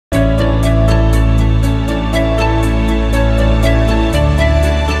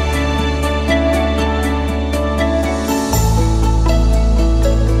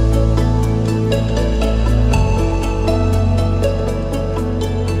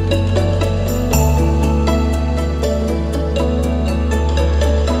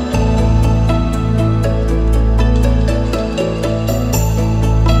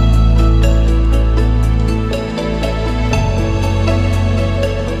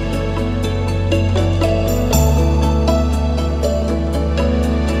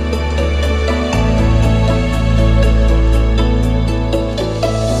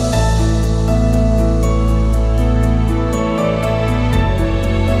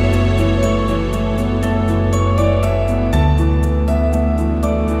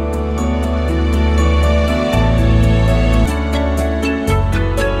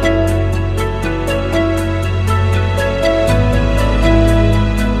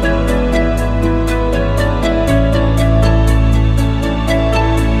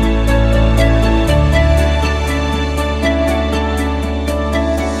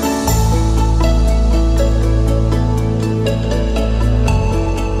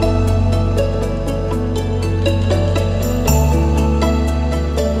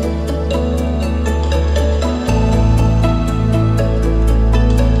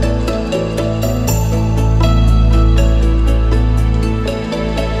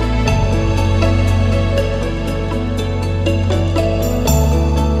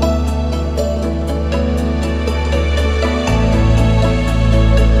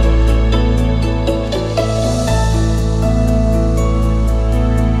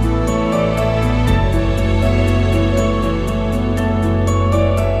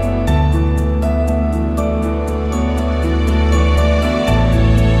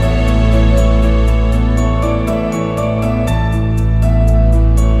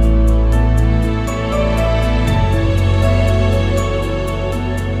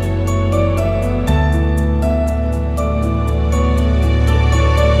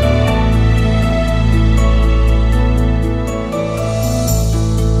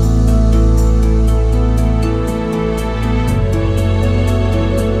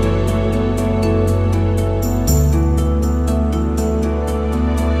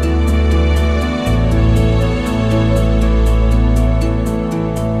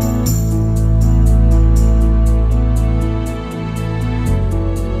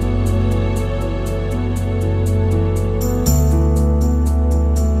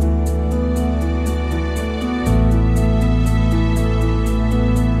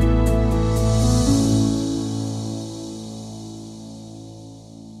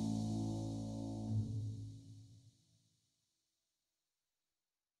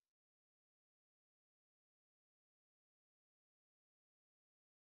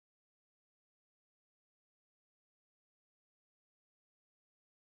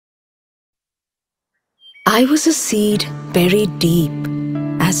I was a seed buried deep.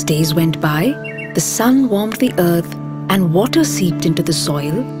 As days went by, the sun warmed the earth and water seeped into the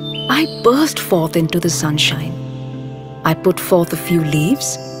soil. I burst forth into the sunshine. I put forth a few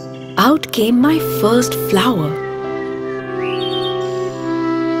leaves. Out came my first flower.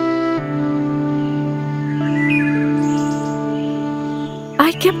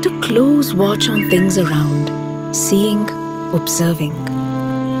 I kept a close watch on things around, seeing, observing.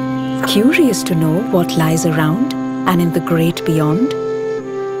 Curious to know what lies around and in the great beyond,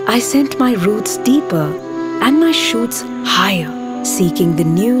 I sent my roots deeper and my shoots higher, seeking the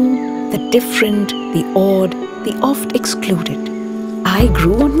new, the different, the odd, the oft excluded. I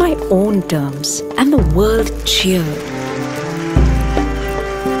grew on my own terms and the world cheered.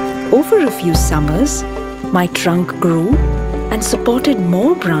 Over a few summers, my trunk grew and supported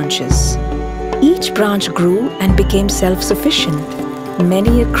more branches. Each branch grew and became self-sufficient.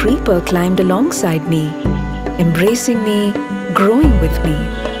 Many a creeper climbed alongside me, embracing me, growing with me.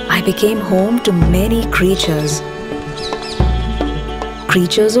 I became home to many creatures.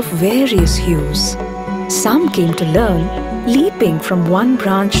 Creatures of various hues. Some came to learn, leaping from one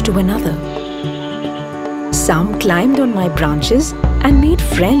branch to another. Some climbed on my branches and made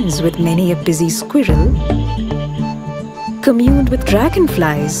friends with many a busy squirrel, communed with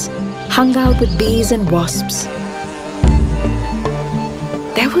dragonflies, hung out with bees and wasps.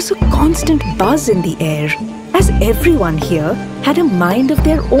 There was a constant buzz in the air, as everyone here had a mind of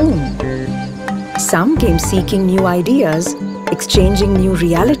their own. Some came seeking new ideas, exchanging new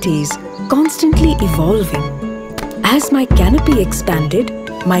realities, constantly evolving. As my canopy expanded,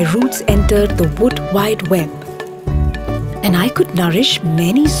 my roots entered the wood wide web, and I could nourish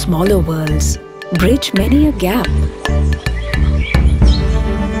many smaller worlds, bridge many a gap.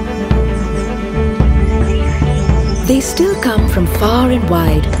 They still come from far and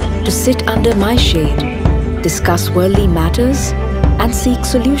wide to sit under my shade, discuss worldly matters and seek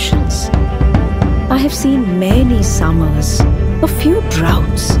solutions. I have seen many summers, a few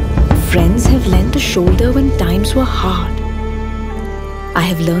droughts. Friends have lent a shoulder when times were hard. I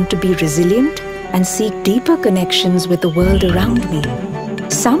have learned to be resilient and seek deeper connections with the world around me.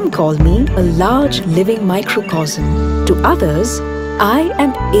 Some call me a large living microcosm. To others, I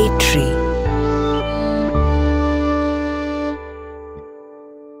am a tree.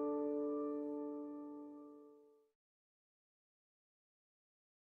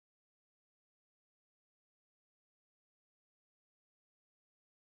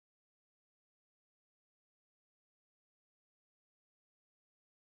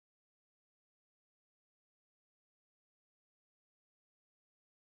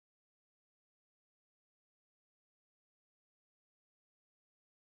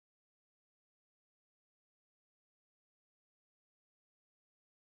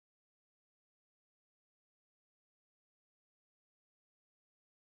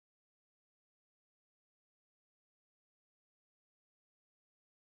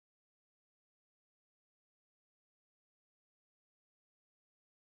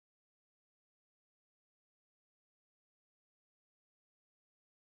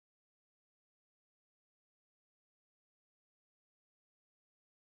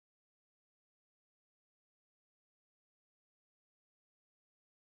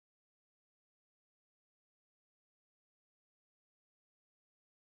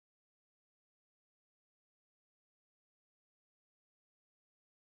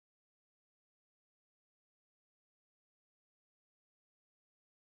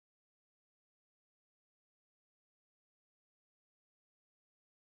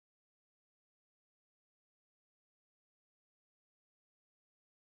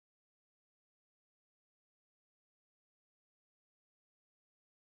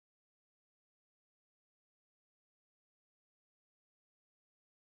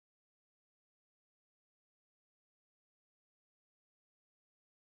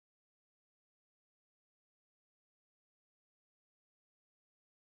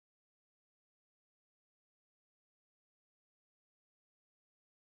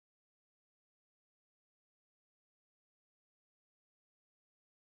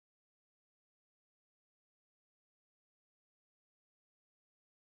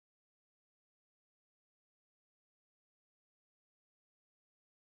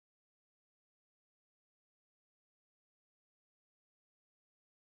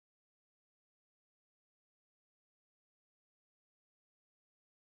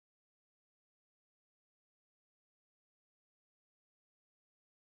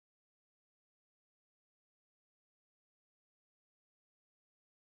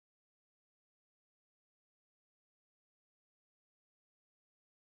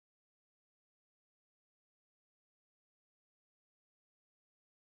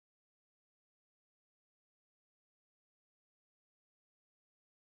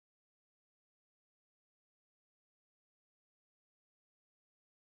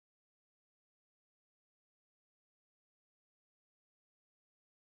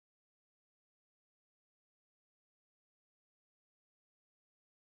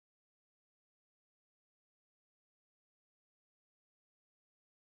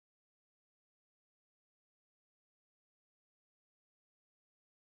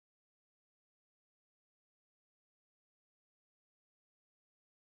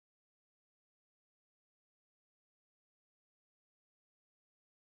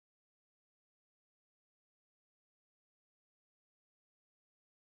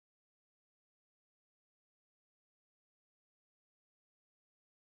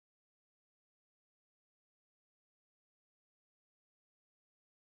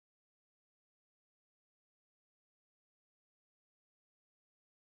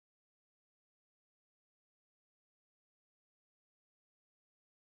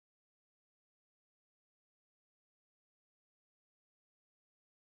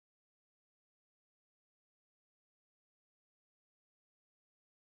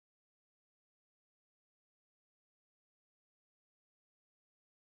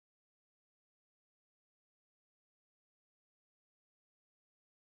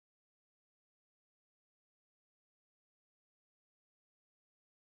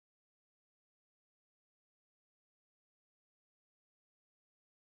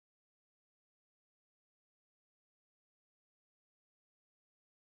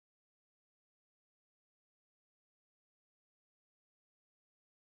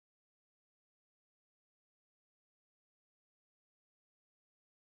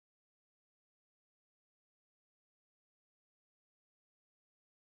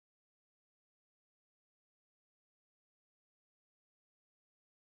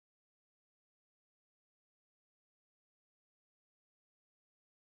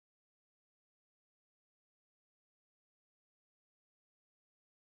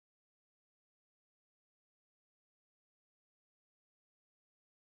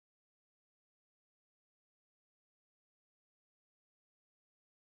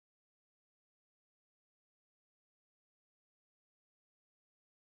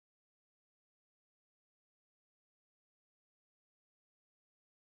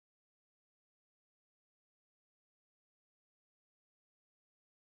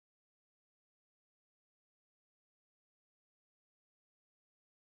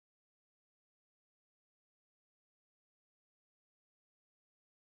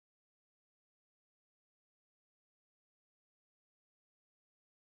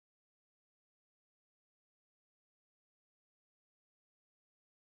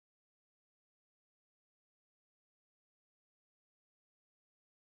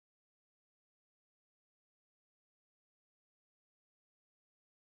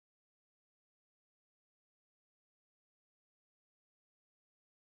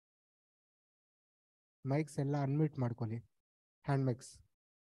 Mics ಎಲ್ಲ unmute ಮಾಡ್ಕೊಳ್ಳಿ. Hand mics.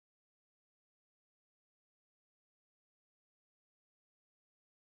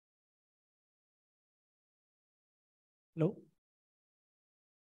 Hello.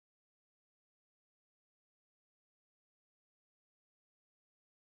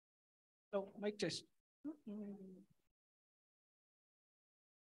 Hello, mic test.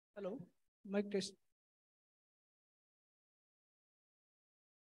 Hello, mic test.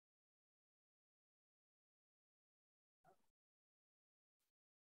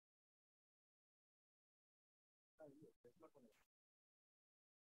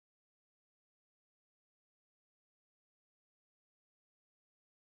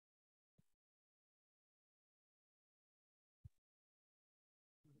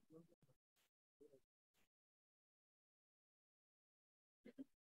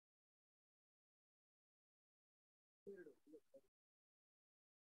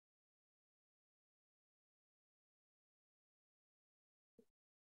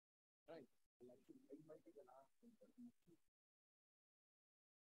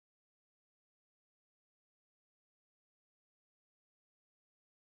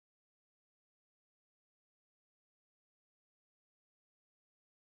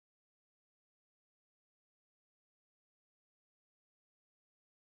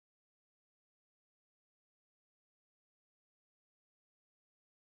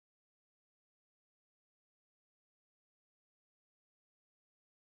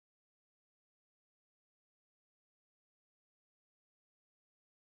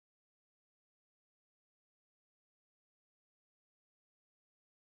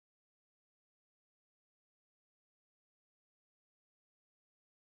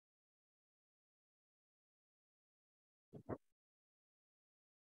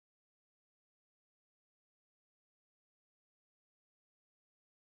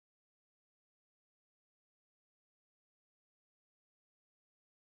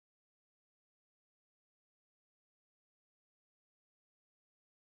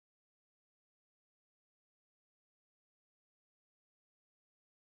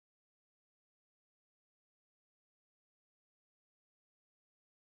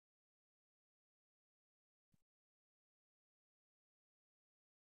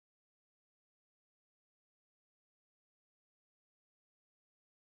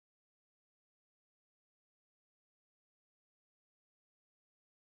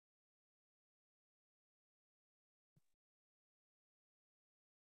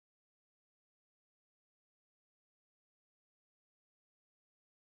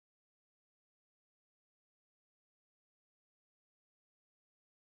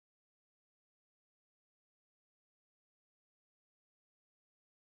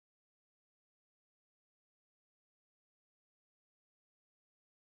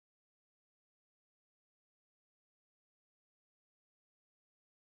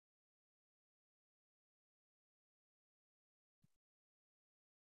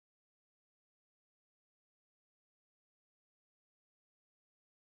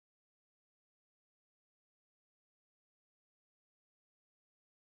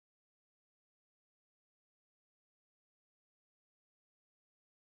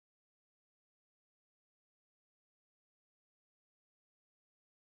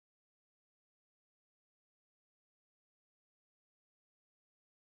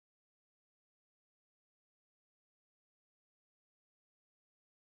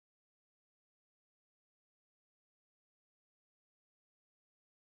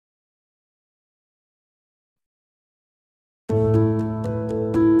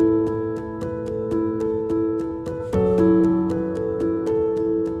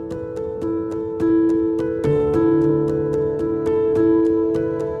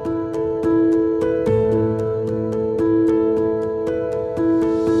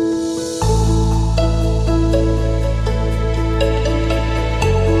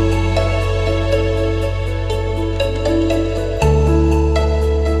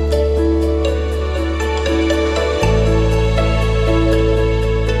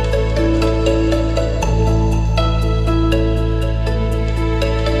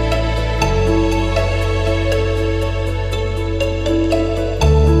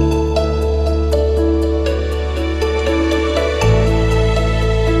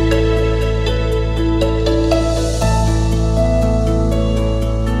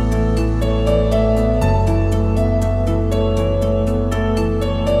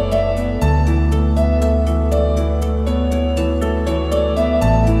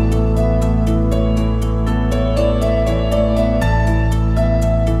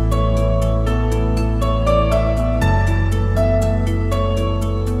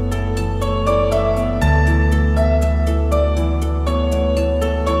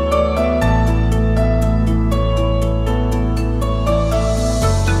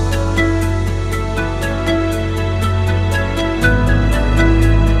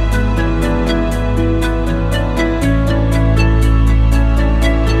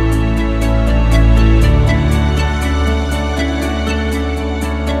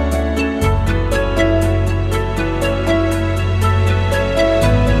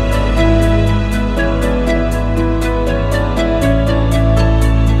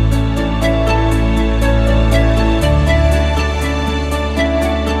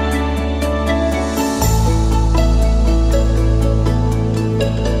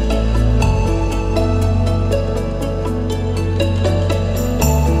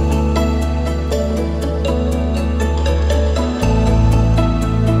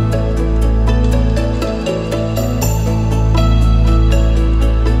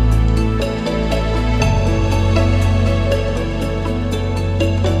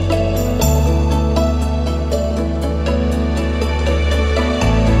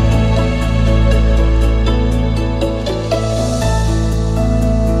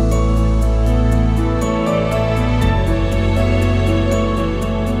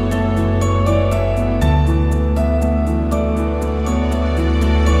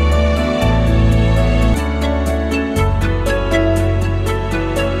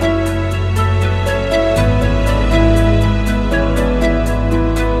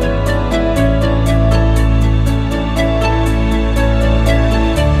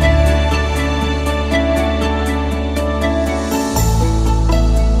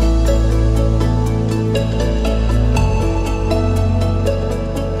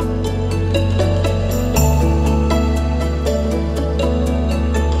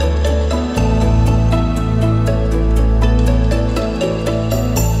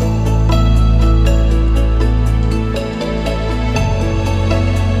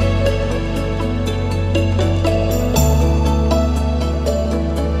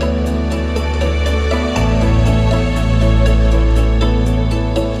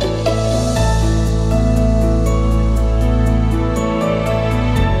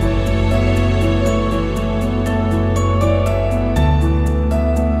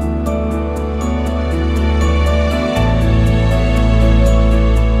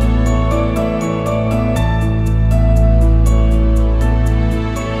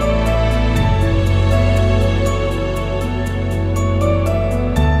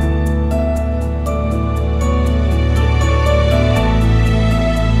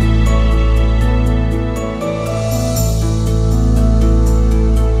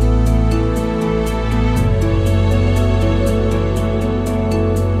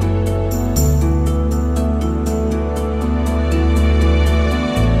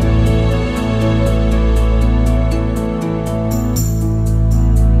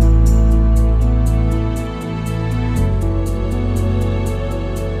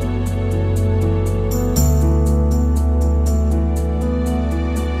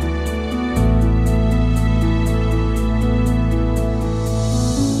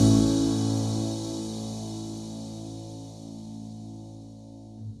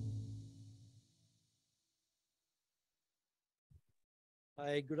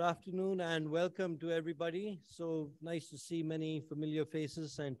 Hi, good afternoon and welcome to everybody. So nice to see many familiar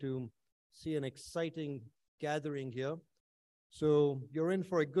faces and to see an exciting gathering here. So you're in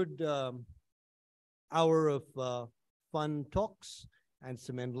for a good hour of fun talks and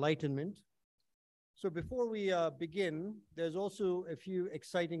some enlightenment. So before we begin, there's also a few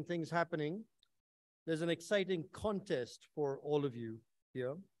exciting things happening. There's an exciting contest for all of you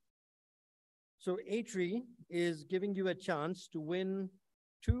here. So Atri is giving you a chance to win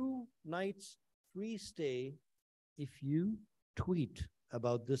 2 nights free stay if you tweet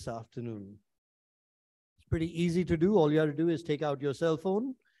about this afternoon. It's pretty easy to do. All you have to do is take out your cell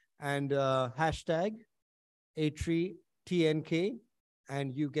phone and hashtag A3TNK,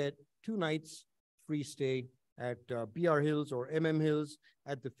 and you get 2 nights free stay at BR Hills or MM Hills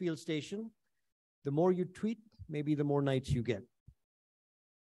at the field station. The more you tweet, maybe the more nights you get.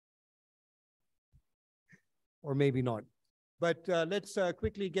 Or maybe not. But let's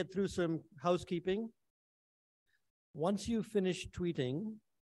quickly get through some housekeeping. Once you finish tweeting,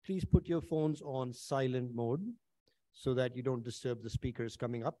 please put your phones on silent mode so that you don't disturb the speakers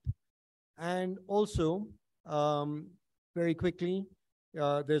coming up. And also, very quickly,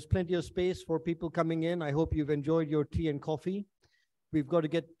 there's plenty of space for people coming in. I hope you've enjoyed your tea and coffee. We've got to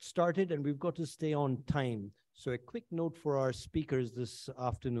get started and we've got to stay on time. So a quick note for our speakers this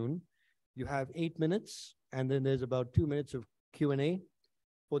afternoon. You have 8 minutes, and then there's about 2 minutes of Q&A.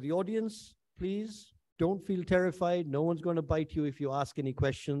 For the audience, please don't feel terrified. No one's going to bite you if you ask any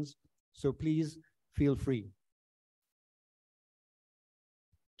questions. So please feel free.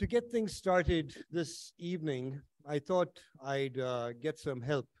 To get things started this evening, I thought I'd get some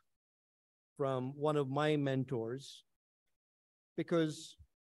help from one of my mentors, because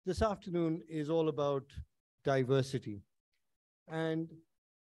this afternoon is all about diversity. And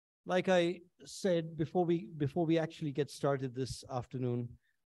like I said before we actually get started this afternoon,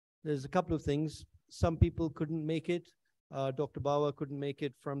 there's a couple of things. Some people couldn't make it. Dr. Bawa couldn't make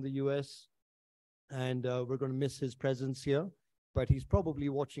it from the US, and we're going to miss his presence here, but he's probably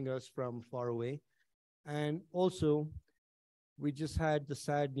watching us from far away. And also, we just had the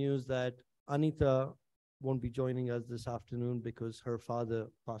sad news that Anita won't be joining us this afternoon because her father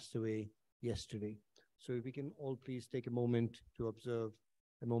passed away yesterday. So if we can all please take a moment to observe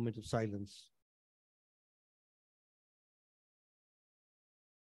a moment of silence.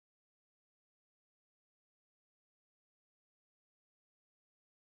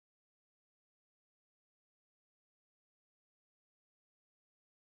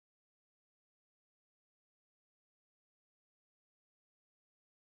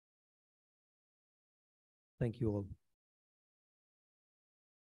 Thank you all.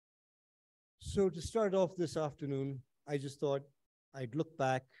 So to start off this afternoon, I just thought I'd look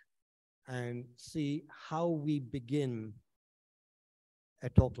back and see how we begin a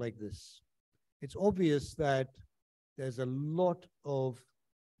talk like this. It's obvious that there's a lot of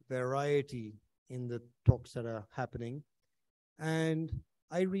variety in the talks that are happening. And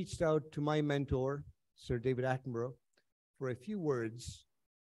I reached out to my mentor, Sir David Attenborough, for a few words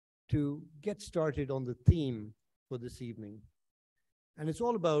to get started on the theme for this evening. And it's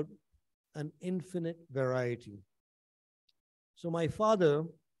all about an infinite variety. So my father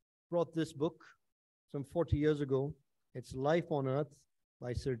brought this book some 40 years ago. It's Life on Earth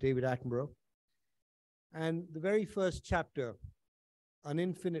by Sir David Attenborough. And the very first chapter, An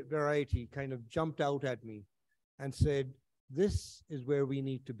Infinite Variety, kind of jumped out at me and said, this is where we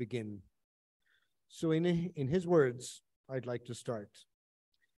need to begin. So in his words, I'd like to start.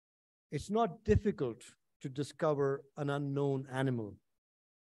 It's not difficult to discover an unknown animal.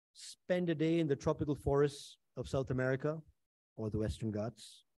 Spend a day in the tropical forests of South America or the Western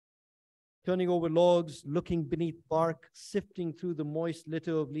Ghats, turning over logs, looking beneath bark, sifting through the moist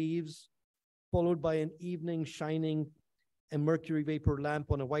litter of leaves, followed by an evening shining a mercury vapor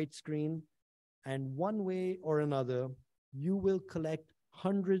lamp on a white screen. And one way or another, you will collect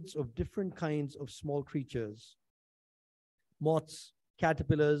hundreds of different kinds of small creatures. Moths,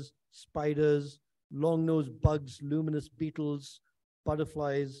 caterpillars, spiders, long-nosed bugs, luminous beetles,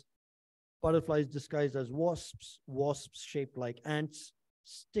 butterflies, butterflies disguised as wasps, wasps shaped like ants,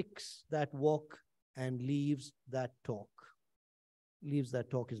 sticks that walk, and leaves that talk. Leaves that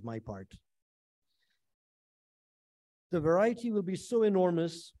talk is my part. The variety will be so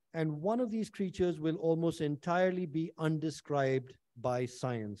enormous, and one of these creatures will almost entirely be undescribed by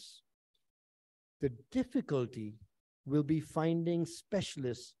science. The difficulty will be finding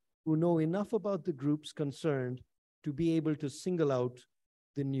specialists who know enough about the groups concerned to be able to single out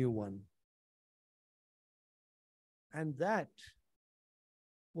the new one. And that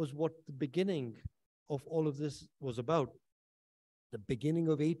was what the beginning of all of this was about. the beginning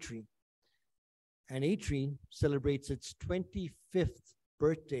of Atri. And Atri celebrates its 25th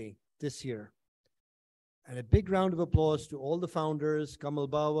birthday this year. And a big round of applause to all the founders, Kamal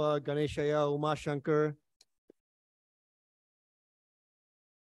Bawa, Ganeshaya, Uma Shankar.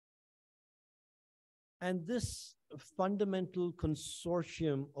 And this fundamental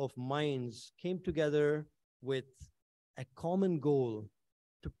consortium of minds came together with a common goal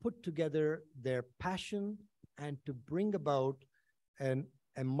to put together their passion and to bring about a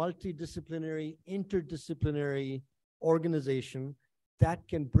multidisciplinary, interdisciplinary organization that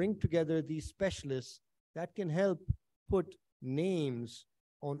can bring together these specialists that can help put names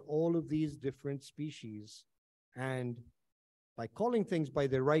on all of these different species. And by calling things by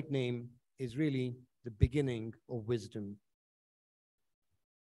their right name is really the beginning of wisdom.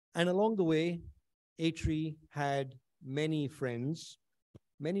 And along the way, Atri had many friends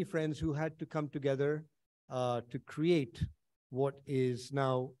who had to come together to create what is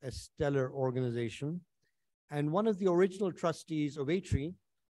now a stellar organization. And one of the original trustees of Atri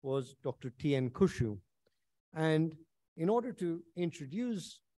was Dr. T.N. Khoshoo. And in order to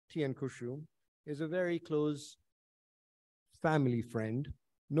introduce T.N. Khoshoo, is a very close family friend.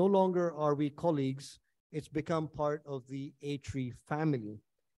 No longer are we colleagues. It's become part of the Atri family.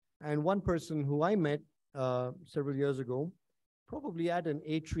 And one person who I met several years ago, probably at an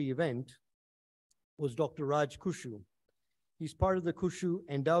Atri event, was Dr. Raj Khoshoo. He's part of the Khoshoo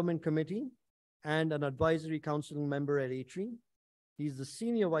Endowment Committee and an advisory council member at Atri. He's the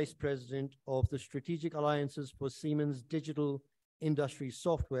Senior Vice President of the Strategic Alliances for Siemens Digital Industry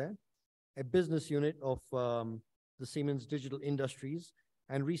Software, a business unit of the Siemens Digital Industries,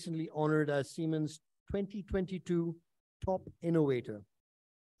 and recently honored as Siemens 2022 Top Innovator.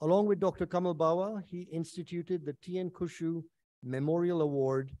 Along with Dr. Kamal Bawa, he instituted the T.N. Khoshoo Memorial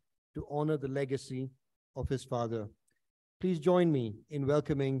Award to honor the legacy of his father. Please join me in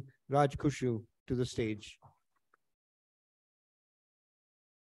welcoming Raj Khoshoo to the stage.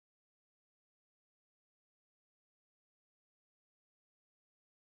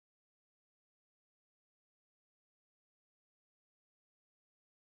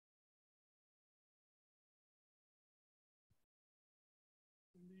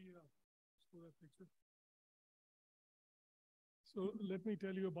 So let me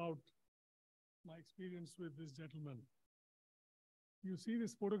tell you about my experience with this gentleman. You see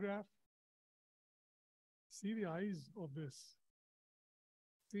this photograph? See the eyes of this.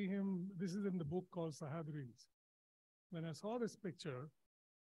 See him, this is in the book called Sahadris. When I saw this picture,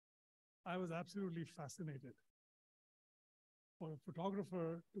 I was absolutely fascinated. For a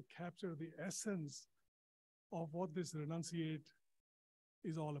photographer to capture the essence of what this renunciate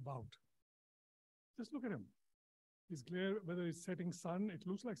is all about. Just look at him. It's clear whether it's setting sun, it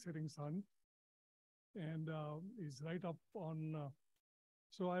looks like setting sun. And he's right up on,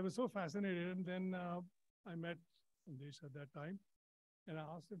 so I was so fascinated. And then I met Sandesh at that time and I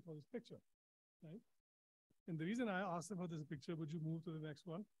asked him for this picture, right? And the reason I asked him for this picture, would you move to the next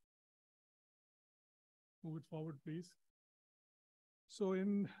one? Move it forward, please. So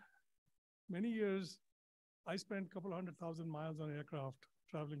in many years, I spent a couple 100,000 miles on aircraft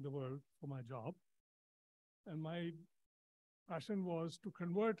traveling the world for my job. And my passion was to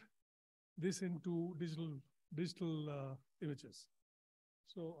convert this into digital images.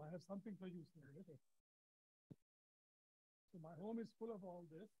 So I have something for you. So my home is full of all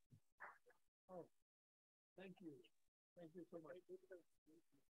this. Oh, thank you. Thank you so much.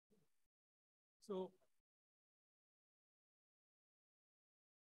 So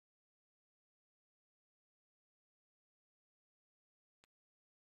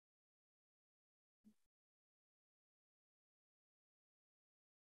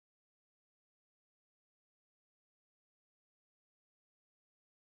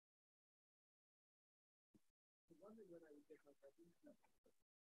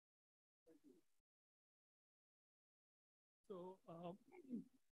So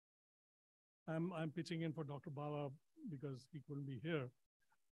I'm pitching in for Dr. Bawa because he couldn't be here.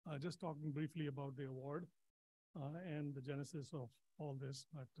 Just talking briefly about the award and the genesis of all this.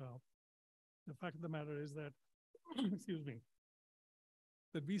 But the fact of the matter is that, excuse me,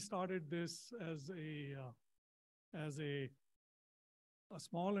 that we started this as a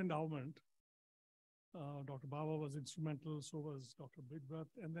small endowment. Dr. Bawa was instrumental, so was Dr. Bigbrath,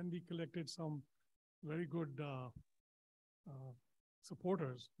 and then we collected some very good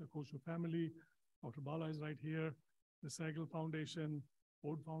supporters, the Khoshoo family. Dr. Bala is right here, the Sehgal Foundation,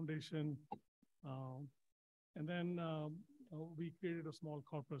 Ford Foundation, and then we created a small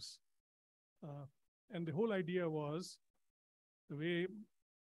corpus. And the whole idea was, the way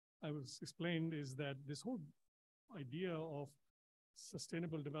I was explained is that this whole idea of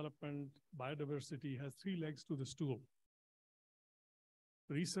sustainable development, biodiversity has three legs to the stool: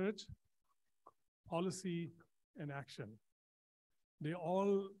 research, policy, and action. They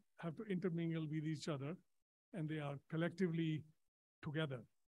all have to intermingle with each other, and they are collectively together.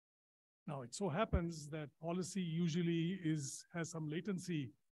 Now, it so happens that policy usually has some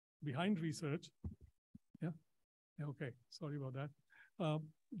latency behind research. Yeah? Okay, sorry about that.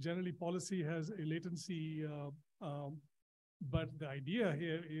 Generally, policy has a latency, but the idea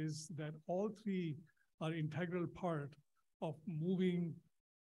here is that all three are integral part of moving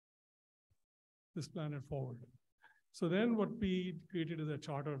this planet forward. So then what we created is a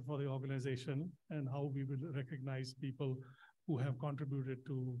charter for the organization and how we will recognize people who have contributed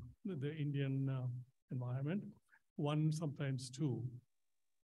to the Indian environment, one, sometimes two.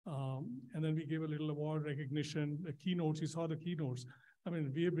 And then we gave a little award recognition, the keynotes, you saw the keynotes. I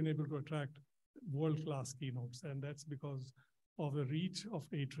mean, we have been able to attract world-class keynotes, and that's because of the reach of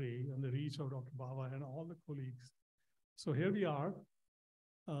A-Tree and the reach of Dr. Bava and all the colleagues. So here we are.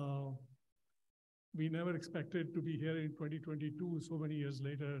 We never expected to be here in 2022, so many years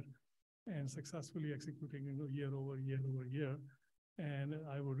later, and successfully executing year over year over year. And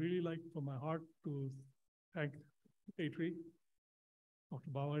I would really like from my heart to thank A-Tree, Dr.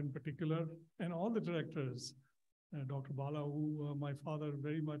 Bava in particular, and all the directors, Dr. Bala, who my father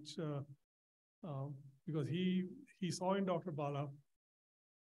very much, because he saw in Dr. Bala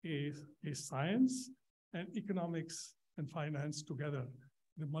a science and economics and finance together,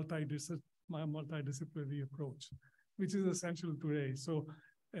 the multidisciplinary approach, which is essential today. So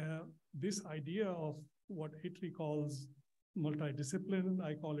this idea of what A-Tree calls multidiscipline,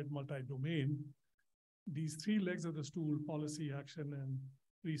 I call it multi-domain. These three legs of the stool, policy, action, and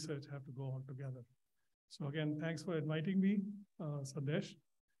research, have to go on together. So again, thanks for inviting me, Sandesh.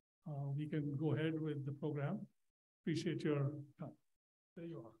 We can go ahead with the program. Appreciate your time. There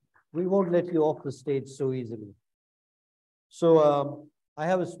you are. We won't let you off the stage so easily. So I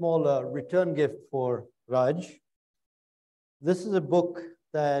have a small return gift for Raj. This is a book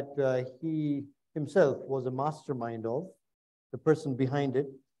that he himself was a mastermind of, the person behind it.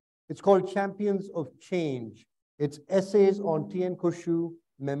 It's called Champions of Change. It's essays on T.N. Khoshoo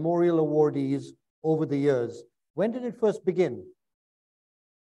memorial awardees over the years. When did it first begin?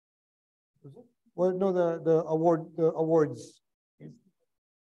 Well, no, the awards,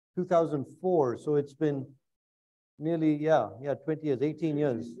 2004. So it's been nearly, 20 years, 18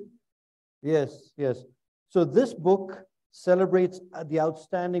 years. Yes, yes. So this book celebrates the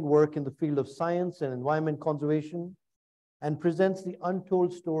outstanding work in the field of science and environment conservation and presents the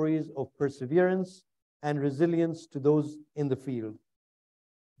untold stories of perseverance and resilience to those in the field.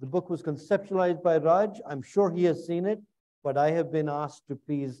 The book was conceptualized by Raj. I'm sure he has seen it, but I have been asked to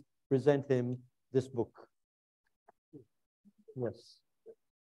please present him this book. Yes.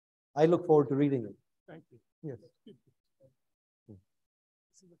 I look forward to reading it. Thank you. Yes.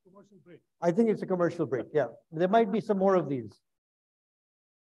 This is a commercial break. I think it's a commercial break, yeah. There might be some more of these.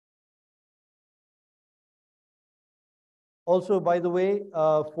 Also, by the way,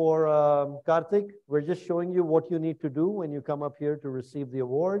 for Karthik, we're just showing you what you need to do when you come up here to receive the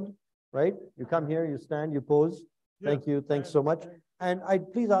award, right? You come here, you stand, you pose. Yeah. Thank you, thanks so much. And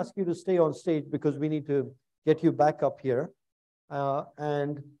I'd please ask you to stay on stage because we need to get you back up here.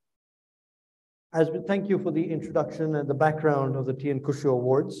 And thank you for the introduction and the background of the T.N. Khoshoo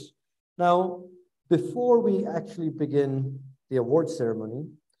Awards. Now, before we actually begin the award ceremony,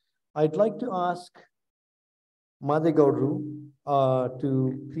 I'd like to ask Madhegaudru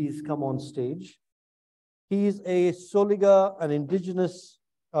to please come on stage. He's a Soliga, an indigenous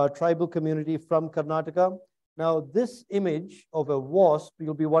tribal community from Karnataka. Now, this image of a wasp,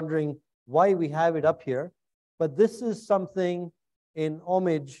 you'll be wondering why we have it up here, but this is something in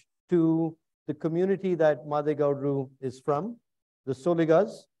homage to the community that Madhegaudru is from, the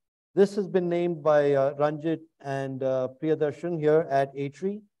Soligas. This has been named by Ranjit and Priyadarshan here at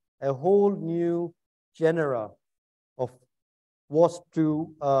A-Tree, a whole new genera of wasp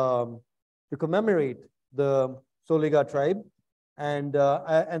to commemorate the Soliga tribe. And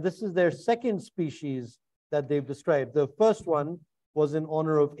this is their second species that they've described. The first one was in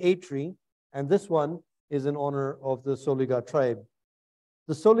honor of A-Tree, and this one is in honor of the Soliga tribe.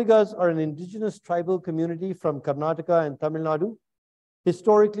 The Soligas are an indigenous tribal community from Karnataka and Tamil Nadu.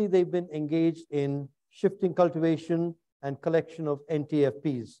 Historically, they've been engaged in shifting cultivation and collection of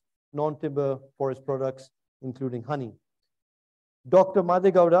NTFPs, non-timber forest products, including honey. Dr.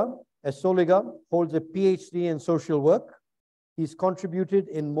 Madhegowda, a Soliga, holds a PhD in social work. He's contributed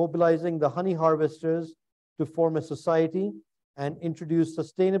in mobilizing the honey harvesters to form a society and introduce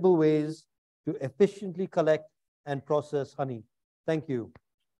sustainable ways to efficiently collect and process honey. Thank you.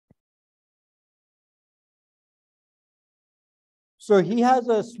 So he has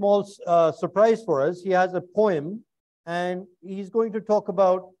a small surprise for us. He has a poem, and he's going to talk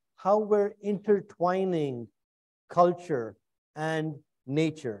about how we're intertwining culture and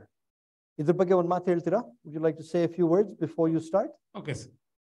nature. Would you like to say a few words before you start? Okay, sir.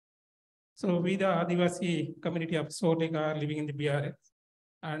 So we, the Adivasi community of Solega, living in the BRS,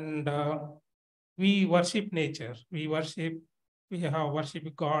 and we worship nature. We have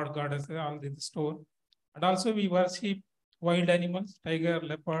worship God, goddess, all in the stone. And also we worship wild animals, tiger,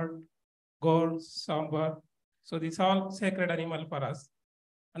 leopard, goat, sambar. So these all sacred animal for us.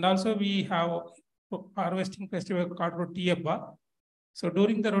 And also we have harvesting festival called Roti Abba. So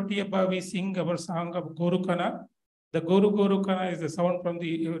during the Roti Abba, we sing our song of Guru Kana. The Guru Kana is the sound from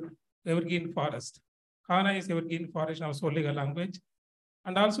the evergreen forest. Kana is evergreen forest of Solega language.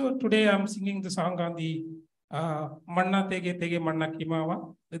 And also today I'm singing the song on the Manna Tege Tege Manna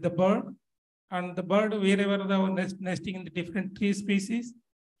Kimawa with the bird. And the bird, wherever the nesting in the different tree species,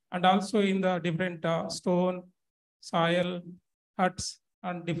 and also in the different stone, soil, huts,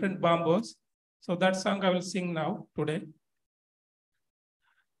 and different bamboos. So that song I will sing now today.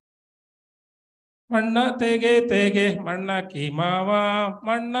 Manna tege tege manna kimawa,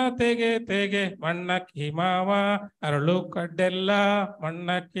 manna tege tege manna kimawa, arulu kaddella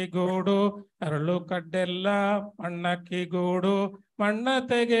manna ki godu, arulu kaddella manna ki godu, manna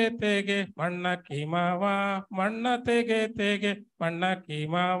tege tege manna kimawa, manna tege tege manna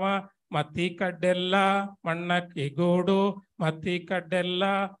kimawa, mati kaddella manna ki godu, mati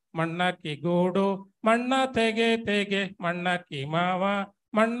kaddella manna ki godu, manna tege tege manna kimawa.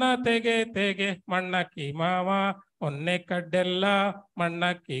 Manna tege tege manna kimawa, onne kaddella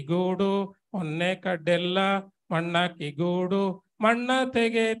manna ki goodu, onne kaddella manna ki goodu, manna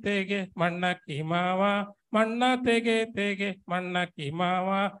tege tege manna kimawa, manna tege tege manna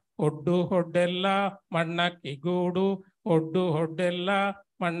kimawa, oddu hoddella manna ki goodu, oddu hoddella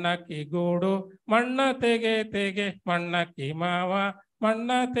manna ki goodu, manna tege tege manna kimawa,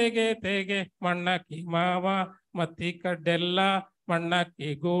 manna tege tege manna kimawa, mati kaddella manna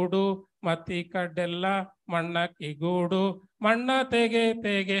ki goodu, mati kaddella manna ki goodu, manna tege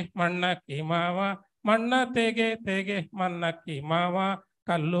tege manna kimawa, manna tege tege manna kimawa,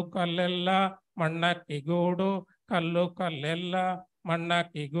 kallu kallella manna ki goodu, kallu kallella manna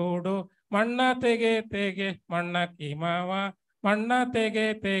ki goodu, manna tege tege manna kimawa, manna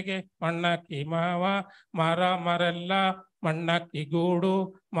tege tege manna kimawa, mara marella manna ki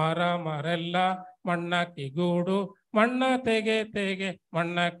goodu, mara marella manna ki goodu, manna tege tege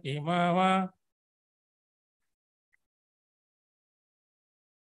manna kimawa.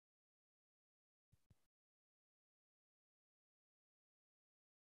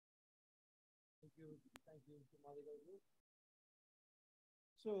 Thank you,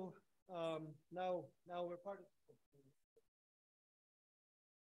 So now we're part of.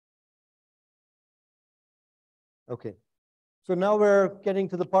 Okay. So now we're getting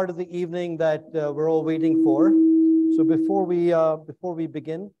to the part of the evening that we're all waiting for. So before we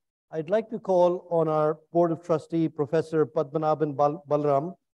begin, I'd like to call on our Board of Trustee, Professor Padmanabhan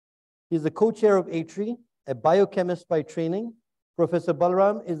Balram. He's the co-chair of ATRI, a biochemist by training. Professor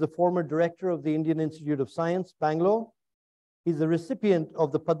Balram is the former director of the Indian Institute of Science, Bangalore. He's the recipient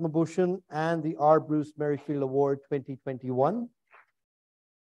of the Padma Bhushan and the R. Bruce Merrifield Award 2021.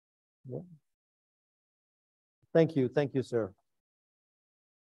 Yeah. Thank you, sir.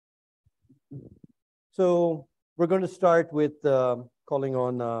 So we're going to start with calling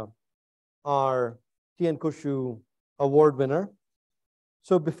on our TN Khoshoo award winner.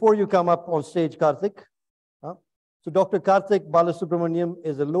 So before you come up on stage, Karthik, so Dr. Karthik Balasubramaniam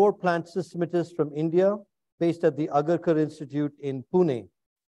is a lower plant systematist from India, based at the Agarkar Institute in Pune.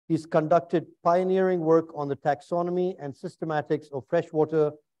 He's conducted pioneering work on the taxonomy and systematics of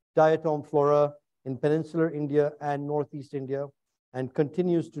freshwater diatom flora in peninsular India and Northeast India, and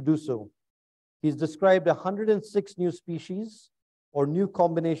continues to do so. He's described 106 new species or new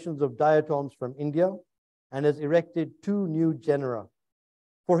combinations of diatoms from India, and has erected 2 new genera.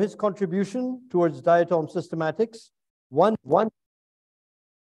 For his contribution towards diatom systematics, one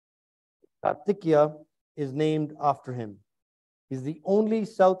Karthikeya is named after him. He's the only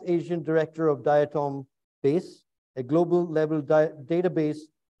South Asian director of Diatom Base, a global level database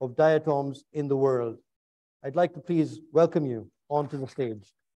of diatoms in the world. I'd like to please welcome you onto the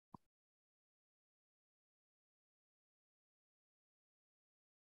stage.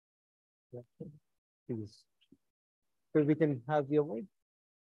 Please. So we can have the award.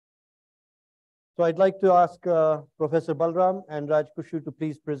 So I'd like to ask Professor Balram and Raj Khoshoo to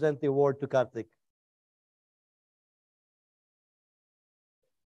please present the award to Karthik.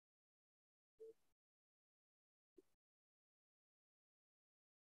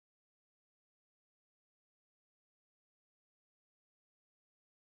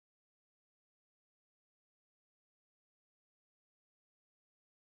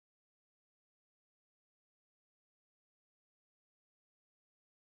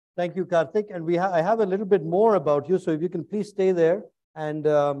 Thank you, Karthik. And I have a little bit more about you. So if you can please stay there and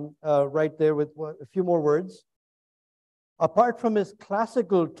right there with a few more words. Apart from his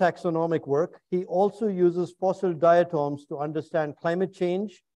classical taxonomic work, he also uses fossil diatoms to understand climate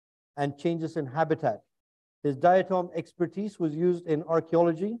change and changes in habitat. His diatom expertise was used in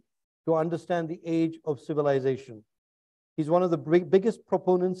archaeology to understand the age of civilization. He's one of the biggest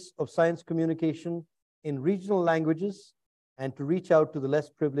proponents of science communication in regional languages and to reach out to the less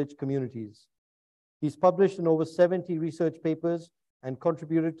privileged communities. He's published in over 70 research papers and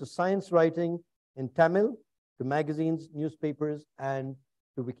contributed to science writing in Tamil, to magazines, newspapers, and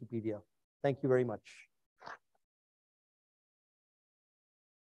to Wikipedia. Thank you very much.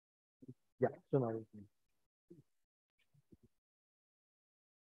 Yeah, so now we can.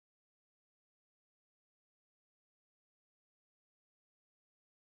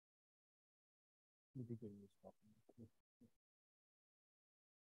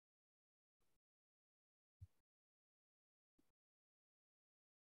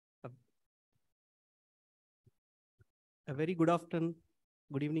 A very good afternoon,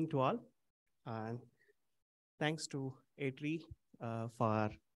 good evening to all. And thanks to A3 for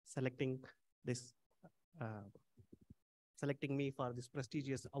selecting this, selecting me for this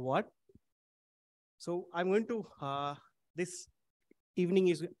prestigious award. So I'm going to, this evening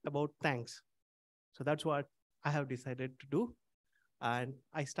is about thanks. So that's what I have decided to do. And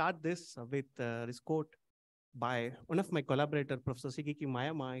I start this with this quote by one of my collaborator, Professor Sigiki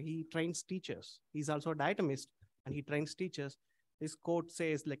Mayama. He trains teachers. He's also a diatomist and he trains teachers. This quote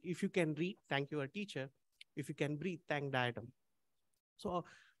says, like, if you can read, thank your teacher. If you can breathe, thank diatom. So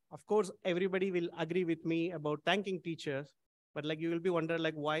of course, everybody will agree with me about thanking teachers, but like you will be wondering,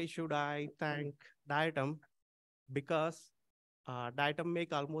 like, why should I thank diatom? Because diatom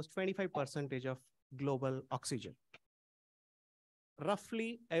make almost 25% of global oxygen.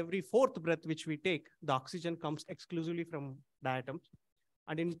 Roughly every fourth breath which we take, the oxygen comes exclusively from diatoms.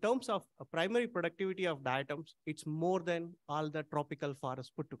 And in terms of primary productivity of diatoms, it's more than all the tropical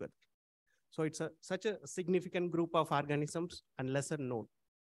forests put together. So it's such a significant group of organisms and lesser known.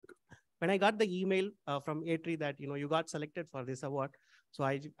 When I got the email from A3 that, you got selected for this award, so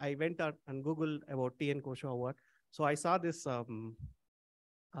I went out and Googled about TN Khoshoo Award. So I saw this,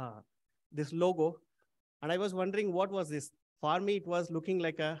 this logo, and I was wondering what was this. For me, it was looking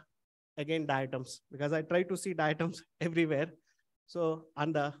like again, diatoms, because I try to see diatoms everywhere. So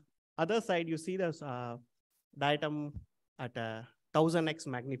on the other side, you see this diatom at 1000x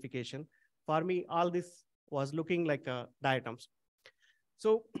magnification. For me, all this was looking like diatoms.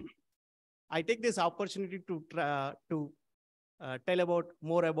 So I take this opportunity to tell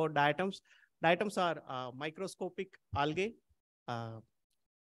more about diatoms. Diatoms are microscopic algae,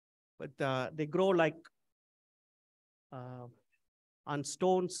 but they grow like on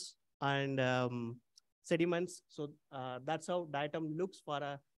stones and sediments. So that's how diatom looks for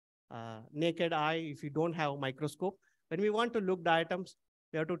a naked eye if you don't have a microscope. When we want to look diatoms,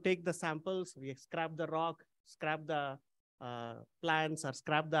 we have to take the samples, we scrap the rock, scrap the plants, or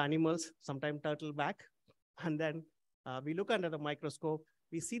scrap the animals, sometimes turtle back. And then we look under the microscope,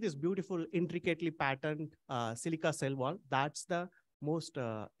 we see this beautiful, intricately patterned silica cell wall. That's the most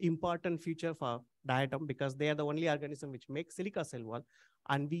important feature for diatom, because they are the only organism which makes silica cell wall.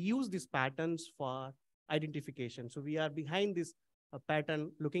 And we use these patterns for identification. So we are behind this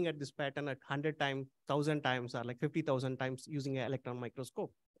pattern, looking at this pattern at 100 times, 1000 times, or like 50,000 times using an electron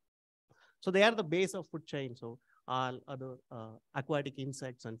microscope. So they are the base of food chain. So all other aquatic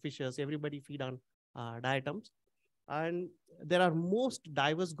insects and fishes, everybody feed on diatoms. And there are most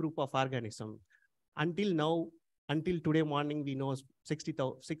diverse group of organisms. Until now, until today morning, we know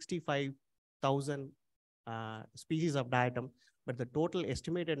 65,000 species of diatom, but the total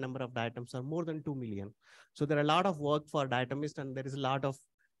estimated number of diatoms are more than 2 million. So there are a lot of work for diatomists, and there is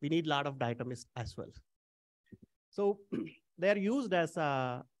we need a lot of diatomists as well. So they are used as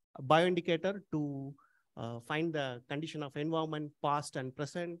a bioindicator to find the condition of environment, past and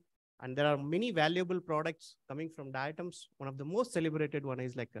present. And there are many valuable products coming from diatoms. One of the most celebrated one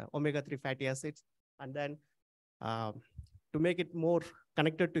is like omega-3 fatty acids. And then to make it more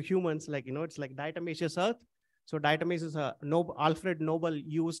connected to humans, like, it's like diatomaceous earth. So diatomaceous, Alfred Nobel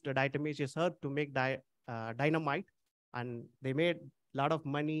used diatomaceous earth to make dynamite, and they made a lot of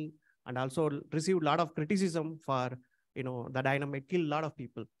money and also received a lot of criticism for, the dynamite killed a lot of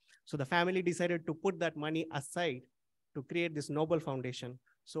people. So the family decided to put that money aside to create this Nobel Foundation.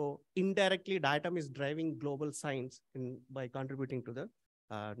 So indirectly, diatom is driving global science by contributing to the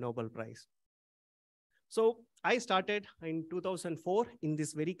Nobel Prize. So I started in 2004 in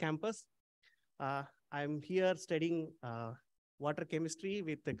this very campus. I'm here studying water chemistry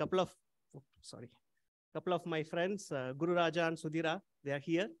with a couple of, couple of my friends, Guru Raja and Sudhira. They are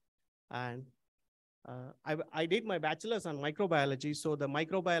here. And I did my bachelor's on microbiology. So the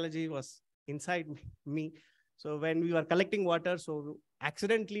microbiology was inside me. So when we were collecting water, so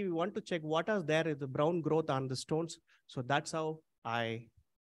accidentally we want to check what is there is the brown growth on the stones. So that's how I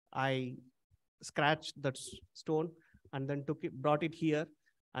scratched that stone and then brought it here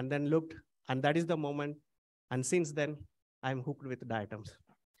and then looked, and that is the moment. And since then, I'm hooked with diatoms.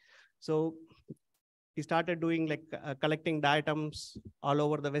 So he started doing like collecting diatoms all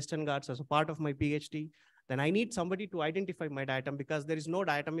over the Western Ghats as a part of my PhD. Then I need somebody to identify my diatom because there is no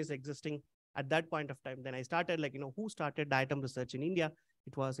diatom is existing at that point of time. Then I started like, who started diatom research in India?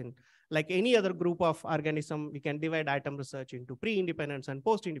 It was in like any other group of organism, we can divide diatom research into pre-independence and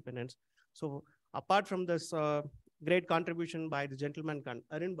post-independence. So apart from this great contribution by the gentleman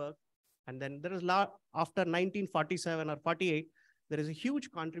Ehrenberg, and then there is after 1947 or 48, there is a huge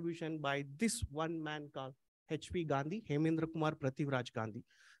contribution by this one man called H.P. Gandhi, Hemendra Kumar Prathivraj Gandhi.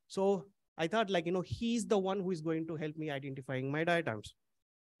 So I thought like, he's the one who is going to help me identifying my diatoms.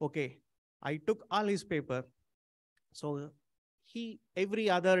 Okay, I took all his paper. So he, every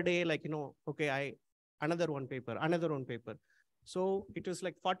other day, like, okay, another one paper. So it was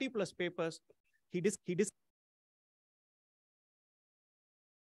like 40 plus papers.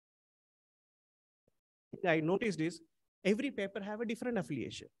 I noticed this, every paper have a different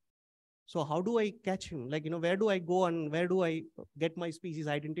affiliation. So how do I catch him? Like, where do I go and where do I get my species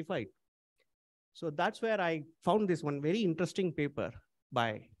identified? So that's where I found this one very interesting paper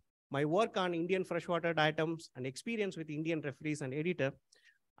by my work on Indian freshwater diatoms and experience with Indian referees and editor.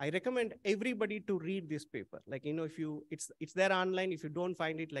 I recommend everybody to read this paper. Like, if you, it's there online. If you don't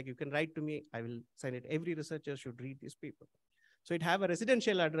find it, like you can write to me, I will send it. Every researcher should read this paper. So it have a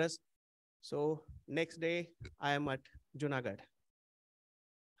residential address. So next day I am at Junagadh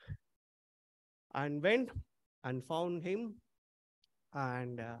and went and found him.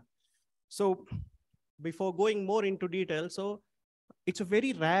 And so before going more into detail, so it's a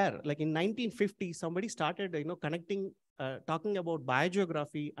very rare, like in 1950, somebody started, connecting, talking about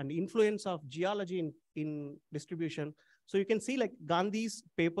biogeography and influence of geology in distribution. So you can see like Gandhi's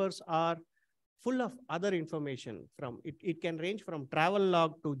papers are full of other information from, it can range from travel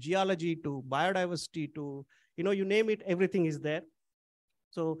log to geology to biodiversity to, you name it, everything is there.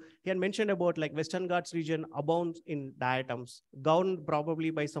 So he had mentioned about like Western Ghats region abounds in diatoms, governed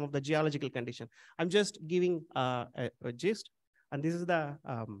probably by some of the geological condition. I'm just giving a gist. And this is the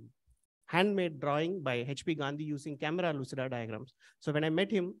handmade drawing by H.P. Gandhi using camera lucida diagrams. So when I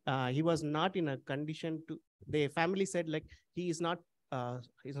met him, he was not in a condition to, the family said like, he's not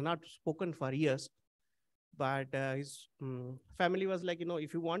spoken for years, but his family was like,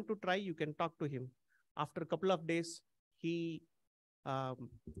 if you want to try, you can talk to him. After a couple of days, he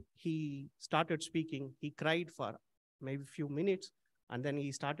started speaking. He cried for maybe a few minutes, and then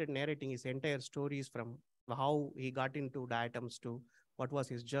he started narrating his entire stories from how he got into diatoms to what was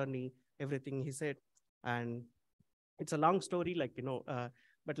his journey, everything he said. And it's a long story, like,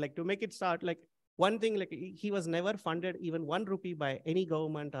 but like to make it start, like one thing, like he was never funded even 1 rupee by any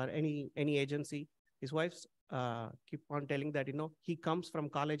government or any agency. His wife's keep on telling that, he comes from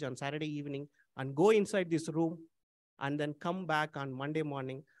college on Saturday evening and go inside this room and then come back on Monday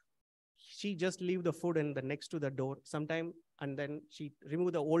morning. She just leave the food in the next to the door sometime, and then she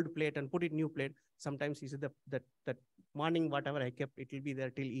remove the old plate and put it new plate. Sometimes he said that morning, whatever I kept, it will be there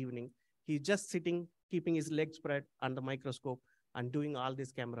till evening. He's just sitting, keeping his legs spread on the microscope and doing all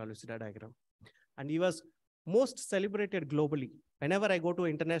this camera lucida diagram. And he was most celebrated globally. Whenever I go to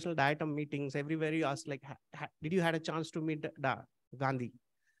international diatom meetings, everywhere you ask like, did you had a chance to meet Gandhi?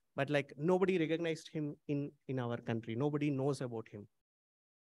 But like nobody recognized him in our country. Nobody knows about him.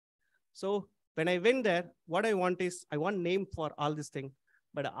 So when I went there, what I want is, I want name for all this thing.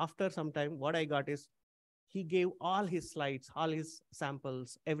 But after some time, what I got is, he gave all his slides, all his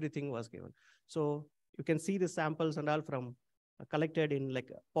samples, everything was given. So you can see the samples and all from collected in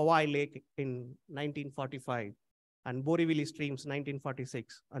like Powai Lake in 1945 and Borivali streams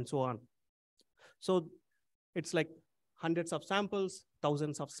 1946 and so on. So it's like hundreds of samples,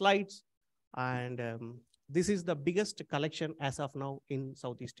 thousands of slides. And this is the biggest collection as of now in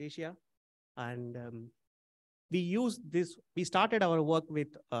Southeast Asia. And we use this, we started our work with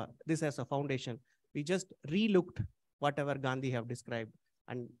this as a foundation. We just re-looked whatever Gandhi have described.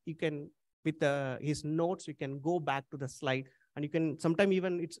 And you can, with his notes, you can go back to the slide. And you can, sometimes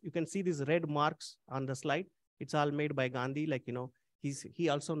even, you can see these red marks on the slide. It's all made by Gandhi. Like, he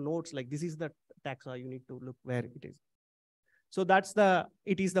also notes like, this is the taxa, you need to look where it is. So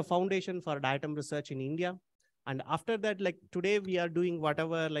it is the foundation for diatom research in India. And after that, like today we are doing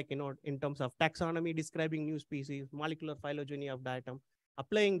whatever, like, in terms of taxonomy, describing new species, molecular phylogeny of diatom,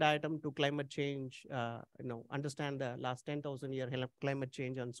 applying diatom to climate change, understand the last 10,000 year climate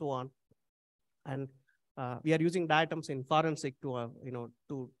change and so on. And we are using diatoms in forensic to,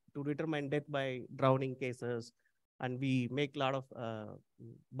 to determine death by drowning cases. And we make a lot of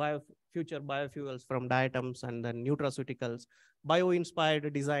future biofuels from diatoms, and then nutraceuticals,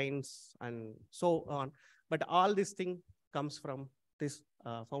 bio-inspired designs, and so on. But all this thing comes from this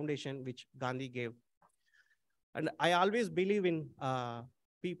foundation which Gandhi gave. And I always believe in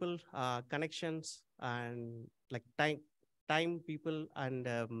people, connections, and like time, people, and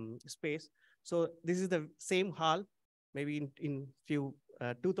space. So this is the same hall. Maybe in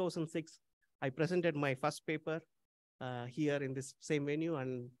 2006, I presented my first paper here in this same venue,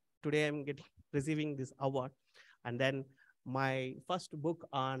 and today I'm receiving this award. And then my first book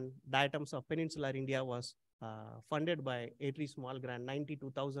on diatoms of peninsular India was funded by A3 Small Grant,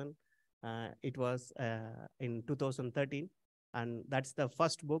 92,000. It was in 2013. And that's the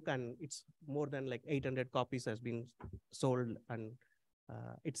first book, and it's more than like 800 copies has been sold. And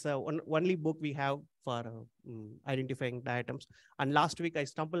it's the only book we have for identifying diatoms. And last week I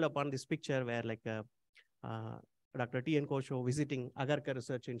stumbled upon this picture where like Dr. T.N. Khoshoo visiting Agarkar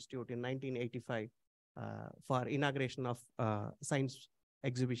Research Institute in 1985 for inauguration of science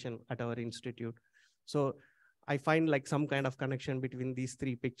exhibition at our institute. So I find like some kind of connection between these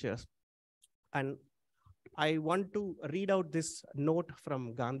three pictures. And I want to read out this note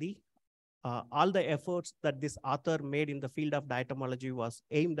from Gandhi. All the efforts that this author made in the field of diatomology was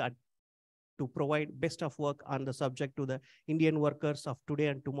aimed at to provide best of work on the subject to the Indian workers of today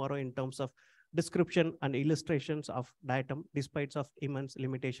and tomorrow in terms of description and illustrations of diatom, despite of immense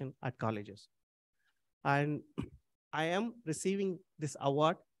limitation at colleges. And I am receiving this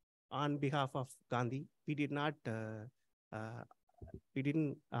award on behalf of Gandhi. We did not, we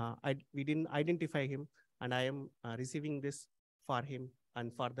didn't identify him, and I am receiving this for him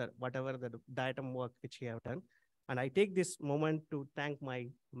and for the whatever the diatom work which he have done. And I take this moment to thank my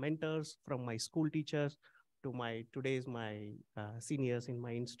mentors, from my school teachers to my seniors in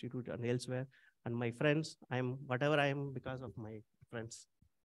my institute and elsewhere, and my friends. I am whatever I am because of my friends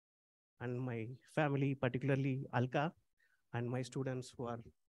and my family, particularly Alka, and my students who are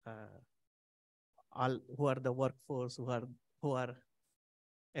the workforce, who are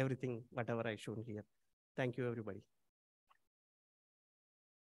everything, whatever I shown here. Thank you, everybody.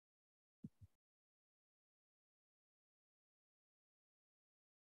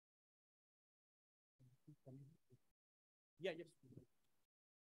 Yeah, yes.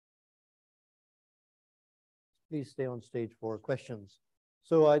 Please stay on stage for questions.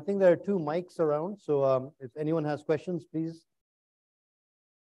 So I think there are 2 mics around. So if anyone has questions, please.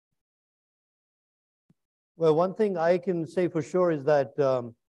 Well, one thing I can say for sure is that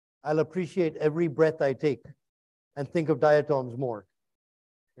I'll appreciate every breath I take and think of diatoms more.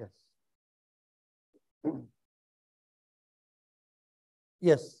 Yes.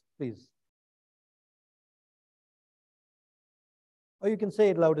 Yes, please. Or you can say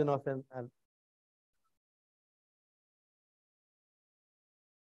it loud enough and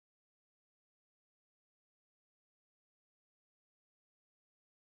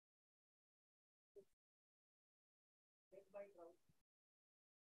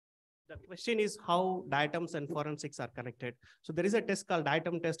The question is how diatoms and forensics are connected. So there is a test called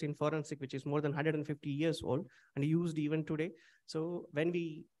diatom test in forensic, which is more than 150 years old and used even today. So when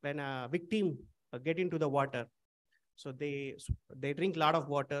a victim get into the water, so they drink a lot of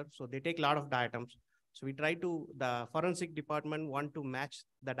water, so they take a lot of diatoms. So the forensic department want to match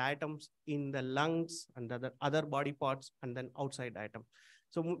the diatoms in the lungs and the other body parts and then outside diatom.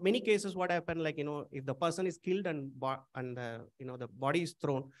 So many cases, what happened, like, if the person is killed and the body is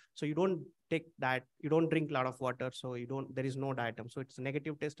thrown, so you don't take that, you don't drink a lot of water, so there is no diatom. So it's a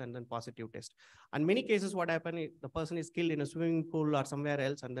negative test and then positive test. And many cases, what happened is the person is killed in a swimming pool or somewhere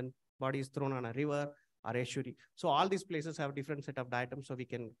else, and then body is thrown on a river or estuary. So all these places have different set of diatoms, so we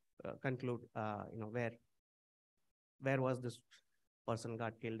can conclude, where was this person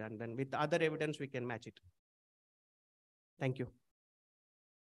got killed, and then with other evidence we can match it. Thank you.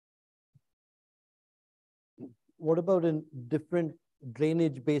 what about in different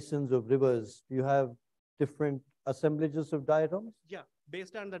drainage basins of rivers? Do you have different assemblages of diatoms? Yeah,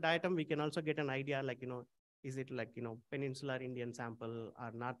 based on the diatom, we can also get an idea, like, is it like, peninsular Indian sample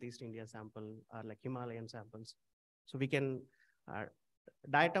or Northeast India sample or like Himalayan samples? So we can,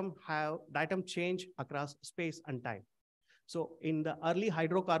 diatom change across space and time. So in the early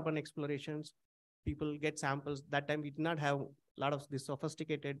hydrocarbon explorations, people get samples. That time we did not have a lot of the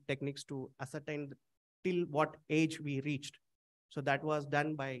sophisticated techniques to ascertain till what age we reached. So that was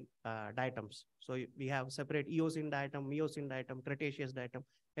done by diatoms. So we have separate Eocene diatom, Miocene diatom, Cretaceous diatom.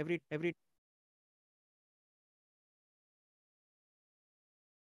 Every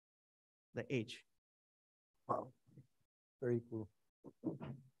the age. Wow. Very cool.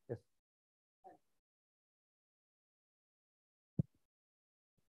 Yes.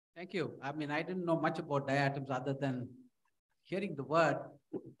 Thank you. I mean, I didn't know much about diatoms other than hearing the word.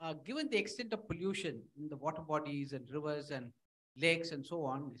 Given the extent of pollution in the water bodies and rivers and lakes and so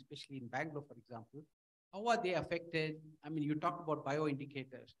on, especially in Bangalore, for example, how are they affected? I mean, you talked about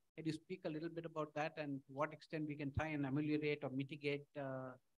bioindicators. Can you speak a little bit about that and to what extent we can try and ameliorate or mitigate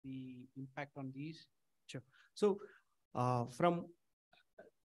the impact on these? Sure. So from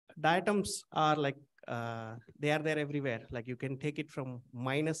diatoms are like, they are there everywhere. Like you can take it from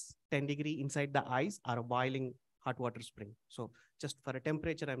 -10 degree inside the ice or a boiling hot water spring. So just for a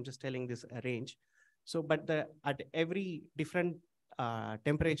temperature, I'm just telling this range. So, but at every different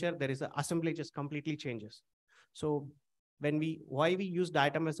temperature, there is an assembly just completely changes. So why we use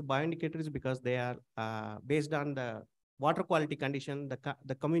diatom as a bioindicator is because they are based on the water quality condition,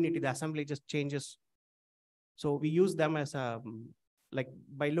 the community, the assembly just changes. So we use them as a, like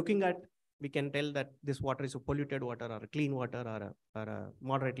by looking at, we can tell that this water is a polluted water or a clean water or a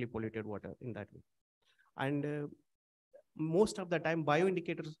moderately polluted water in that way. And most of the time,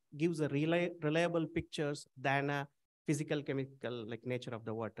 bioindicators gives a reliable pictures than a physical chemical like nature of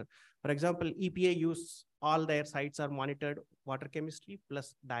the water. For example, EPA use all their sites are monitored water chemistry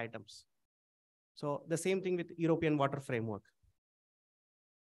plus diatoms. So the same thing with European Water Framework.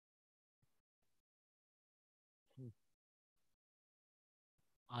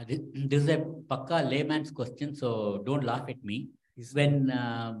 This is a pakka layman's question, so don't laugh at me. When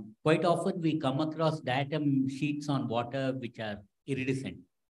quite often we come across datum sheets on water which are iridescent.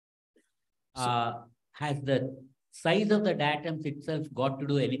 Has the size of the datums itself got to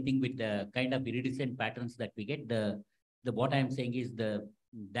do anything with the kind of iridescent patterns that we get? The what I'm saying is the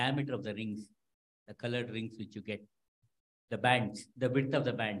diameter of the rings, the colored rings which you get, the bands, the width of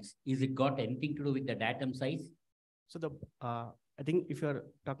the bands. Is it got anything to do with the datum size? So the I think if you're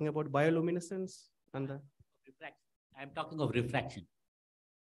talking about bioluminescence and the refraction, I'm talking of refraction.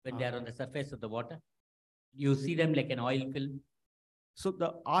 When they are on the surface of the water, you see them like an oil film. So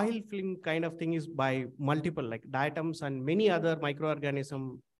the oil film kind of thing is by multiple, like diatoms and many other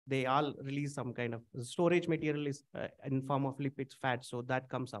microorganisms, they all release some kind of storage material is in form of lipids, fat. So that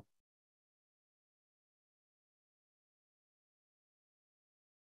comes up.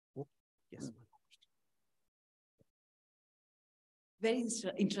 Oh, yes. Very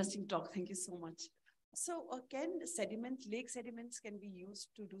interesting talk. Thank you so much. So can lake sediments can be used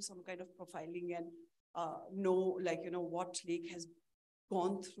to do some kind of profiling and know, like, what lake has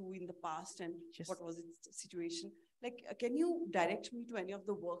gone through in the past and what was its situation? Like, can you direct me to any of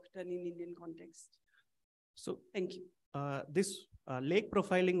the work done in Indian context? So thank you. This lake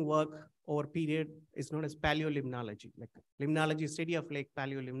profiling work over period is known as paleolimnology. Like limnology, study of lake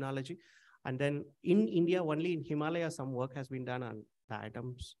paleolimnology. And then in India, only in Himalaya, some work has been done on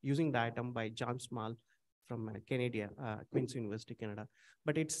diatoms, using diatom by John Small from Canada, Queen's University, Canada.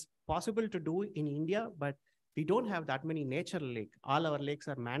 But it's possible to do in India, but we don't have that many natural lakes. All our lakes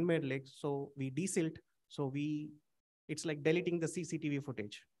are man-made lakes, so we desilt. So it's like deleting the CCTV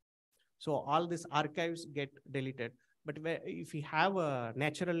footage. So all these archives get deleted. But if we have a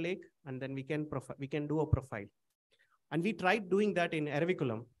natural lake, and then we can do a profile. And we tried doing that in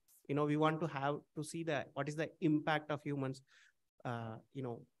Erviculam. We want to see what is the impact of humans,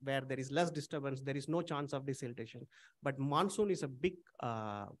 where there is less disturbance, there is no chance of desiltation. But monsoon is a big,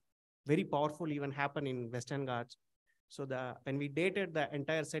 very powerful even happen in Western Ghats. So when we dated the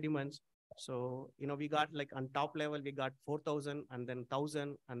entire sediments, so, we got like on top level, we got 4,000 and then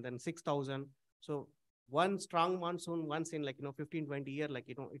 1,000 and then 6,000. So one strong monsoon once in 15, 20 years,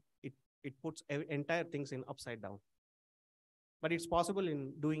 it puts entire things in upside down. But it's possible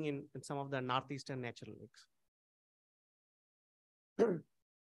in doing in some of the northeastern natural lakes.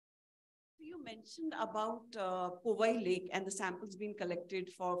 You mentioned about Powai Lake and the samples being collected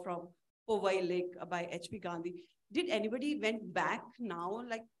from Powai Lake by H.P. Gandhi. Did anybody went back now,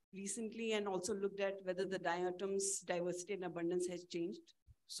 like recently, and also looked at whether the diatoms diversity and abundance has changed?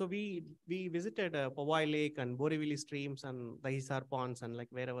 So we visited Powai Lake and Borivali streams and the Hisar ponds and like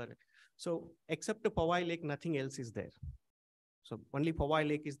wherever. So except Powai Lake, nothing else is there. So only Powai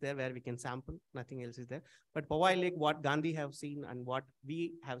Lake is there where we can sample, nothing else is there. But Powai Lake, what Gandhi have seen and what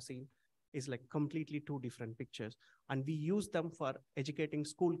we have seen is like completely two different pictures. And we use them for educating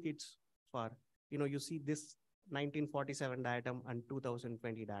school kids for, you see this 1947 diatom and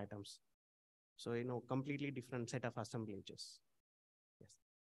 2020 diatoms. So, completely different set of assemblages. Yes.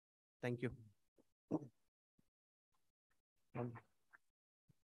 Thank you.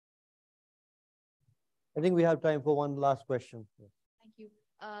 I think we have time for one last question. Thank you.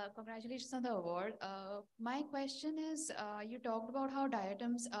 Congratulations on the award. My question is, you talked about how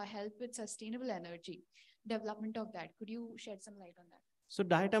diatoms help with sustainable energy, development of that. Could you shed some light on that? So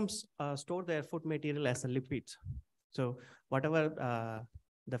diatoms store their food material as a lipids. So whatever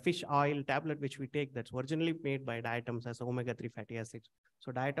the fish oil tablet which we take, that's originally made by diatoms as omega-3 fatty acids.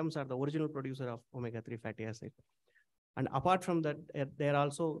 So diatoms are the original producer of omega-3 fatty acid. And apart from that, they're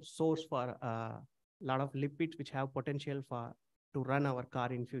also source for a lot of lipids which have potential to run our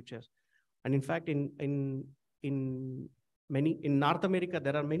car in future. And in fact, in North America,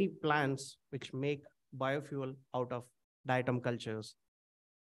 there are many plants which make biofuel out of diatom cultures.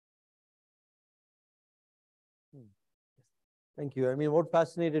 Thank you. I mean, what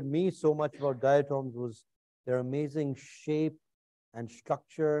fascinated me so much about diatoms was their amazing shape and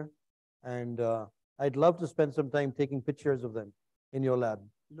structure. And I'd love to spend some time taking pictures of them in your lab.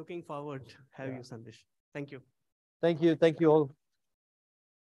 Looking forward to have you, Sandesh. Thank you. Thank you. Thank you all.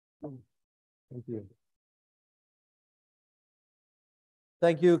 Thank you.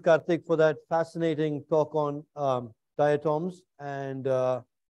 Thank you, Karthik, for that fascinating talk on diatoms. And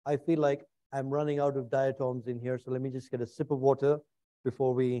I feel like I'm running out of diatoms in here. So let me just get a sip of water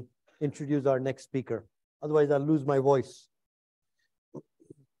before we introduce our next speaker. Otherwise, I'll lose my voice.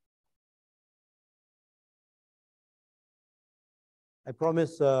 I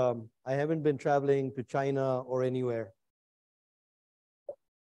promise I haven't been traveling to China or anywhere.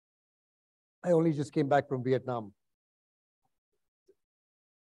 I only just came back from Vietnam.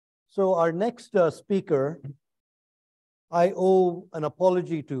 So our next speaker, I owe an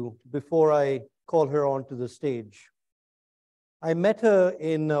apology to before I call her onto the stage. I met her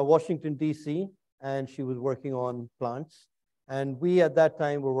in Washington, D.C., and she was working on plants. And we, at that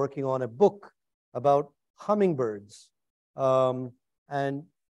time, were working on a book about hummingbirds. And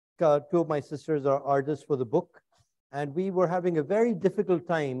two of my sisters are artists for the book. And we were having a very difficult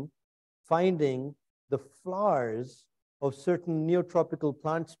time finding the flowers of certain neotropical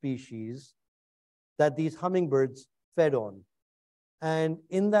plant species that these hummingbirds fed on. And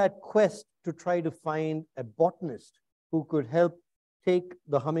in that quest to try to find a botanist who could help take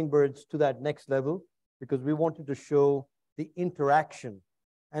the hummingbirds to that next level, because we wanted to show the interaction.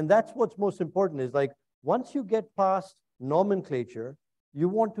 And that's what's most important, is like, once you get past nomenclature, you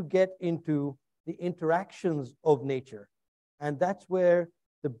want to get into the interactions of nature. And that's where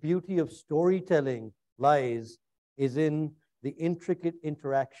the beauty of storytelling lies, is in the intricate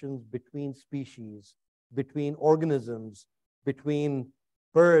interactions between species, between organisms, between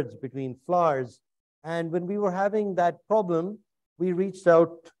birds, between flowers. And when we were having that problem, we reached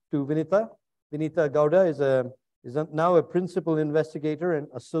out to Vinita. Vinita Gowda is now a principal investigator and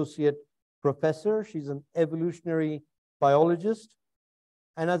associate professor. She's an evolutionary biologist.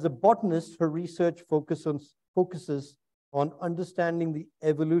 And as a botanist, her research focuses on understanding the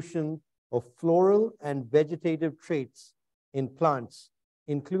evolution of floral and vegetative traits in plants,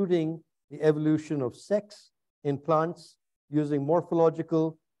 including the evolution of sex in plants using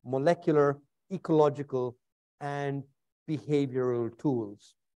morphological, molecular, ecological, and behavioral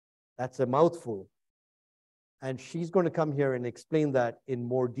tools. That's a mouthful. And she's going to come here and explain that in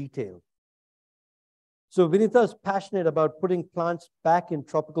more detail. So Vinita is passionate about putting plants back in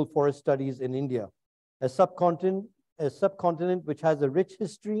tropical forest studies in India, a subcontinent which has a rich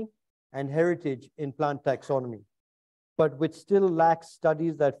history and heritage in plant taxonomy, but which still lacks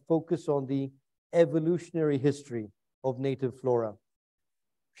studies that focus on the evolutionary history of native flora.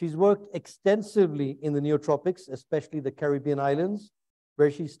 She's worked extensively in the neotropics, especially the Caribbean islands,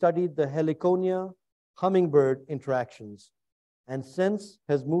 where she studied the Heliconia hummingbird interactions, and since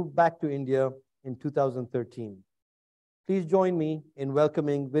has moved back to India in 2013. Please join me in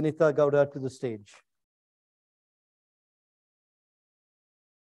welcoming Vinita Gowda to the stage.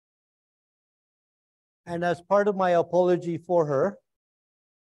 And as part of my apology for her,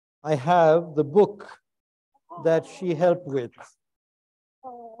 I have the book that she helped with.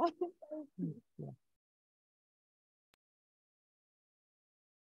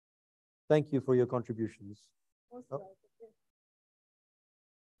 Thank you for your contributions.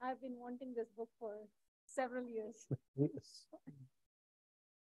 I've been wanting this book for several years. Yes.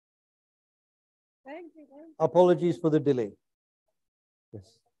 Thank you. Apologies for the delay.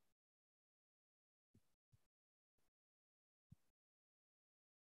 Yes.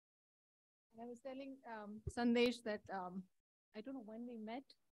 I was telling Sandesh that I don't know when we met.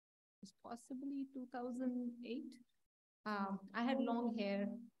 It's possibly 2008. I had long hair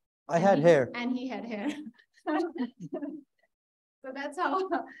I had hair. And he had hair. So that's how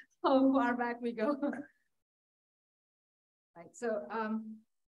far back we go. Right. So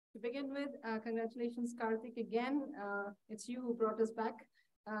to begin with, congratulations, Karthik, again. It's you who brought us back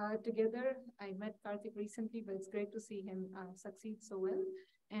together. I met Karthik recently, but it's great to see him succeed so well.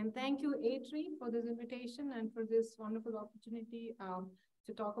 And thank you, A3, for this invitation and for this wonderful opportunity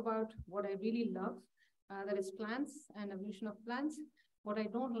to talk about what I really love, that is plants and evolution of plants. What I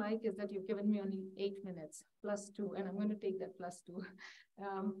don't like is that you've given me only 8 minutes +2, and I'm going to take that +2.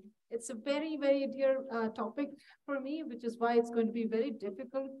 It's a very, very dear topic for me, which is why it's going to be very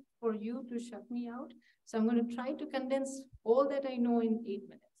difficult for you to shut me out. So I'm going to try to condense all that I know in 8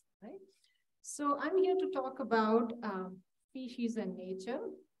 minutes, right? So I'm here to talk about species and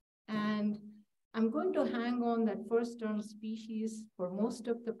nature, and I'm going to hang on that first term species for most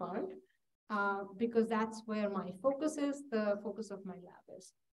of the part. Because that's where my focus is, the focus of my lab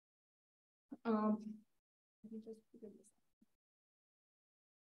is. Let me just figure this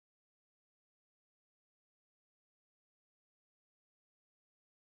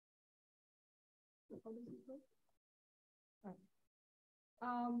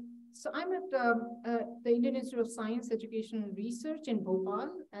out. So I'm at the Indian Institute of Science, Education and Research in Bhopal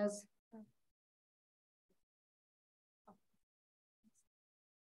as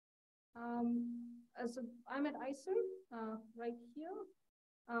so I'm at ICER right here.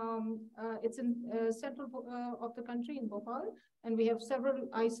 It's in central of the country in Bhopal, and we have several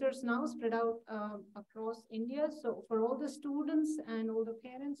ICERs now spread out across India. So for all the students and all the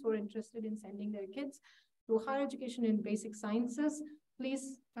parents who are interested in sending their kids to higher education in basic sciences,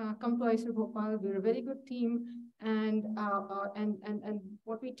 please come to ICER Bhopal. We're a very good team, and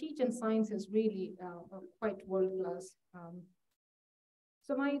what we teach in science is really quite world class.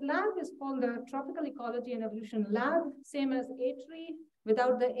 So my lab is called the Tropical Ecology and Evolution Lab, same as A3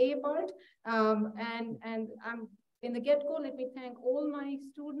 without the A part. And I'm in the get-go, let me thank all my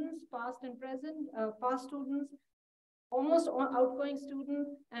students, past and present, past students, almost all outgoing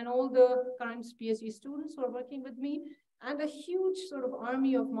students, and all the current PhD students who are working with me, and a huge sort of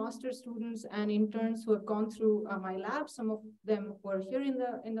army of master students and interns who have gone through my lab. Some of them were here in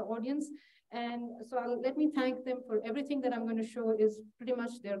the audience. And so let me thank them for everything that I'm going to show is pretty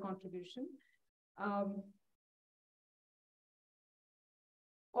much their contribution.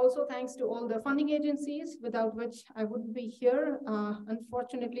 Also, thanks to all the funding agencies, without which I wouldn't be here.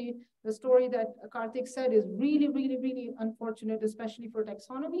 Unfortunately, the story that Karthik said is really, really, really unfortunate, especially for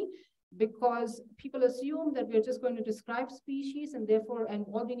taxonomy, because people assume that we're just going to describe species and therefore, and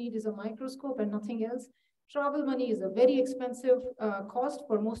all we need is a microscope and nothing else. Travel money is a very expensive cost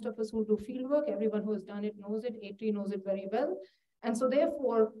for most of us who do fieldwork. Everyone who has done it knows it. A3 knows it very well. And so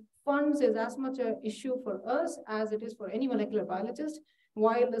therefore, funds is as much an issue for us as it is for any molecular biologist.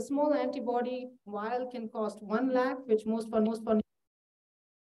 While the small antibody vial can cost 1 lakh, which most fund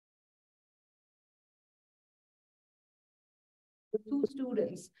 2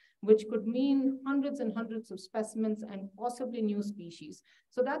 students, which could mean hundreds and hundreds of specimens and possibly new species.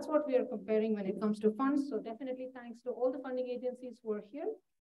 So that's what we are comparing when it comes to funds. So definitely thanks to all the funding agencies who are here.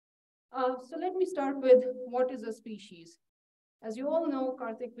 So let me start with what is a species. As you all know,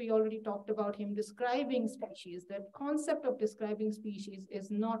 Karthik, we already talked about him describing species. The concept of describing species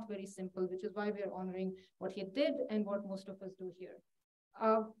is not very simple, which is why we are honoring what he did and what most of us do here.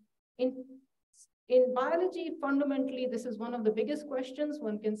 In biology, fundamentally, this is one of the biggest questions.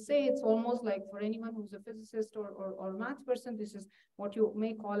 One can say it's almost like for anyone who's a physicist or math person, this is what you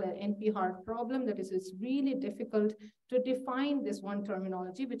may call an NP-hard problem. That is, it's really difficult to define this one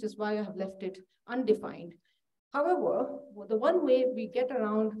terminology, which is why I have left it undefined. However, the one way we get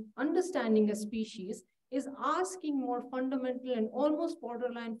around understanding a species is asking more fundamental and almost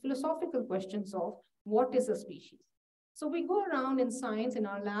borderline philosophical questions of what is a species. So we go around in science in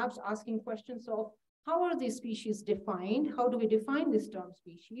our labs asking questions of how are these species defined? How do we define this term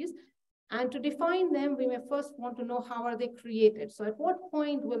species? And to define them, we may first want to know how are they created. So at what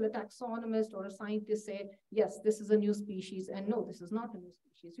point will a taxonomist or a scientist say, yes, this is a new species, and no, this is not a new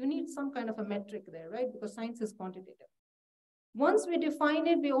species. You need some kind of a metric there, right? Because science is quantitative. Once we define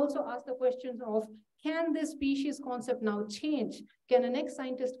it, we also ask the questions of, can this species concept now change? Can a next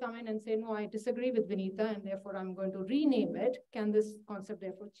scientist come in and say, no, I disagree with Vinita, and therefore I'm going to rename it. Can this concept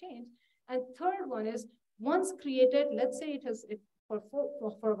therefore change? And third one is, once created, let's say for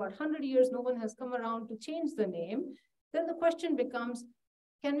about 100 years, no one has come around to change the name, then the question becomes,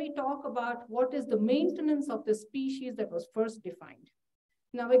 can we talk about what is the maintenance of the species that was first defined?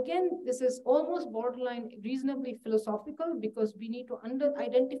 Now, again, this is almost borderline reasonably philosophical because we need to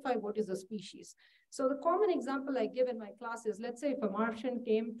identify what is a species. So the common example I give in my class is, let's say if a Martian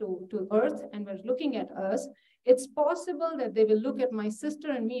came to Earth and was looking at us, it's possible that they will look at my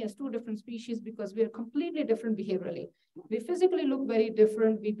sister and me as two different species because we are completely different behaviorally. We physically look very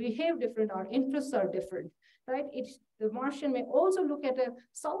different, we behave different, our interests are different, right? The Martian may also look at a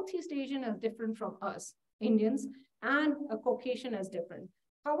Southeast Asian as different from us, Indians, and a Caucasian as different.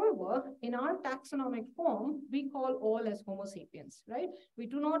 However, in our taxonomic form, we call all as Homo sapiens, right? We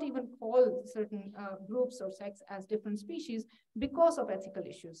do not even call certain groups or sects as different species because of ethical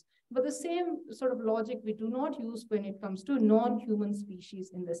issues. But the same sort of logic we do not use when it comes to non-human species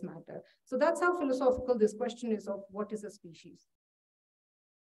in this matter. So that's how philosophical this question is of what is a species.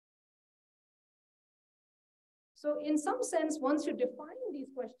 So in some sense, once you define these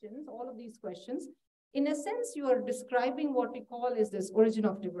questions, all of these questions, in a sense, you are describing what we call is this origin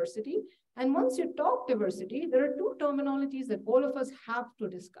of diversity. And once you talk diversity, there are two terminologies that all of us have to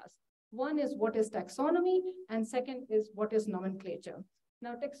discuss. One is what is taxonomy, and second is what is nomenclature.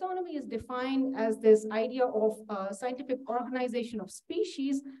 Now, taxonomy is defined as this idea of scientific organization of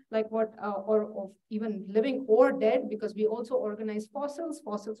species, like what, or of even living or dead, because we also organize fossils.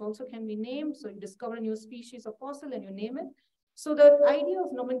 Fossils also can be named. So you discover a new species of fossil and you name it. So the idea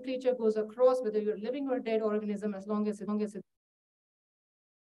of nomenclature goes across whether you're living or dead organism as long as it.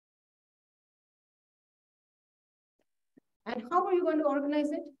 And how are you going to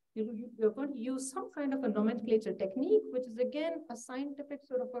organize it? You're going to use some kind of a nomenclature technique, which is again a scientific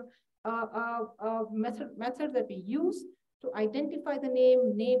sort of a method that we use to identify the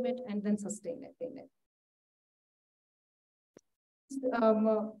name it, and then sustain it.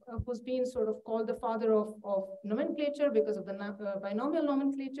 Who's been sort of called the father of nomenclature because of the binomial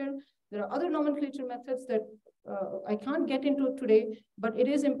nomenclature. There are other nomenclature methods that I can't get into today, but it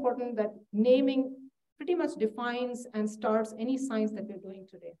is important that naming pretty much defines and starts any science that we're doing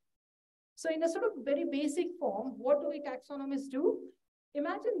today. So in a sort of very basic form, what do we taxonomists do?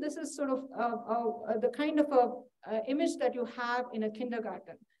 Imagine this is sort of the kind of a image that you have in a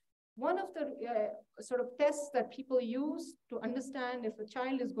kindergarten. One of the sort of tests that people use to understand if a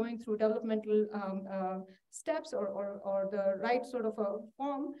child is going through developmental steps or the right sort of a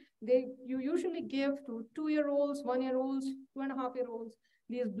form, you usually give to 2-year-olds, 1-year-olds, 2.5-year-olds,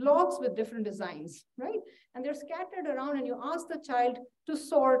 these blocks with different designs, right? And they're scattered around and you ask the child to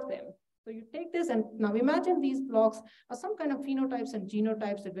sort them. So you take this and now imagine these blocks are some kind of phenotypes and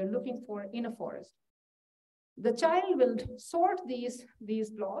genotypes that we're looking for in a forest. The child will sort these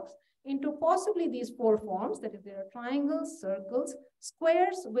blocks into possibly these 4 forms, that is, there are triangles, circles,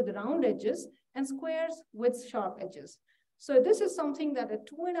 squares with round edges, and squares with sharp edges. So this is something that a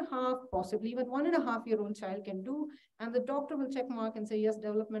 2.5, possibly even 1.5-year-old child can do, and the doctor will check mark and say, yes,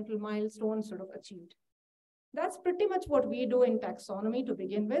 developmental milestone sort of achieved. That's pretty much what we do in taxonomy to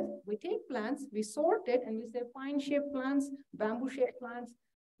begin with. We take plants, we sort it, and we say pine-shaped plants, bamboo-shaped plants,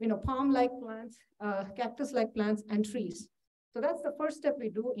 palm-like plants, cactus-like plants, and trees. So that's the first step we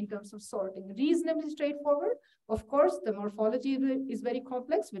do in terms of sorting. Reasonably straightforward. Of course, the morphology is very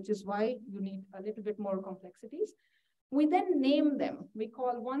complex, which is why you need a little bit more complexities. We then name them. We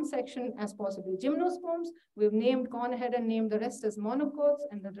call one section as possibly gymnosperms. We've gone ahead and named the rest as monocots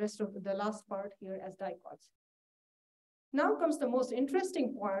and the rest of the last part here as dicots. Now comes the most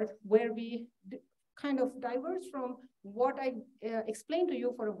interesting part where we kind of diverge from what I explained to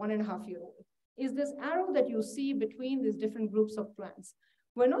you for a 1.5-year-old. Is this arrow that you see between these different groups of plants.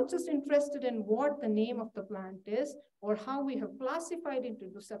 We're not just interested in what the name of the plant is or how we have classified it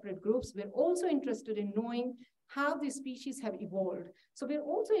into separate groups. We're also interested in knowing how these species have evolved. So we're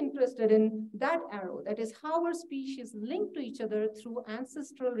also interested in that arrow, that is how our species link to each other through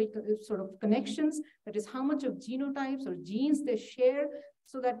ancestral sort of connections, that is how much of genotypes or genes they share,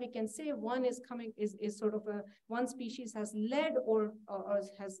 so that we can say one is sort of one species has led or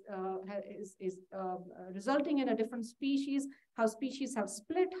is resulting in a different species, how species have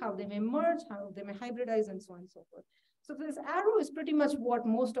split, how they may merge, how they may hybridize, and so on and so forth. So this arrow is pretty much what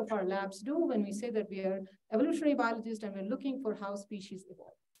most of our labs do when we say that we are evolutionary biologists and we're looking for how species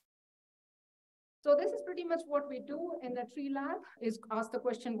evolve. So this is pretty much what we do in the tree lab, is ask the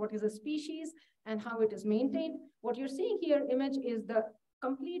question, what is a species and how it is maintained. What you're seeing here image is the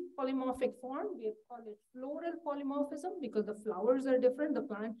complete polymorphic form. We call it floral polymorphism because the flowers are different, the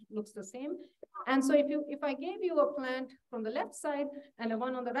plant looks the same. And so if I gave you a plant from the left side and a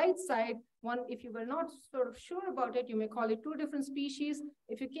one on the right side, one, if you were not sort of sure about it, you may call it two different species.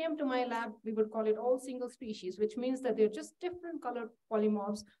 If you came to my lab, we would call it all single species, which means that they're just different color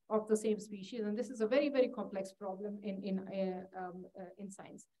polymorphs of the same species. And this is a very, very complex problem in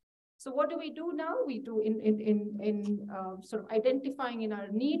science. So what do we do now? We do in sort of identifying in our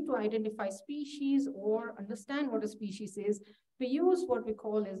need to identify species or understand what a species is. We use what we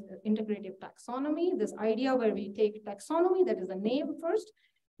call as integrative taxonomy, this idea where we take taxonomy, that is a name first.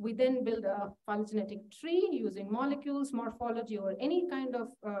 We then build a phylogenetic tree using molecules, morphology, or any kind of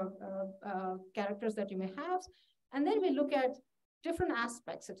characters that you may have. And then we look at different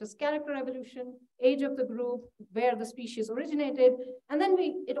aspects such as character evolution, age of the group, where the species originated, and then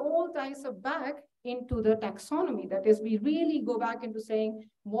it all ties up back into the taxonomy. That is, we really go back into saying,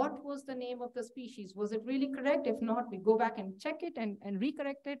 what was the name of the species? Was it really correct? If not, we go back and check it and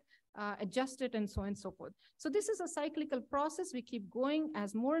recorrect it, adjust it, and so on and so forth. So this is a cyclical process. We keep going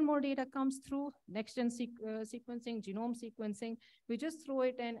as more and more data comes through, next-gen sequencing, genome sequencing, we just throw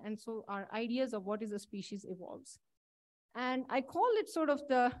it in, and so our ideas of what is a species evolves. And I call it sort of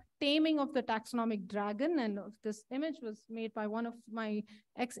the taming of the taxonomic dragon. And this image was made by one of my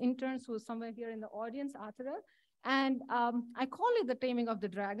ex-interns who is somewhere here in the audience, Athara. And I call it the taming of the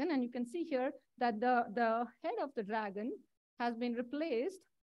dragon. And you can see here that the head of the dragon has been replaced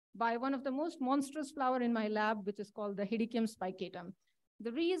by one of the most monstrous flower in my lab, which is called the Hidicium spicatum.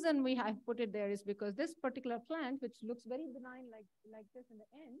 The reason we have put it there is because this particular plant, which looks very benign like this in the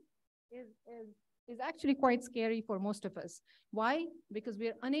end, is actually quite scary for most of us. Why? Because we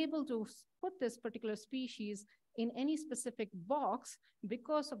are unable to put this particular species in any specific box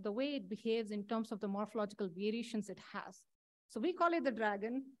because of the way it behaves in terms of the morphological variations it has. So we call it the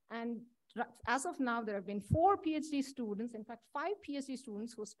dragon, and as of now, there have been 4 PhD students, in fact, 5 PhD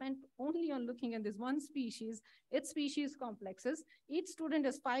students who spent only on looking at this one species, its species complexes. Each student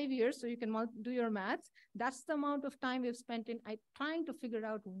is 5 years, so you can do your maths. That's the amount of time we've spent in trying to figure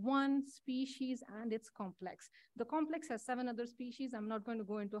out one species and its complex. The complex has 7 other species. I'm not going to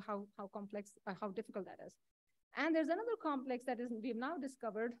go into how complex, how difficult that is. And there's another complex that we've now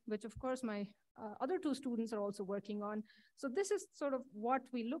discovered, which of course my other 2 students are also working on. So this is sort of what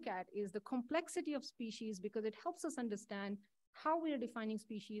we look at is the complexity of species, because it helps us understand how we are defining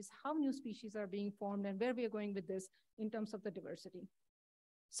species, how new species are being formed, and where we are going with this in terms of the diversity.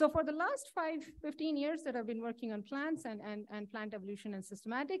 So for the last 15 years that I've been working on plants and plant evolution and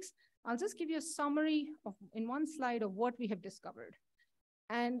systematics, I'll just give you a summary in one slide of what we have discovered.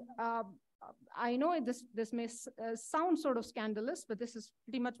 And I know this may sound sort of scandalous, but this is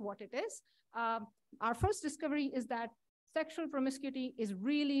pretty much what it is. Our first discovery is that sexual promiscuity is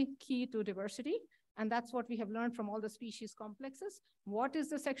really key to diversity. And that's what we have learned from all the species complexes. What is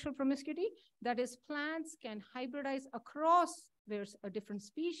the sexual promiscuity? That is, plants can hybridize across there's a different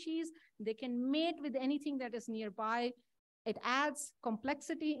species. They can mate with anything that is nearby. It adds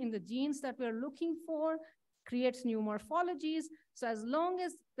complexity in the genes that we're looking for, creates new morphologies. So as long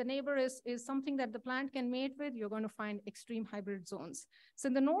as the neighbor is something that the plant can mate with, you're going to find extreme hybrid zones. So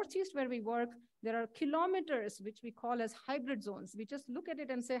in the Northeast where we work, there are kilometers, which we call as hybrid zones. We just look at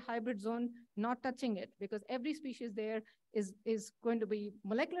it and say hybrid zone, not touching it, because every species there is going to be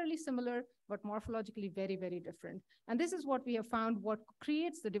molecularly similar, but morphologically very, very different. And this is what we have found, what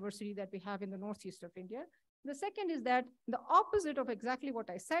creates the diversity that we have in the Northeast of India. The second is that the opposite of exactly what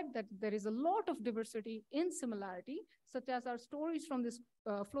I said, that there is a lot of diversity in similarity, such as our stories from this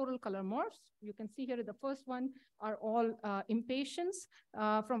floral color morphs. You can see here the first one are all impatiens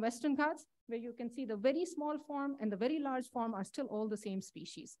from Western Ghats, where you can see the very small form and the very large form are still all the same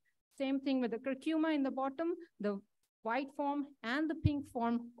species. Same thing with the curcuma in the bottom, the white form and the pink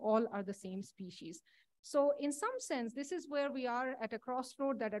form all are the same species. So in some sense, this is where we are at a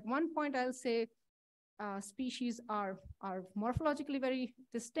crossroad that at one point I'll say, species are morphologically very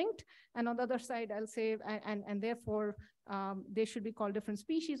distinct, and on the other side, I'll say, and therefore they should be called different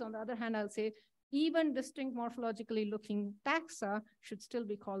species. On the other hand, I'll say even distinct morphologically looking taxa should still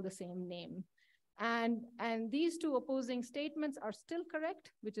be called the same name. And these 2 opposing statements are still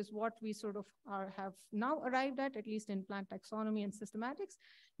correct, which is what we sort of have now arrived at least in plant taxonomy and systematics,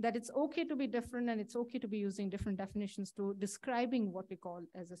 that it's okay to be different and it's okay to be using different definitions to describing what we call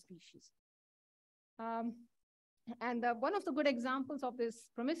as a species. One of the good examples of this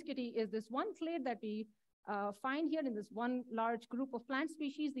promiscuity is this one clade that we find here in this one large group of plant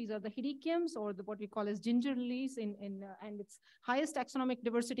species. These are the Hidiciums, or what we call as ginger lilies, and its highest taxonomic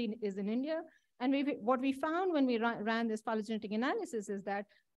diversity is in India. And what we found when we ran this phylogenetic analysis is that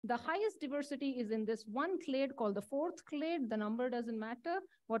the highest diversity is in this one clade called the fourth clade. The number doesn't matter.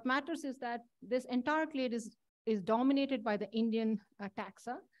 What matters is that this entire clade is dominated by the Indian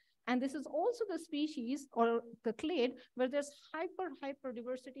taxa. And this is also the species or the clade where there's hyper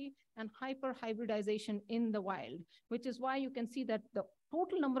diversity and hyper hybridization in the wild, which is why you can see that the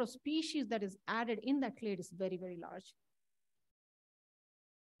total number of species that is added in that clade is very, very large.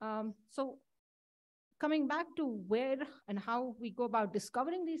 So coming back to where and how we go about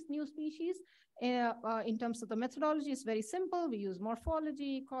discovering these new species, in terms of the methodology, is very simple. We use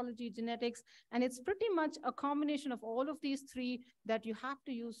morphology, ecology, genetics, and it's pretty much a combination of all of these three that you have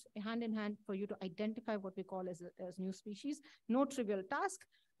to use hand in hand for you to identify what we call as new species. No trivial task.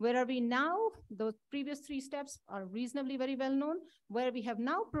 Where are we now? Those previous three steps are reasonably very well known. Where we have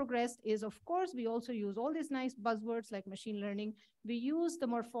now progressed is, of course, we also use all these nice buzzwords like machine learning. We use the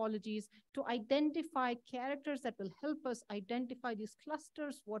morphologies to identify characters that will help us identify these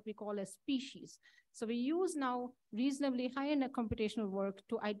clusters, what we call as species. So we use now reasonably high-end computational work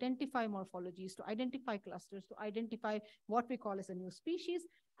to identify morphologies, to identify clusters, to identify what we call as a new species.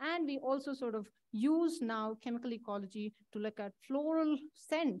 And we also sort of use now chemical ecology to look at floral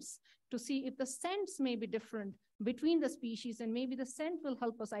scents to see if the scents may be different between the species, and maybe the scent will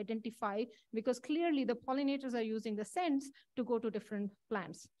help us identify, because clearly the pollinators are using the scents to go to different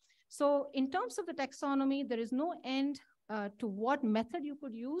plants. So in terms of the taxonomy, there is no end to what method you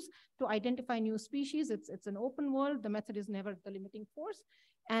could use to identify new species. It's an open world. The method is never the limiting force.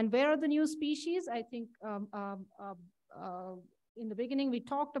 And where are the new species? I think in the beginning, we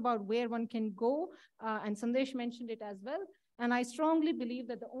talked about where one can go, and Sandesh mentioned it as well. And I strongly believe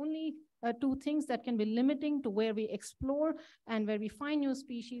that the only two things that can be limiting to where we explore and where we find new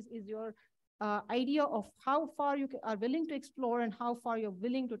species is your idea of how far you are willing to explore and how far you're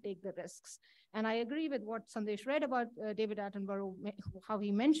willing to take the risks. And I agree with what Sandesh read about David Attenborough, how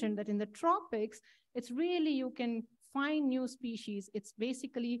he mentioned that in the tropics, it's really, you can find new species. It's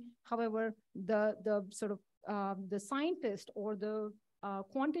basically, however, the sort of the scientist or the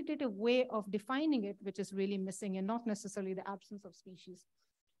quantitative way of defining it, which is really missing, and not necessarily the absence of species.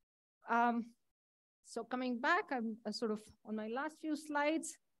 So coming back, I'm sort of on my last few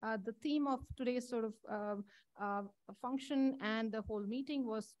slides. The theme of today's sort of function and the whole meeting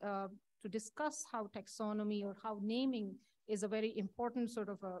was to discuss how taxonomy or how naming is a very important sort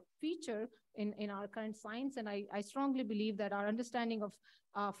of a feature in our current science. And I strongly believe that our understanding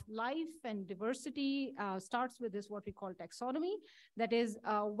of life and diversity starts with this, what we call taxonomy. That is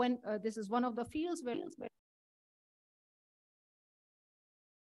when this is one of the fields where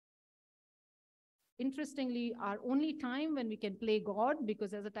interestingly, our only time when we can play God,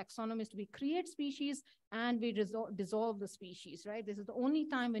 because as a taxonomist, we create species and we dissolve the species, right? This is the only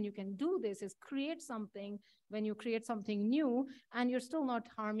time when you can do this, is create something, when you create something new, and you're still not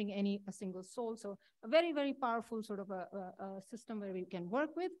harming a single soul. So a very, very powerful sort of a system where we can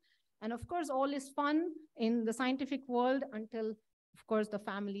work with. And of course, all is fun in the scientific world until, of course, the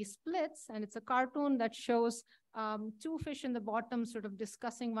family splits. And it's a cartoon that shows two fish in the bottom sort of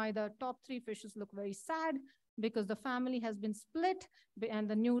discussing why the top three fishes look very sad, because the family has been split and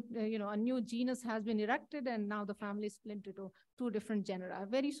the new, a new genus has been erected, and now the family is split into two different genera. A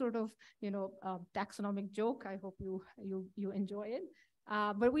very sort of, taxonomic joke. I hope you enjoy it.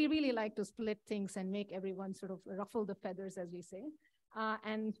 But we really like to split things and make everyone sort of ruffle the feathers, as we say.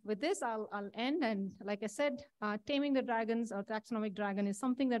 And with this, I'll end. And like I said, taming the dragons, or taxonomic dragon, is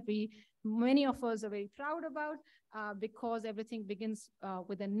something that many of us are very proud about, because everything begins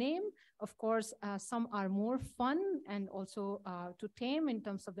with a name. Of course, some are more fun and also to tame in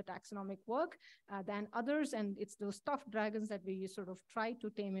terms of the taxonomic work than others. And it's those tough dragons that we sort of try to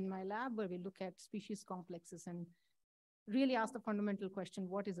tame in my lab, where we look at species complexes and really ask the fundamental question,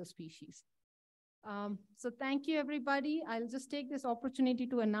 what is a species? So thank you, everybody. I'll just take this opportunity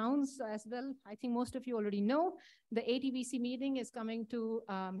to announce as well. I think most of you already know the ATBC meeting is coming to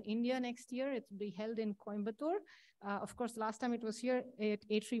India next year. It will be held in Coimbatore. Of course, last time it was here,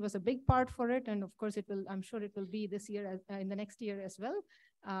 A3 was a big part for it. And of course, I'm sure it will be this year, in the next year as well.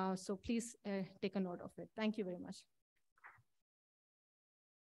 So please take a note of it. Thank you very much.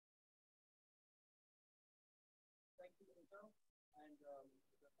 Thank you, Vinita. And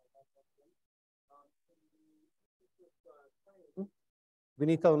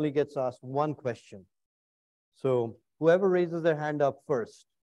Vinita only gets asked one question. So whoever raises their hand up first.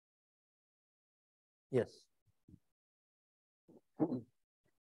 Yes.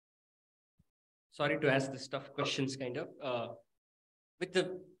 Sorry to ask this tough questions, kind of. With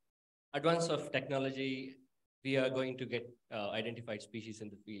the advance of technology we are going to get identified species in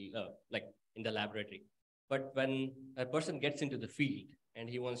the field, like in the laboratory. But when a person gets into the field and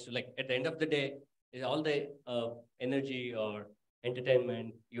he wants to, like, at the end of the day, is all the energy or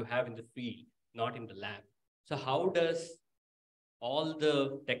entertainment you have in the field, not in the lab. So how does all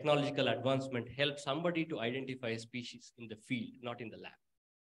the technological advancement help somebody to identify a species in the field, not in the lab?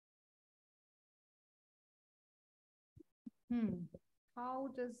 How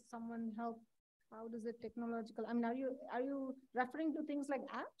does someone help? How does it technological? I mean, are you referring to things like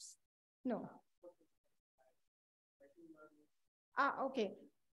apps? No. Okay.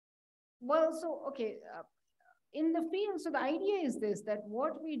 Well, so, okay. In the field, so the idea is this, that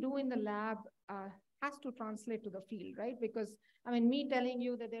what we do in the lab has to translate to the field, right? Because, I mean, me telling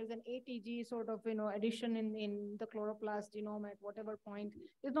you that there's an ATG sort of, addition in the chloroplast genome at whatever point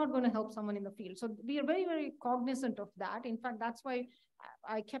is not going to help someone in the field. So we are very, very cognizant of that. In fact, that's why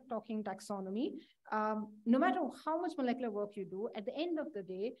I kept talking taxonomy. No matter how much molecular work you do, at the end of the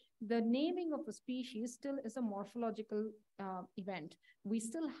day, the naming of a species still is a morphological event. We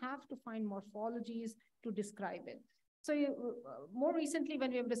still have to find morphologies to describe it. So more recently, when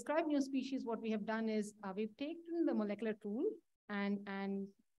we have described new species, what we have done is we've taken the molecular tool and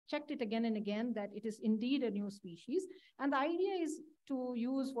checked it again and again that it is indeed a new species. And the idea is to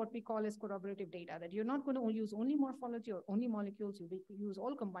use what we call as corroborative data, that you're not going to use only morphology or only molecules, you use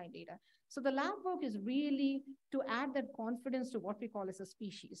all combined data. So the lab work is really to add that confidence to what we call as a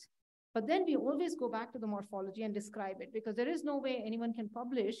species. But then we always go back to the morphology and describe it, because there is no way anyone can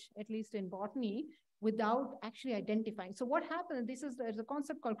publish, at least in botany, without actually identifying. So what happens, there's a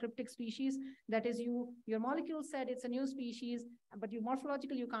concept called cryptic species. That is, your molecule said it's a new species, but you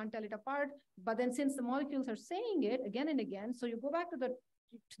morphologically, you can't tell it apart. But then since the molecules are saying it again and again, so you go back to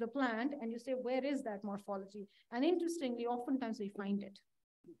the plant and you say, where is that morphology? And interestingly, oftentimes we find it.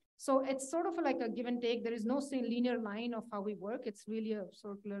 So it's sort of like a give and take. There is no linear line of how we work. It's really a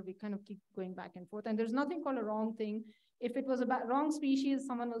circular, we kind of keep going back and forth. And there's nothing called a wrong thing. If it was a wrong species,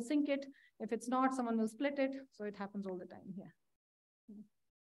 someone will sink it. If it's not, someone will split it. So it happens all the time here.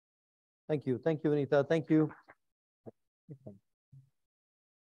 Thank you. Thank you, Anita. Thank you.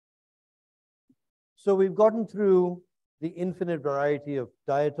 So we've gotten through the infinite variety of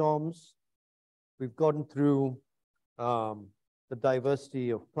diatoms. We've gotten through the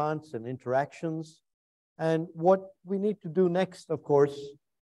diversity of plants and interactions. And what we need to do next, of course,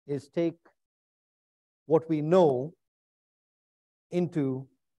 is take what we know into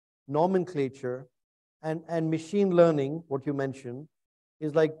nomenclature, and machine learning, what you mentioned,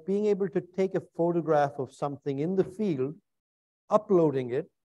 is like being able to take a photograph of something in the field, uploading it,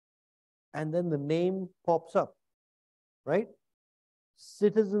 and then the name pops up, right?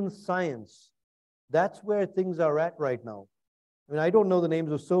 Citizen science, that's where things are at right now. I mean, I don't know the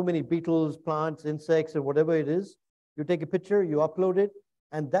names of so many beetles, plants, insects, and whatever it is. You take a picture, you upload it,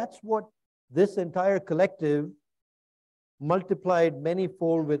 and that's what this entire collective, multiplied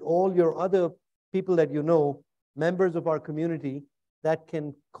many-fold with all your other people that you know, members of our community, that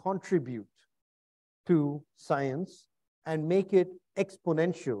can contribute to science and make it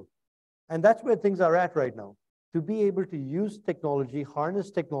exponential. And that's where things are at right now, to be able to use technology,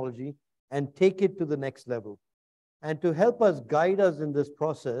 harness technology, and take it to the next level. And to help us, guide us in this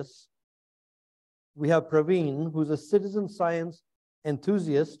process, we have Praveen, who's a citizen science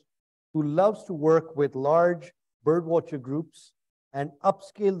enthusiast who loves to work with large birdwatcher groups and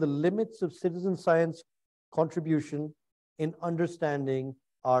upscale the limits of citizen science contribution in understanding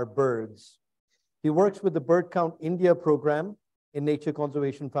our birds. He works with the Bird Count India program in Nature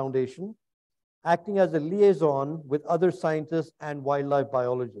Conservation Foundation, acting as a liaison with other scientists and wildlife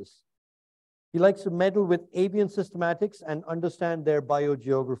biologists. He likes to meddle with avian systematics and understand their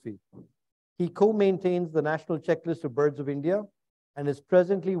biogeography. He co-maintains the National Checklist of Birds of India and is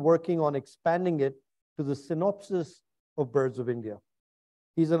presently working on expanding it to the synopsis of Birds of India.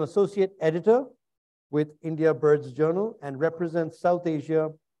 He's an associate editor with India Birds Journal and represents South Asia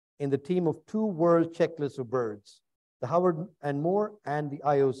in the team of 2 world checklists of birds, the Howard and Moore and the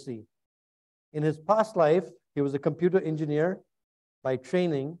IOC. In his past life, he was a computer engineer by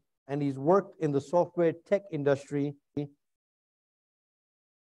training, and he's worked in the software tech industry.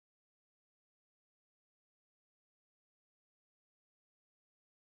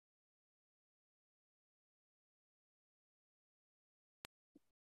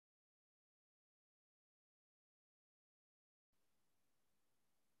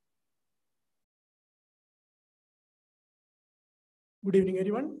 Good evening,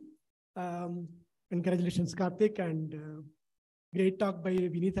 everyone. Congratulations, Karthik, and great talk by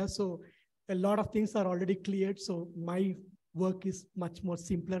Vinitha. So a lot of things are already cleared. So my work is much more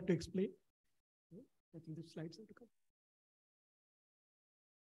simpler to explain. I think the slides have to come.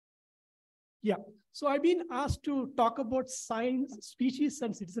 Yeah, so I've been asked to talk about science, species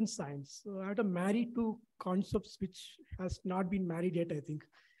and citizen science. So I have to marry two concepts which has not been married yet, I think.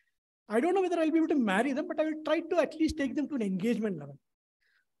 I don't know whether I'll be able to marry them, but I will try to at least take them to an engagement level.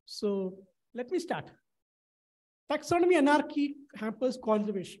 So let me start. Taxonomy anarchy hampers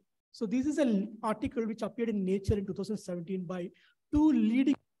conservation. So this is an article which appeared in Nature in 2017 by two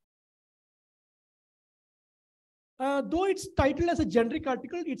leading. Though it's titled as a generic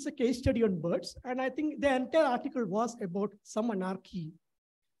article, it's a case study on birds. And I think the entire article was about some anarchy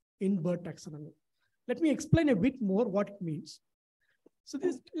in bird taxonomy. Let me explain a bit more what it means. So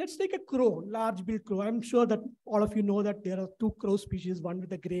let's take a crow, large-billed crow. I'm sure that all of you know that there are two crow species, one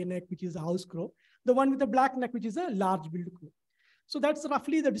with a gray neck, which is a house crow, the one with a black neck, which is a large-billed crow. So that's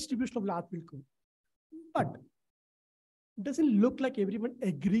roughly the distribution of large-billed crow. But it doesn't look like everyone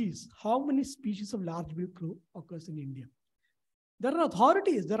agrees how many species of large-billed crow occurs in India. There are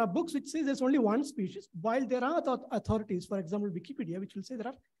authorities, there are books which say there's only one species, while there are authorities, for example, Wikipedia, which will say there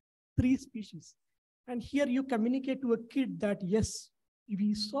are 3 species. And here you communicate to a kid that, yes,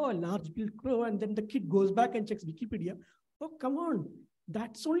 we saw a large-billed crow, and then the kid goes back and checks Wikipedia. Oh, come on,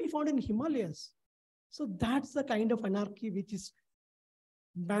 that's only found in Himalayas. So that's the kind of anarchy which is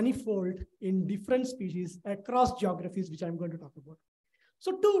manifold in different species across geographies, which I'm going to talk about.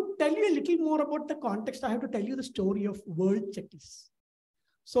 So to tell you a little more about the context, I have to tell you the story of world checklists.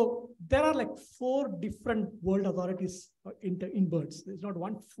 So there are like 4 different world authorities in birds. There's not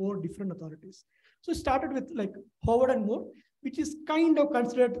one, 4 different authorities. So it started with like Howard and Moore, which is kind of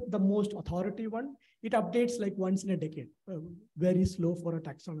considered the most authoritative one. It updates like once in a decade, very slow for a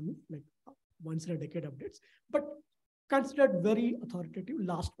taxonomy, like once in a decade updates, but considered very authoritative.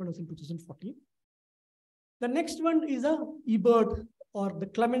 Last one was in 2014. The next one is a eBird or the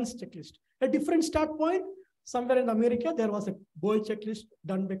Clemens checklist. A different start point. Somewhere in America, there was a world checklist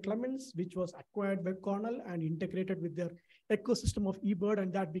done by Clemens, which was acquired by Cornell and integrated with their ecosystem of eBird,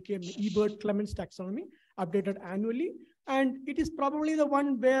 and that became the eBird Clemens taxonomy, updated annually. And it is probably the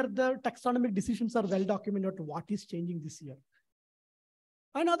one where the taxonomic decisions are well documented what is changing this year.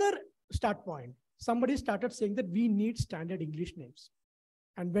 Another start point, somebody started saying that we need standard English names.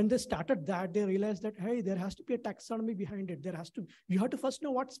 And when they started that, they realized that, hey, there has to be a taxonomy behind it. You have to first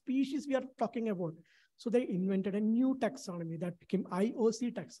know what species we are talking about. So they invented a new taxonomy that became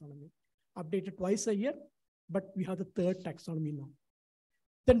IOC taxonomy, updated twice a year, but we have the 3rd taxonomy now.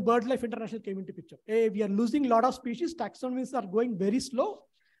 Then BirdLife International came into picture. Hey, we are losing a lot of species. Taxonomies are going very slow.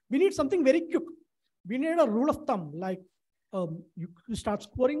 We need something very quick. We need a rule of thumb, like you start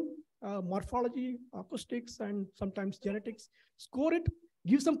scoring morphology, acoustics, and sometimes genetics. Score it,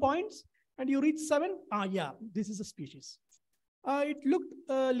 give some points, and you reach 7. Yeah, this is a species. It looked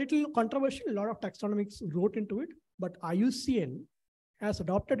a little controversial. A lot of taxonomics wrote into it, but IUCN has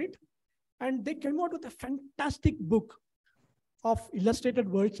adopted it, and they came out with a fantastic book of illustrated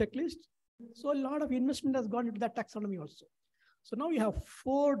world checklist. So a lot of investment has gone into that taxonomy also. So now we have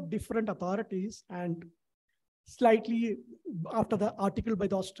 4 different authorities, and slightly after the article by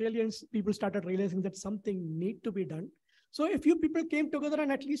the Australians, people started realizing that something need to be done. So a few people came together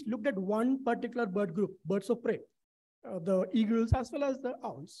and at least looked at one particular bird group, birds of prey, the eagles as well as the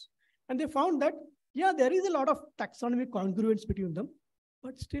owls. And they found that, yeah, there is a lot of taxonomic congruence between them,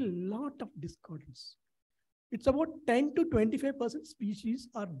 but still a lot of discordance. It's about 10 to 25% species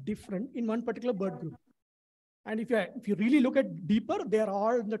are different in one particular bird group. And if you really look at deeper, they are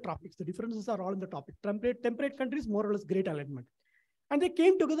all in the tropics. The differences are all in the tropics. Temperate countries, more or less great alignment. And they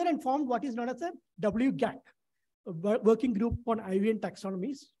came together and formed what is known as a WGAC, a working group on avian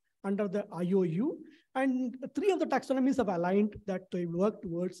taxonomies under the IOU. And 3 of the taxonomies have aligned that they work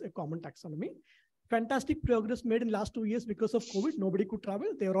towards a common taxonomy. Fantastic progress made in last 2 years because of COVID. Nobody could travel.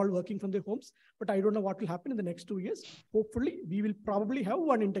 They are all working from their homes, but I don't know what will happen in the next 2 years. Hopefully, we will probably have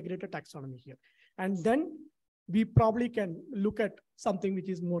one integrated taxonomy here. And then we probably can look at something which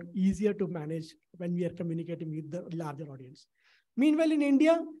is more easier to manage when we are communicating with the larger audience. Meanwhile, in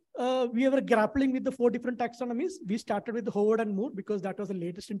India, we were grappling with the 4 different taxonomies. We started with Howard and Moore because that was the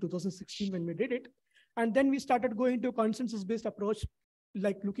latest in 2016 when we did it. And then we started going to a consensus-based approach,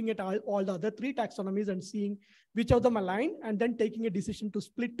 like looking at all the other 3 taxonomies and seeing which of them align, and then taking a decision to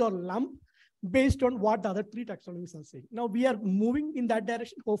split or lump based on what the other 3 taxonomies are saying. Now we are moving in that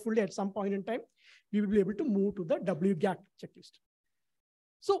direction. Hopefully at some point in time, we will be able to move to the WGAC checklist.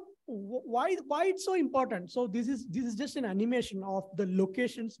 So why it's so important? So this is just an animation of the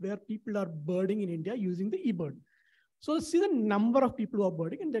locations where people are birding in India using the eBird. So see the number of people who are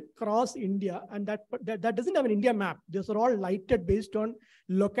birding, and they cross India, and that doesn't have an India map. These are all lighted based on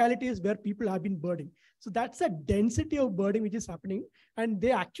localities where people have been birding. So that's a density of birding which is happening, and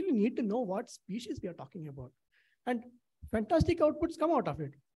they actually need to know what species we are talking about. And fantastic outputs come out of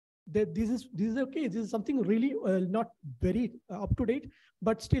it. This is okay. This is something really not very up to date,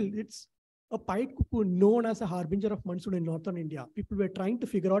 but still it's a pied cuckoo known as a harbinger of monsoon in northern India. People were trying to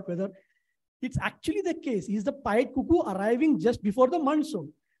figure out whether it's actually the case. Is the pied cuckoo arriving just before the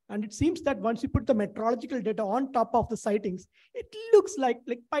monsoon? And it seems that once you put the meteorological data on top of the sightings, it looks like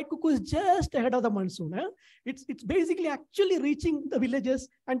pied cuckoo is just ahead of the monsoon. Eh? It's basically actually reaching the villages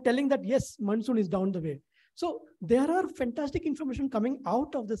and telling that, yes, monsoon is down the way. So there are fantastic information coming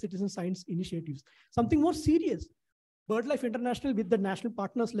out of the citizen science initiatives. Something more serious. BirdLife International with the national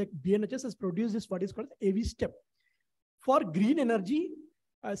partners like BNHS has produced this, what is called AV STEP. For green energy,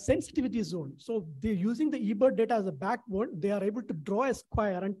 sensitivity zone. So they're using the eBird data as a backbone. They are able to draw a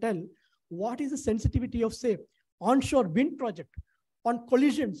square and tell what is the sensitivity of, say, onshore wind project on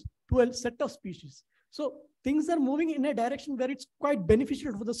collisions to a set of species. So things are moving in a direction where it's quite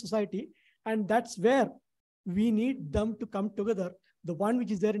beneficial for the society. And that's where we need them to come together. The one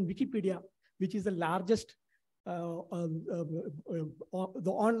which is there in Wikipedia, which is the largest, the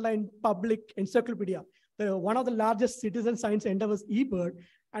online public encyclopedia. One of the largest citizen science endeavors, eBird,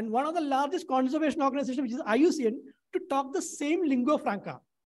 and one of the largest conservation organizations, which is IUCN, to talk the same lingua franca,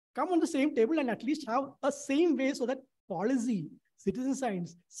 come on the same table and at least have a same way so that policy, citizen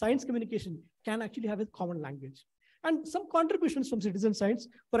science, science communication can actually have a common language. And some contributions from citizen science.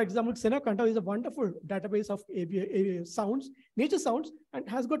 For example, Senakanto is a wonderful database of sounds, nature sounds, and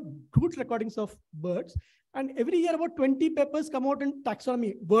has got good recordings of birds. And every year about 20 papers come out in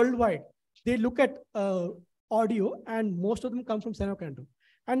taxonomy worldwide. They look at audio, and most of them come from Senakanto.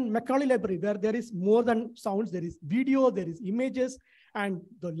 And Macaulay Library, where there is more than sounds, there is video, there is images, and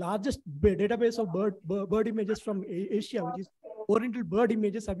the largest database of bird images from Asia, which is Oriental bird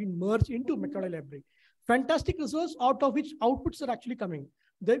images, have been merged into Macaulay Library. Fantastic resource out of which outputs are actually coming.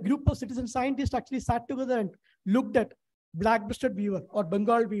 The group of citizen scientists actually sat together and looked at black-breasted beaver or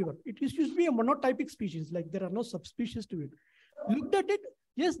Bengal beaver. It used to be a monotypic species, like there are no subspecies to it. Looked at it,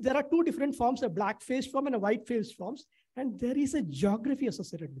 yes, there are two different forms, a black-faced form and a white-faced forms, and there is a geography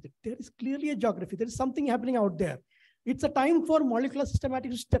associated with it. There is clearly a geography. There is something happening out there. It's a time for molecular systematics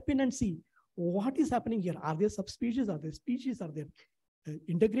to step in and see what is happening here. Are there subspecies? Are there species? Are there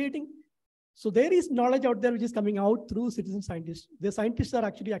integrating? So there is knowledge out there which is coming out through citizen scientists. The scientists are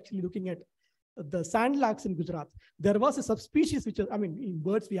actually looking at the sandlarks in Gujarat. There was a subspecies which is, I mean, in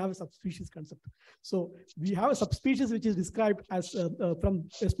birds, we have a subspecies concept. So we have a subspecies which is described as from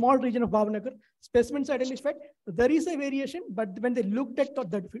a small region of Bhavnagar, specimens identified. There is a variation, but when they looked at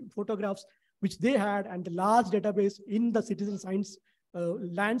the photographs which they had and the large database in the citizen science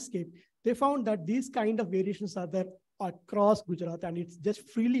landscape, they found that these kind of variations are there across Gujarat, and it's just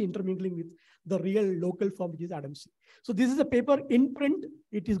freely intermingling with the real local form, which is Adamsi. So this is a paper in print.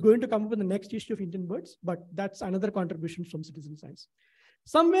 It is going to come up in the next issue of Indian Birds, but that's another contribution from citizen science.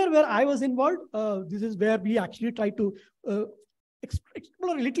 Somewhere where I was involved, this is where we actually try to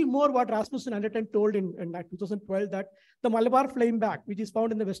explore a little more what Rasmussen Anderton told in 2012, that the Malabar flameback, which is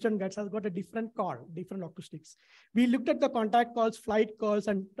found in the Western Ghats, has got a different call, different acoustics. We looked at the contact calls, flight calls,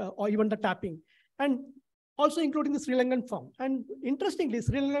 and or even the tapping, and also including the Sri Lankan form. And interestingly,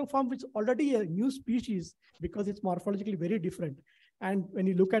 Sri Lankan form, which is already a new species because it's morphologically very different. And when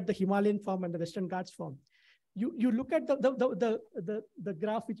you look at the Himalayan form and the Western Ghats form, you look at the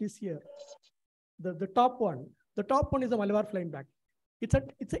graph which is here, the top one. The top one is the Malabar flameback. It's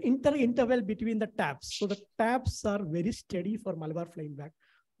an interval between the taps. So the taps are very steady for Malabar flameback,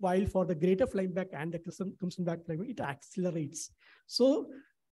 while for the greater flameback and the crimson back flameback, it accelerates. So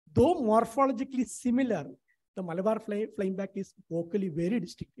though morphologically similar, the Malabar flameback is vocally very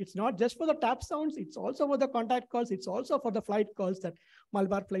distinct. It's not just for the tap sounds, it's also for the contact calls, it's also for the flight calls that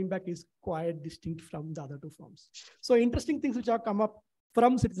Malabar flameback is quite distinct from the other two forms. So interesting things which have come up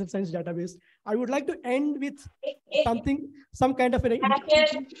from citizen science database. I would like to end with some kind of an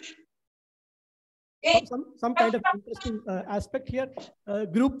interesting aspect here. A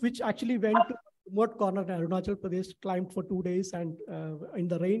group which actually went to remote corner in Arunachal Pradesh, climbed for 2 days, and in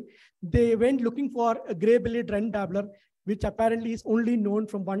the rain, they went looking for a gray-bellied wren dabbler, which apparently is only known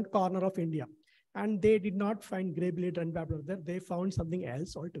from one corner of India. And they did not find gray-bellied wren dabbler there. They found something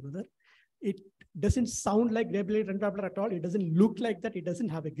else altogether. It doesn't sound like gray-bellied wren dabbler at all. It doesn't look like that. It doesn't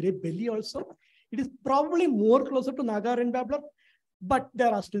have a gray belly also. It is probably more closer to Naga wren dabbler, but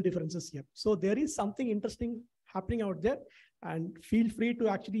there are still differences here. So there is something interesting happening out there. And feel free to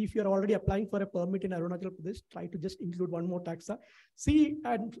actually, if you're already applying for a permit in Arunachal Pradesh, try to just include one more taxa. See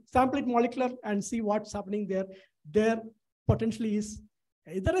and sample it molecular and see what's happening there. There potentially is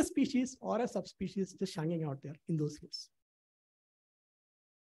either a species or a subspecies just hanging out there in those fields.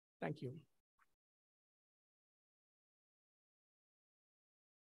 Thank you.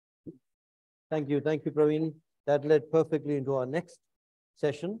 Thank you. Thank you, Praveen. That led perfectly into our next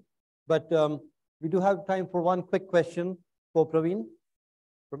session. But we do have time for one quick question for Praveen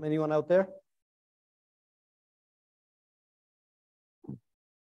from anyone out there.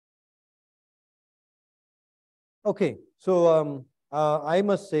 Okay, so I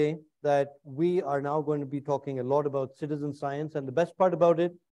must say that we are now going to be talking a lot about citizen science. And the best part about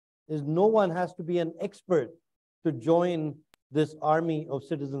it is no one has to be an expert to join this army of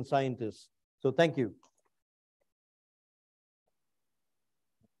citizen scientists. So thank you.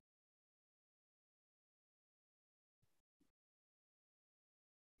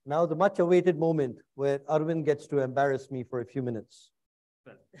 Now the much awaited moment where Arvind gets to embarrass me for a few minutes.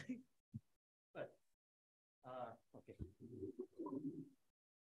 Okay.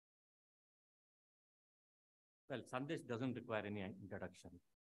 Well, Sandesh doesn't require any introduction.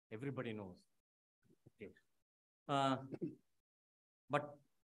 Everybody knows. Okay. But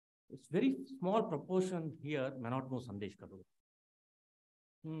it's very small proportion here may not know Sandesh Kadur.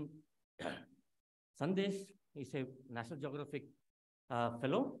 Sandesh is a National Geographic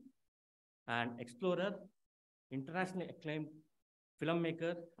fellow and explorer, internationally acclaimed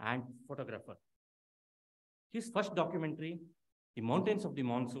filmmaker and photographer. His first documentary, The Mountains of the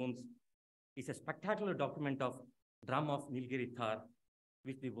Monsoons, is a spectacular document of drama of Nilgiri Thar,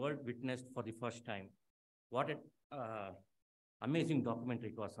 which the world witnessed for the first time. What an amazing documentary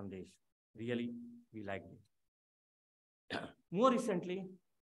it was, Sandesh. Really, we liked it. More recently,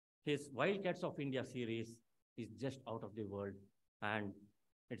 his Wildcats of India series is just out of the world, and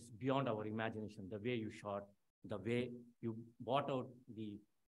it's beyond our imagination, the way you shot, the way you brought out the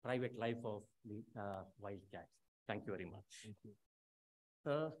private life of the wildcats. Thank you very much. Thank you.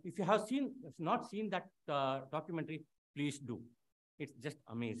 If you have not seen that documentary, please do. It's just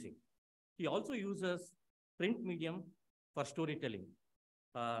amazing. He also uses print medium for storytelling.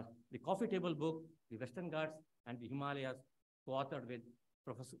 The coffee table book, the Western Ghats and the Himalayas, co-authored with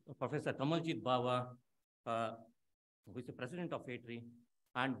Professor Kamaljit Bawa, who is the president of ATRI,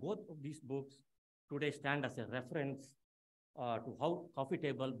 and both of these books today stand as a reference to how coffee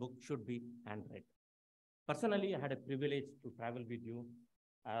table book should be handread. Personally, I had a privilege to travel with you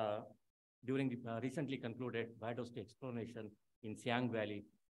during the recently concluded biodiversity exploration in Siang Valley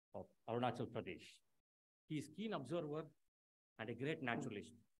of Arunachal Pradesh. He is a keen observer and a great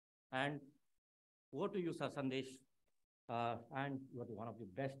naturalist. And over to you, Sir Sandesh. And you are one of the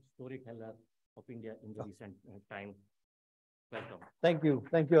best storytellers of India in the recent time. Welcome. Thank you.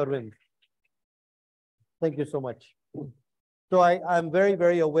 Thank you, Arvind. Thank you so much. So I'm very,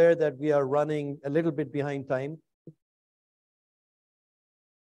 very aware that we are running a little bit behind time.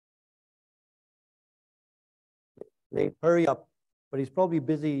 Hurry up. But he's probably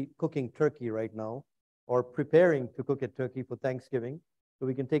busy cooking turkey right now or preparing to cook a turkey for Thanksgiving. So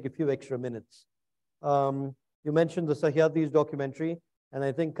we can take a few extra minutes. You mentioned the Sahyadri's documentary. And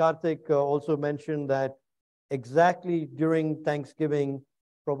I think Karthik also mentioned that exactly during Thanksgiving,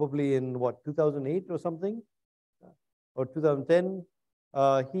 probably in what, 2008 or something? Or 2010,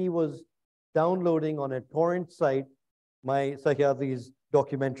 he was downloading on a torrent site my Sahyadri's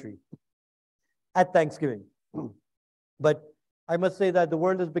documentary at Thanksgiving. But I must say that the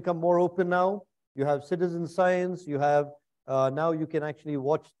world has become more open now. You have citizen science. You have, now you can actually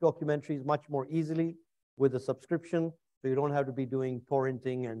watch documentaries much more easily with a subscription. So you don't have to be doing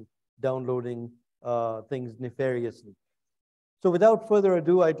torrenting and downloading things nefariously. So without further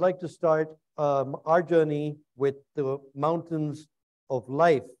ado, I'd like to start our journey with the mountains of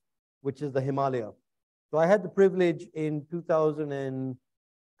life, which is the Himalaya. So I had the privilege in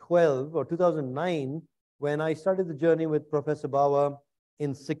 2012 or 2009 when I started the journey with Professor Bawa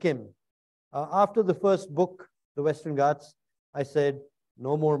in Sikkim. After the first book, The Western Ghats, I said,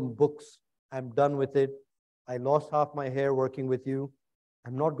 no more books. I'm done with it. I lost half my hair working with you.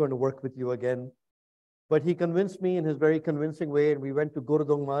 I'm not going to work with you again. But he convinced me in his very convincing way, and we went to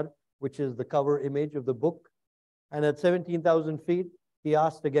Gurudongmar, which is the cover image of the book. And at 17,000 feet, he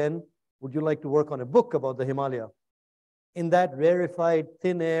asked again, would you like to work on a book about the Himalaya? In that rarefied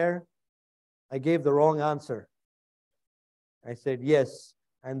thin air, I gave the wrong answer. I said yes.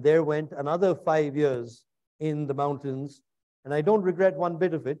 And there went another 5 years in the mountains. And I don't regret one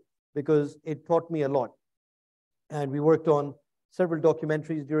bit of it because it taught me a lot. And we worked on several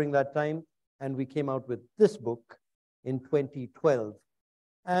documentaries during that time. And we came out with this book, in 2012.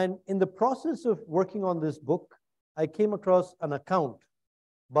 And in the process of working on this book, I came across an account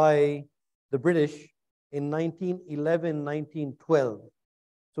by the British in 1911, 1912.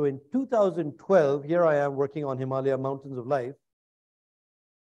 So in 2012, here I am working on Himalaya Mountains of Life.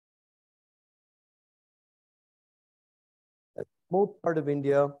 A remote part of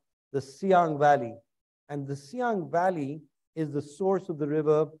India, the Siang Valley. And the Siang Valley is the source of the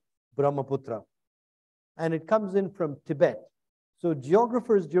river Brahmaputra. And it comes in from Tibet. So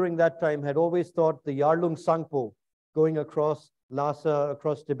geographers during that time had always thought the Yarlung Sangpo going across Lhasa,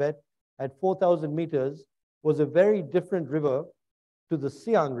 across Tibet at 4,000 meters was a very different river to the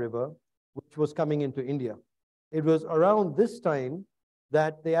Siang River, which was coming into India. It was around this time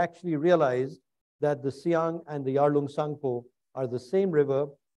that they actually realized that the Siang and the Yarlung Sangpo are the same river.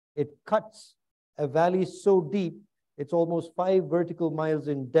 It cuts a valley so deep, it's almost 5 vertical miles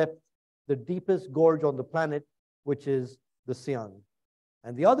in depth, the deepest gorge on the planet, which is the Siang.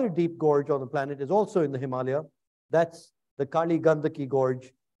 And the other deep gorge on the planet is also in the Himalaya. That's the Kali Gandaki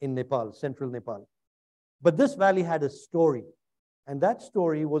Gorge in Nepal, central Nepal. But this valley had a story, and that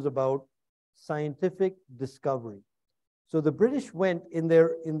story was about scientific discovery. So the British went in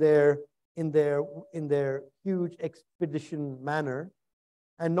their huge expedition manner,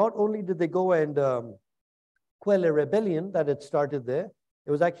 and not only did they go and quell a rebellion that had started there,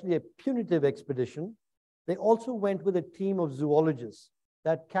 it was actually a punitive expedition. They also went with a team of zoologists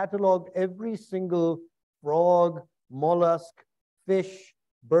that cataloged every single frog, mollusk, fish,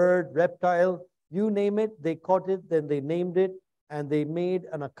 bird, reptile, you name it, they caught it, then they named it, and they made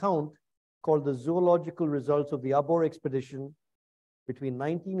an account called the Zoological Results of the Abor Expedition between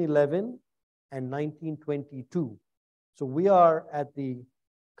 1911 and 1922. So we are at the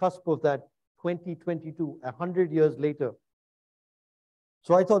cusp of that 2022, 100 years later.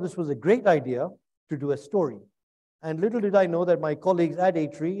 So I thought this was a great idea to do a story. And little did I know that my colleagues at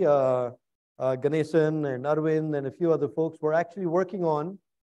Atri, Ganesan and Arvind and a few other folks were actually working on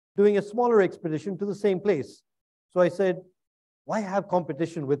doing a smaller expedition to the same place. So I said, why have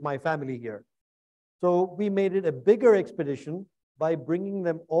competition with my family here? So we made it a bigger expedition by bringing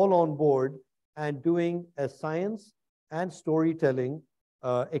them all on board and doing a science and storytelling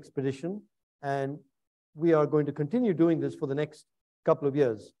expedition. And we are going to continue doing this for the next couple of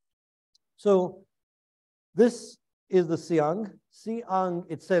years. So this is the Siang. Siang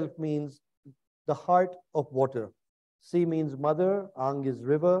itself means the heart of water. Si means mother, Ang is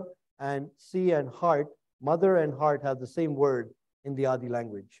river, and Si and heart, mother and heart have the same word in the Adi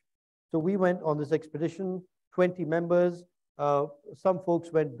language. So we went on this expedition, 20 members. Some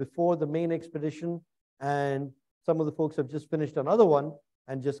folks went before the main expedition, and some of the folks have just finished another one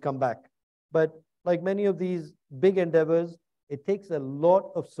and just come back. But like many of these big endeavors, it takes a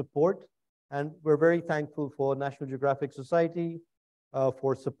lot of support, and we're very thankful for National Geographic Society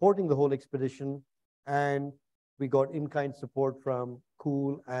for supporting the whole expedition. And we got in-kind support from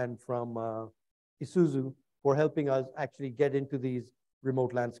Cool and from Isuzu for helping us actually get into these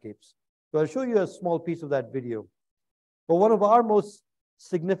remote landscapes. So I'll show you a small piece of that video. But one of our most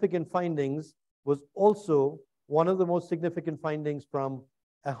significant findings was also one of the most significant findings from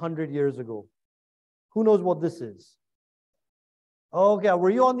 100 years ago. Who knows what this is? Okay, were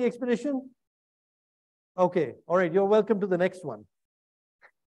you on the expedition? Okay, all right, you're welcome to the next one.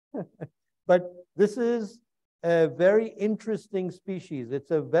 But this is a very interesting species.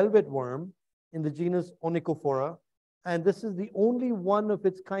 It's a velvet worm in the genus Onychophora, and this is the only one of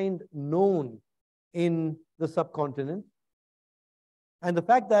its kind known in the subcontinent. And the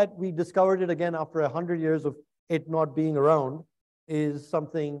fact that we discovered it again after 100 years of it not being around is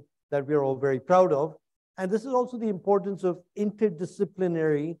something that we're all very proud of. And this is also the importance of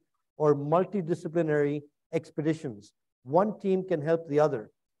interdisciplinary or multidisciplinary expeditions. One team can help the other.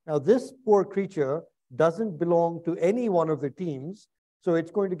 Now, this poor creature doesn't belong to any one of the teams, so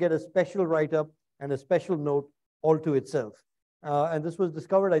it's going to get a special write-up and a special note all to itself. And this was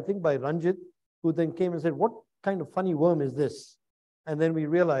discovered, I think, by Ranjit, who then came and said, what kind of funny worm is this? And then we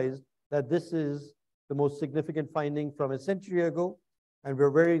realized that this is the most significant finding from a century ago, and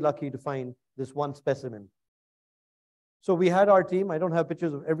we're very lucky to find this one specimen. So we had our team. I don't have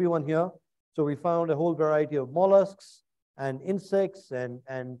pictures of everyone here. So we found a whole variety of mollusks and insects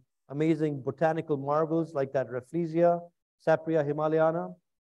and amazing botanical marvels like that Rafflesia, Sapria himalayana.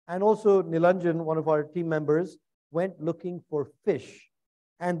 And also Nilanjan, one of our team members, went looking for fish.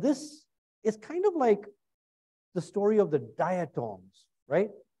 And this is kind of like the story of the diatoms, right?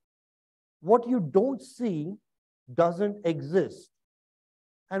 What you don't see doesn't exist.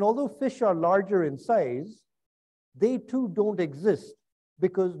 And although fish are larger in size, they too don't exist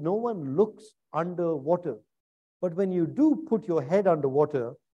because no one looks underwater. But when you do put your head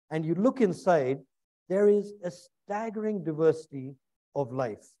underwater and you look inside, there is a staggering diversity of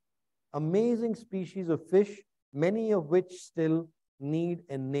life. Amazing species of fish, many of which still need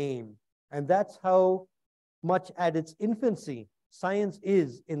a name. And that's how much at its infancy science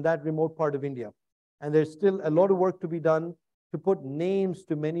is in that remote part of India. And there's still a lot of work to be done to put names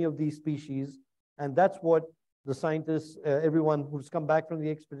to many of these species. And that's what the scientists, everyone who's come back from the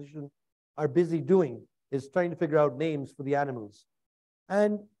expedition, are busy doing, is trying to figure out names for the animals.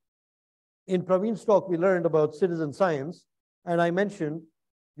 And in Praveen's talk, we learned about citizen science. And I mentioned,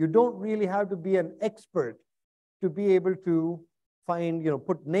 you don't really have to be an expert to be able to find,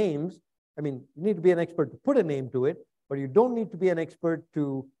 put names. I mean, you need to be an expert to put a name to it, but you don't need to be an expert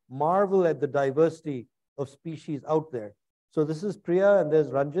to marvel at the diversity of species out there. So this is Priya and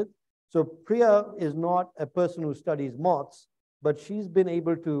there's Ranjit. So Priya is not a person who studies moths, but she's been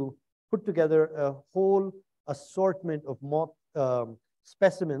able to put together a whole assortment of moth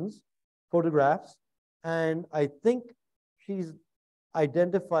specimens, photographs, and I think she's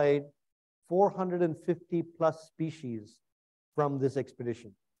identified 450 plus species from this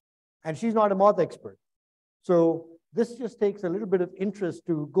expedition. And she's not a moth expert. So this just takes a little bit of interest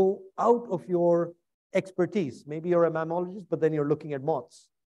to go out of your expertise. Maybe you're a mammologist, but then you're looking at moths.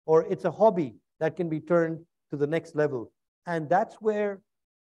 Or it's a hobby that can be turned to the next level. And that's where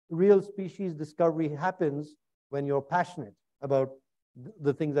real species discovery happens, when you're passionate about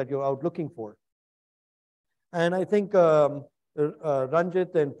the things that you're out looking for. And I think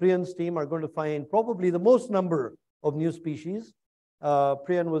Ranjit and Priyan's team are going to find probably the most number of new species.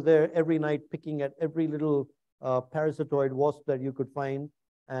 Priyan was there every night picking at every little parasitoid wasp that you could find.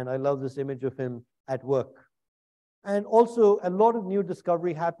 And I love this image of him at work. And also a lot of new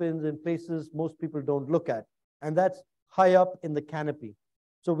discovery happens in places most people don't look at. And that's high up in the canopy.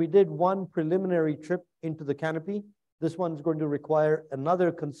 So we did one preliminary trip into the canopy. This one's going to require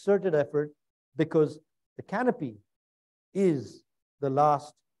another concerted effort because the canopy is the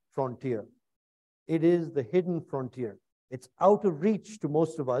last frontier. It is the hidden frontier. It's out of reach to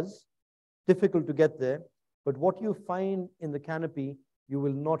most of us, difficult to get there. But what you find in the canopy, you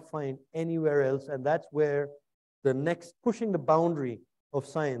will not find anywhere else. And that's where the next pushing the boundary of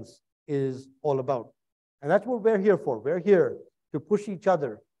science is all about. And that's what we're here for. We're here to push each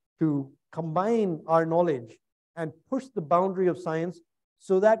other, to combine our knowledge and push the boundary of science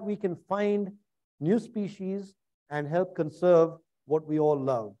so that we can find new species and help conserve what we all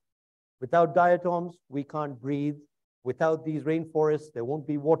love. Without diatoms, we can't breathe. Without these rainforests, there won't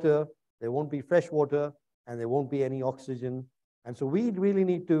be water, there won't be fresh water, and there won't be any oxygen. And so we really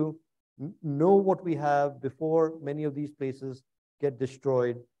need to know what we have before many of these places get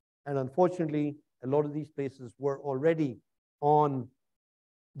destroyed. And unfortunately, a lot of these places were already on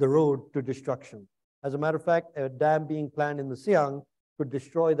the road to destruction. As a matter of fact, a dam being planned in the Siang could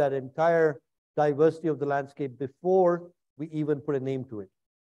destroy that entire diversity of the landscape before we even put a name to it.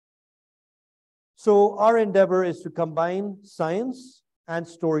 So our endeavor is to combine science and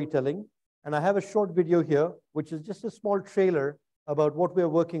storytelling. And I have a short video here, which is just a small trailer about what we're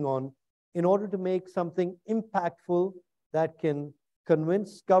working on in order to make something impactful that can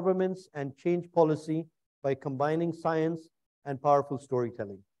convince governments and change policy by combining science and powerful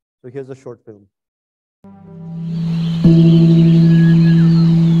storytelling. So here's a short film.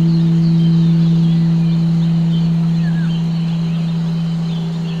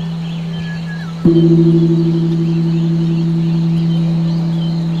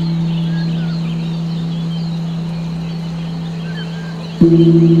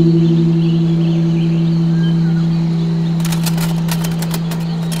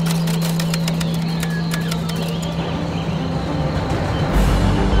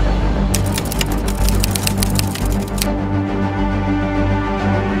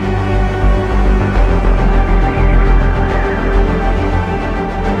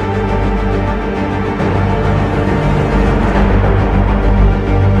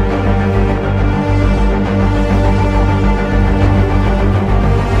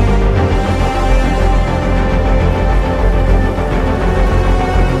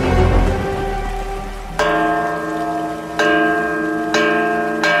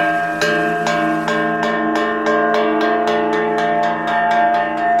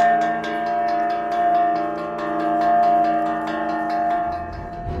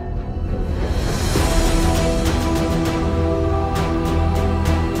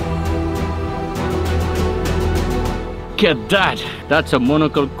 Get that! That's a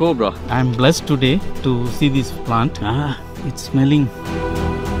monocle cobra. I'm blessed today to see this plant. It's smelling.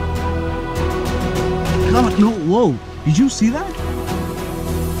 God, no, whoa. Did you see that?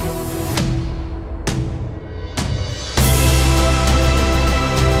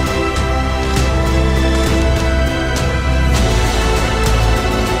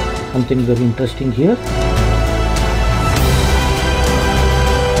 something very interesting here.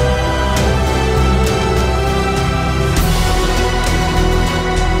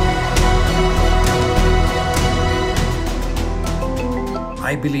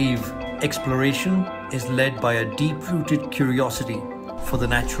 I believe exploration is led by a deep-rooted curiosity for the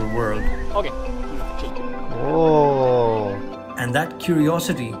natural world. Okay. Oh. And that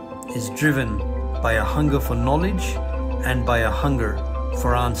curiosity is driven by a hunger for knowledge and by a hunger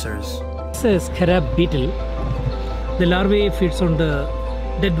for answers. It's a scarab beetle. The larvae feeds on the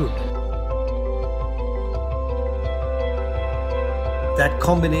dead wood. That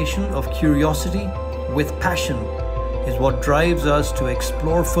combination of curiosity with passion is what drives us to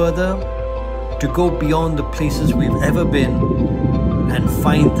explore further, to go beyond the places we've ever been, and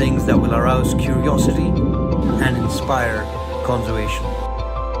find things that will arouse curiosity and inspire conservation.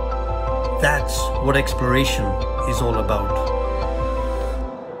 That's what exploration is all about.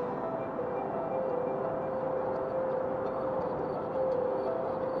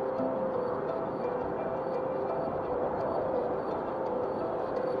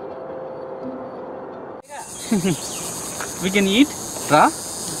 We can eat raw.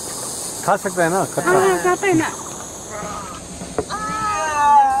 खा सकते हैं ना कच्चा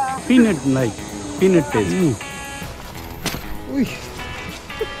Peanut like peanut taste.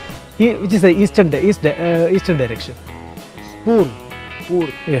 Here, which is the eastern direction. Poor.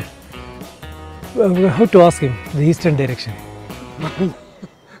 Yeah. We have to ask him the eastern direction.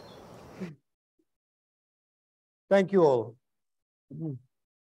 Thank you all.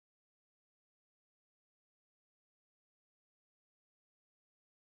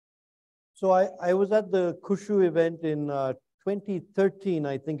 So I was at the Khoshoo event in 2013,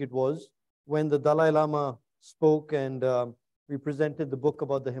 I think it was, when the Dalai Lama spoke and we presented the book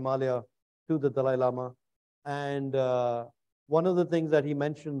about the Himalaya to the Dalai Lama. And one of the things that he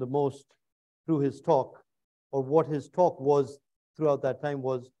mentioned the most through his talk, or what his talk was throughout that time,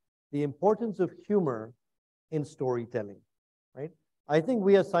 was the importance of humor in storytelling, right? I think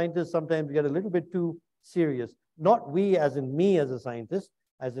we as scientists sometimes get a little bit too serious. Not we as in me as a scientist,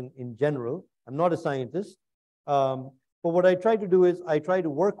 as in general. I'm not a scientist. But what I try to do is I try to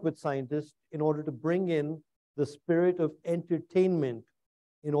work with scientists in order to bring in the spirit of entertainment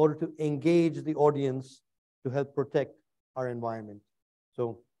in order to engage the audience to help protect our environment.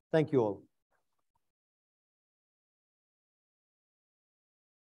 So thank you all.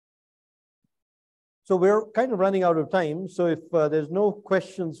 So we're kind of running out of time. So if there's no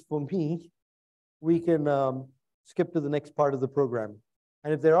questions for me, we can skip to the next part of the program.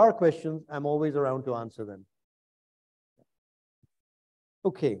 And if there are questions, I'm always around to answer them.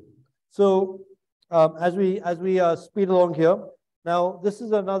 Okay, so as we speed along here, now this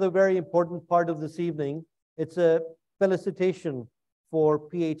is another very important part of this evening. It's a felicitation for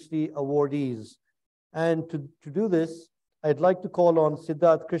PhD awardees. And to do this, I'd like to call on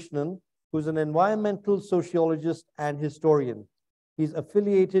Siddharth Krishnan, who's an environmental sociologist and historian. He's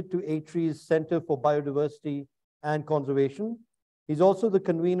affiliated to ATRI's Center for Biodiversity and Conservation. He's also the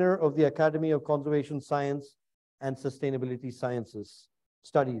convener of the Academy of Conservation Science and Sustainability Sciences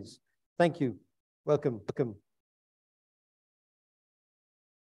Studies. Thank you. Welcome.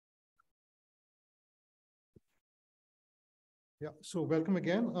 Yeah, so welcome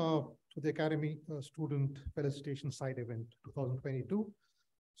again to the Academy Student Felicitation Side Event 2022.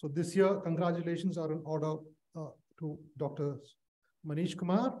 So this year, congratulations are in order to Dr. Manish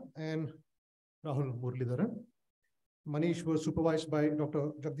Kumar and Rahul Muralidharan. Manish was supervised by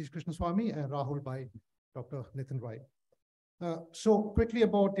Dr. Jagdish Krishnaswamy and Rahul by Dr. Nitin Rai. So quickly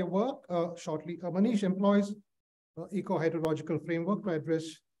about their work, shortly, Manish employs eco-hydrological framework to address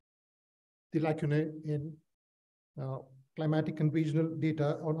the lacunae in climatic and regional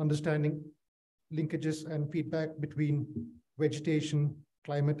data on understanding linkages and feedback between vegetation,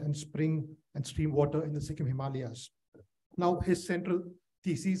 climate, and spring and stream water in the Sikkim Himalayas. Now, his central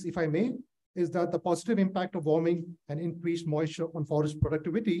thesis, if I may, is that the positive impact of warming and increased moisture on forest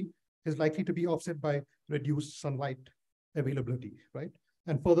productivity is likely to be offset by reduced sunlight availability, right?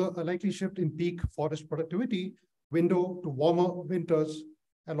 And further, a likely shift in peak forest productivity window to warmer winters,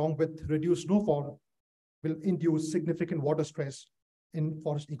 along with reduced snowfall, will induce significant water stress in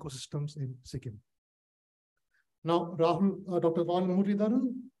forest ecosystems in Sikkim. Now, Dr. Rahul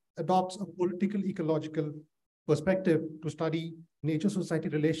Muralidharan adopts a political ecological perspective to study nature-society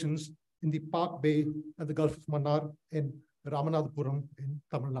relations in the Park Bay and the Gulf of Mannar in Ramanathapuram in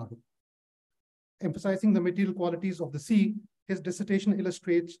Tamil Nadu. Emphasizing the material qualities of the sea, his dissertation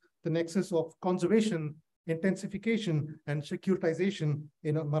illustrates the nexus of conservation, intensification, and securitization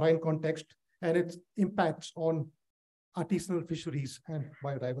in a marine context and its impacts on artisanal fisheries and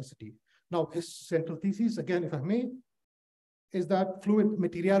biodiversity. Now, his central thesis, again, if I may, is that fluid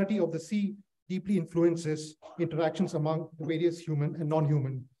materiality of the sea deeply influences interactions among the various human and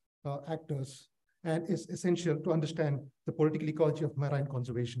non-human actors, and is essential to understand the political ecology of marine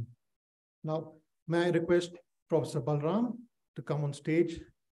conservation. Now, may I request Professor Balram to come on stage,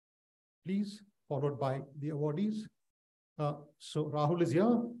 please, followed by the awardees. So Rahul is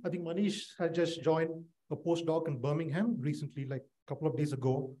here. I think Manish had just joined a postdoc in Birmingham recently, like a couple of days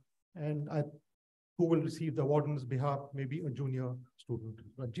ago, and who will receive the award on his behalf, maybe a junior student.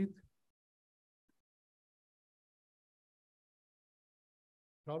 Ranjit.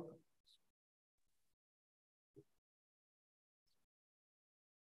 Rahul.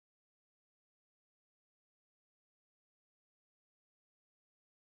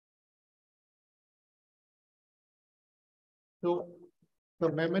 So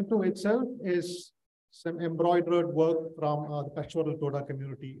the memento itself is some embroidered work from the pastoral Toda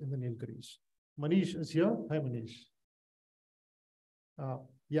community in the Nilgiris. Manish is here. Hi, Manish.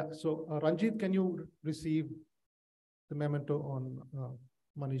 Yeah, so Ranjit, can you receive the memento on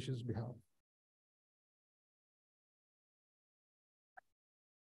Manish's behalf?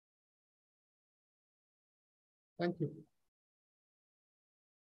 Thank you.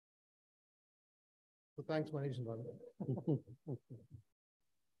 So thanks, Manish and Rahul.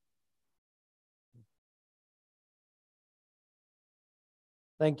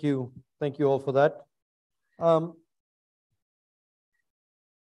 Thank you. Thank you all for that.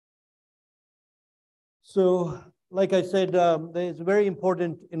 So, like I said, it's very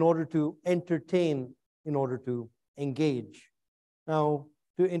important in order to entertain, in order to engage. Now,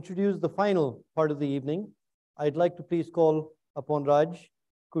 to introduce the final part of the evening, I'd like to please call upon Raj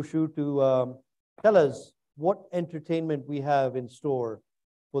Khoshoo to tell us what entertainment we have in store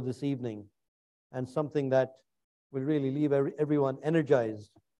for this evening, and something that will really leave everyone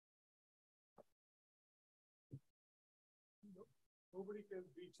energized. Nobody can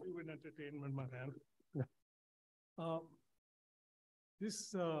beat you in entertainment, my man.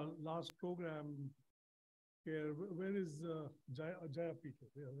 This last program here, where is Jaya Peter?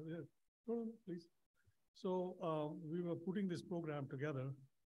 Yeah. No, please. So we were putting this program together,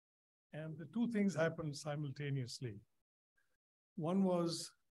 and the two things happened simultaneously. One was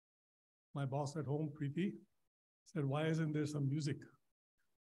my boss at home, Preeti, said, why isn't there some music?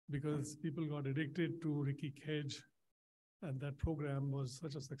 Because people got addicted to Ricky Cage, and that program was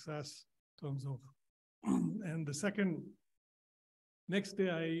such a success in terms of. And the second, next day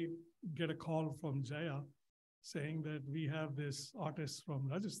I get a call from Jaya saying that we have this artist from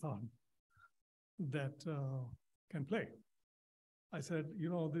Rajasthan that can play. I said, you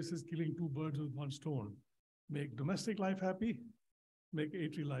know, this is killing two birds with one stone. Make domestic life happy, make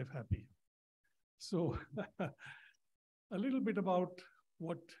Atri life happy. So a little bit about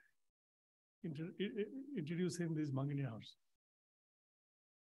what introducing these Manganiyars.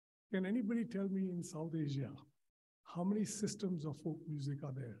 Can anybody tell me in South Asia, how many systems of folk music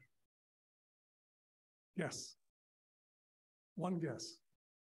are there? Yes. One guess.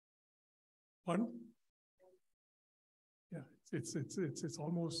 One? Yeah, it's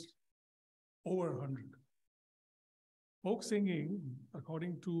almost over 100. Folk singing,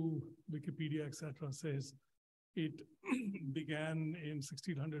 according to Wikipedia, etc., says it began in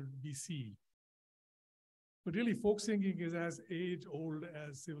 1600 BC. But really, folk singing is as age-old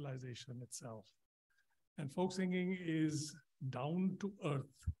as civilization itself. And folk singing is down to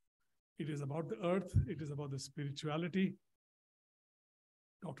earth. It is about the earth. It is about the spirituality.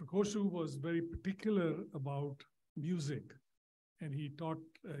 Dr. Khoshoo was very particular about music. And he taught,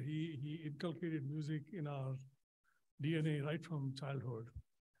 he inculcated music in our DNA right from childhood.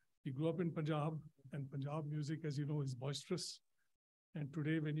 He grew up in Punjab, and Punjab music, as you know, is boisterous. And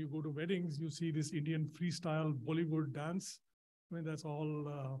today, when you go to weddings, you see this Indian freestyle Bollywood dance. I mean, that's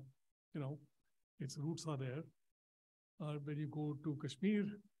all, you know, its roots are there. When you go to Kashmir,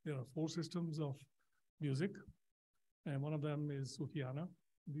 there are 4 systems of music. And one of them is Sufiana.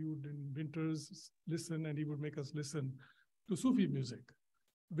 We would, in winters, listen, and he would make us listen to Sufi music,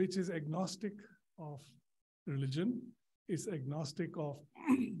 which is agnostic of religion. It's agnostic of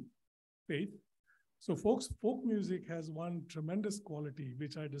faith. So folk music has one tremendous quality,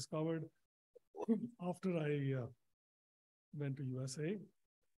 which I discovered after I went to USA.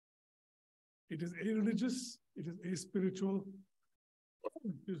 It is a-religious, it is a-spiritual,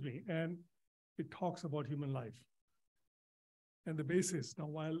 excuse me, and it talks about human life. And the basis, now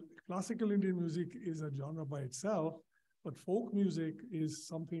while classical Indian music is a genre by itself, but folk music is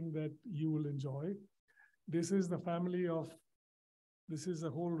something that you will enjoy. This is the family of, this is a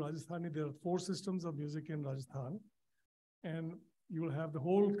whole Rajasthani. There are 4 systems of music in Rajasthan. And you will have the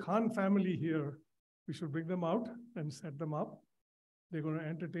whole Khan family here. We should bring them out and set them up. They're going to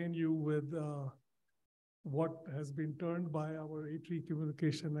entertain you with what has been termed by our A3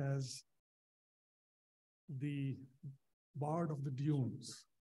 communication as the Bard of the Dunes,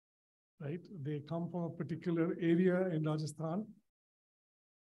 right? They come from a particular area in Rajasthan.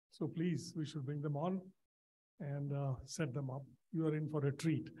 So please, we should bring them on and set them up. You are in for a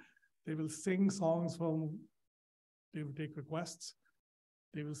treat. They will sing songs from, they will take requests.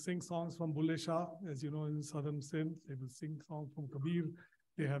 They will sing songs from Bulle Shah, as you know, in Southern Sindh. They will sing songs from Kabir.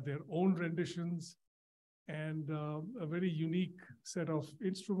 They have their own renditions and a very unique set of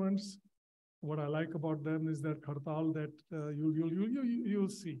instruments. What I like about them is that khartal that you'll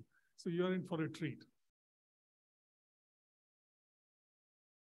see. So you're in for a treat.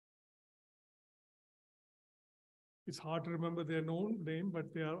 It's hard to remember their known name,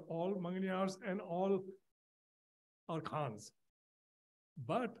 but they are all Manganiyars and all are Khans,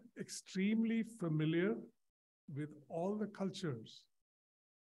 but extremely familiar with all the cultures.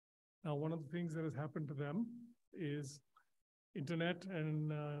 Now, one of the things that has happened to them is internet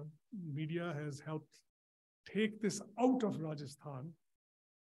and media has helped take this out of Rajasthan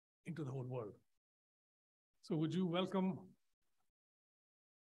into the whole world. So would you welcome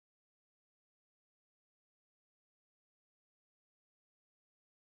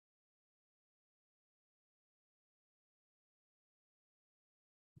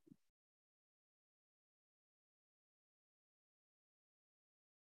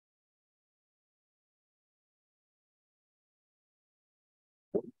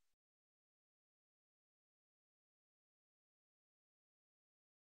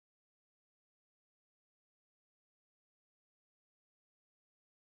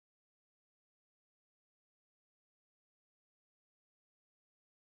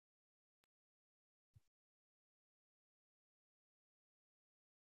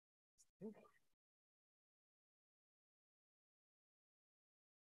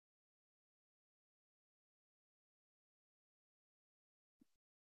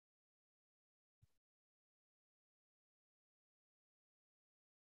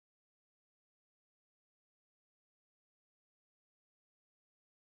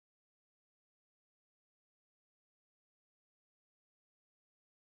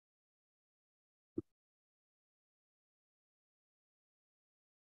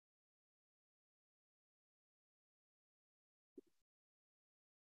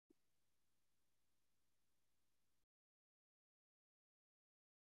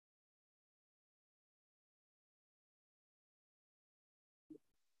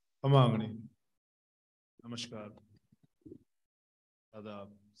Amangani. Namaskar. Adab.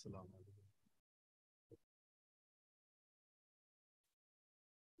 Salam alaikum.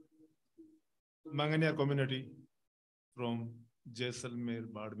 Mangania community from Jaisalmer,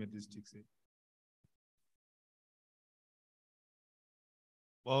 Badmer district से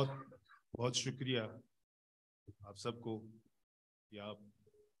बहुत बहुत शुक्रिया आप सबको कि आप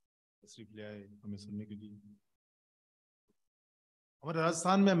तशरीफ ले आए हमें सुनने के लिए। हमारे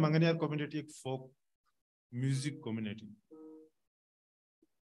राजस्थान में मंगनियार कम्युनिटी एक फोक म्यूजिक कम्युनिटी,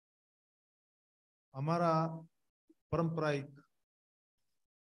 हमारा पारंपरिक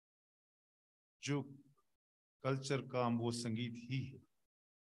जो कल्चर का वो संगीत ही है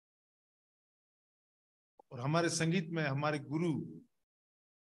और हमारे संगीत में हमारे गुरु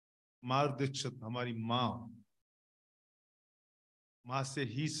मार्गदर्शक हमारी माँ से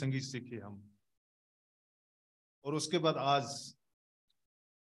ही संगीत सीखे हम और उसके बाद आज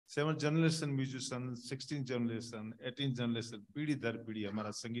 7th generation musician, 16th generation, 18th generation पीढ़ी दर पीढ़ी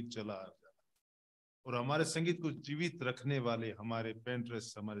हमारा संगीत चला आ रहा है और हमारे संगीत को जीवित रखने वाले हमारे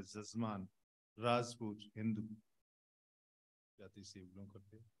पेंटर्स, हमारे जजमान राजपूत हिंदू जाति से बिलोंग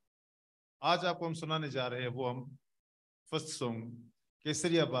करते हैं। आज आपको हम सुनाने जा रहे हैं वो हम फर्स्ट सॉन्ग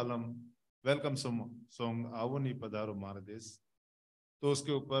केसरिया बालम वेलकम सॉन्ग आवनी पधारो मारा देश, तो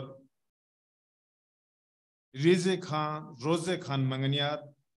उसके ऊपर रोजे खान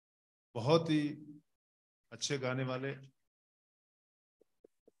मंगनियार बहुत ही अच्छे गाने वाले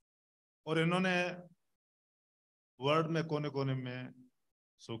और इन्होंने वर्ल्ड में कोने कोने में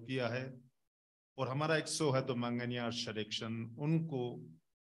शो किया है और हमारा एक शो है तो मंगनियार सिलेक्शन, उनको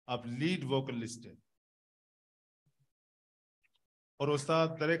आप लीड वोकलिस्ट है और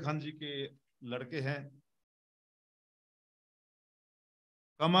उस्ताद दरे खान जी के लड़के हैं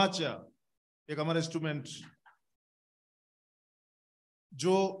कमाचा, एक हमारा इंस्ट्रूमेंट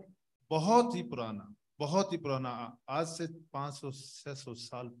जो बहुत ही पुराना आज से 500-600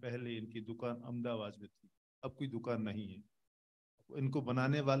 साल पहले इनकी दुकान अहमदाबाद में थी, अब कोई दुकान नहीं है, इनको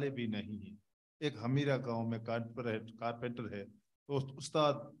बनाने वाले भी नहीं है, एक हमीरा गांव में कारपेंटर है, तो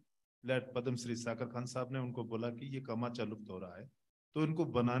उस्ताद लेट पद्मश्री साकर खान साहब ने उनको बोला कि ये कमाचा लुप्त हो रहा है, तो इनको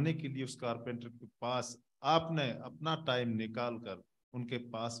बनाने के लिए उस कारपेंटर के पास आपने अपना टाइम निकाल कर उनके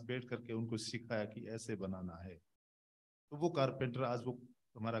पास बैठ करके उनको सिखाया कि ऐसे बनाना है। तो वो कारपेंटर आज वो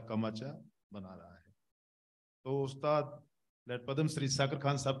हमारा कमाचा बना रहा है। तो उस्ताद लेट पद्मश्री साकर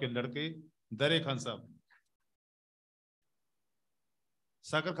खान साहब के लड़के दरे खान साहब,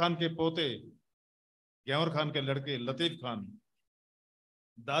 साकर खान के पोते ग्यावर खान के लड़के लतीफ खान,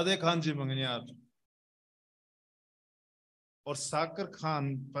 दादे खान जी मंगनियार और साकर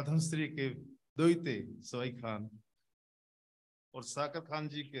खान पद्मश्री के दोइते सवाई खान और साकर खान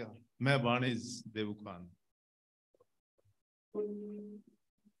जी के मैं बाणिज देवू खान।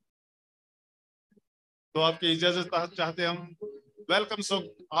 तो आपकी इजाजत चाहते हम वेलकम सो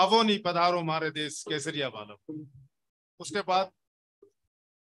आवो नहीं पधारो मारे देश केसरिया वालों। उसके बाद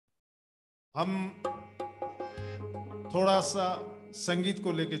हम थोड़ा सा संगीत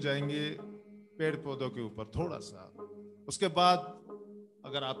को लेके जाएंगे पेड़ पौधों के ऊपर थोड़ा सा। उसके बाद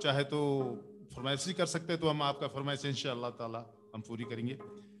अगर आप चाहे तो फरमाइश कर सकते हैं, तो हम आपका फरमाइश इंशाअल्लाह ताला हम पूरी करेंगे।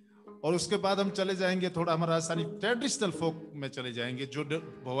 और उसके बाद हम चले जाएंगे थोड़ा हमारा राजस्थानी ट्रेडिशनल फोक में चले जाएंगे, जो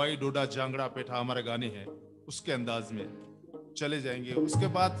भवाई डोडा जांगड़ा पेठा हमारे गाने हैं उसके अंदाज में चले जाएंगे। उसके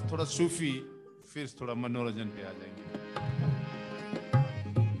बाद थोड़ा सूफी, फिर थोड़ा मनोरंजन पे आ जाएंगे।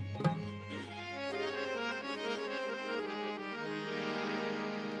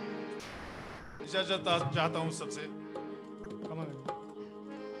 इजाजत चाहता हूं सबसे।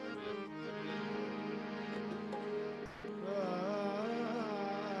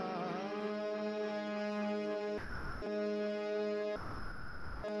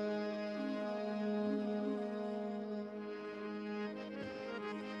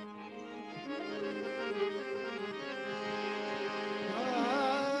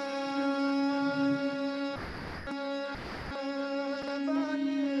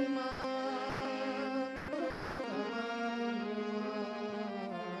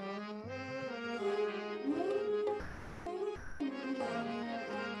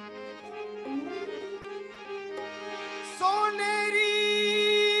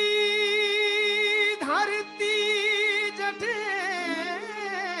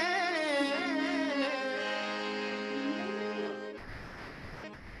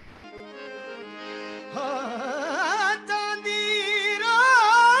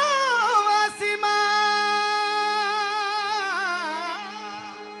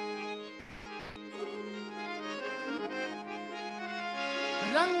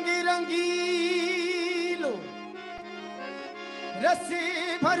 रंगी रंगीलो रसी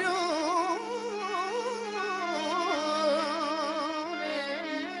भरो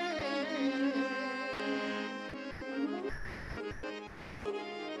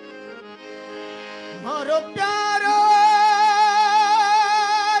मारो प्यारो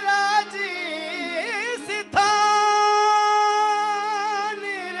राजी सिथान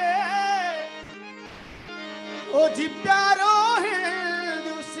रे ओ जी प्यारो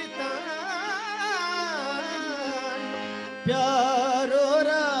प्यारो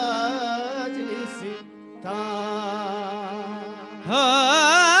राजलिसिता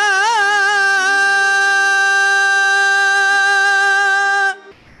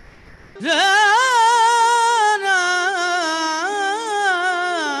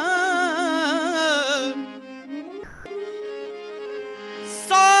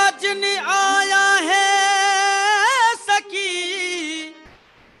साजन आया है सकी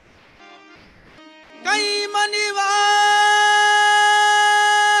कई मनिवा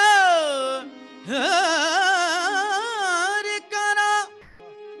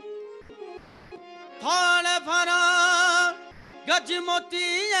गज मोती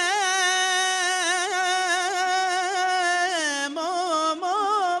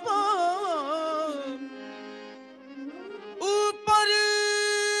ऊपर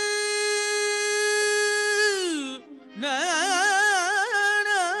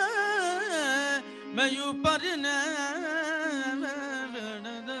मैं ऊपर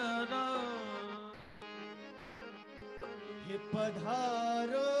ये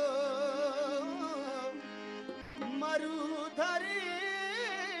पधारो मरुधर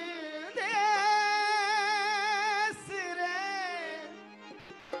देश रे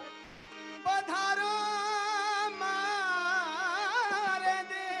पधारो मारे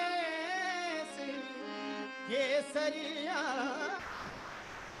देश केसरिया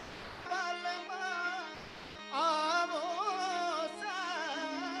आवो सा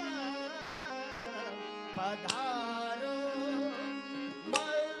पधारो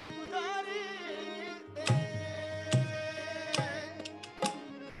मरुधर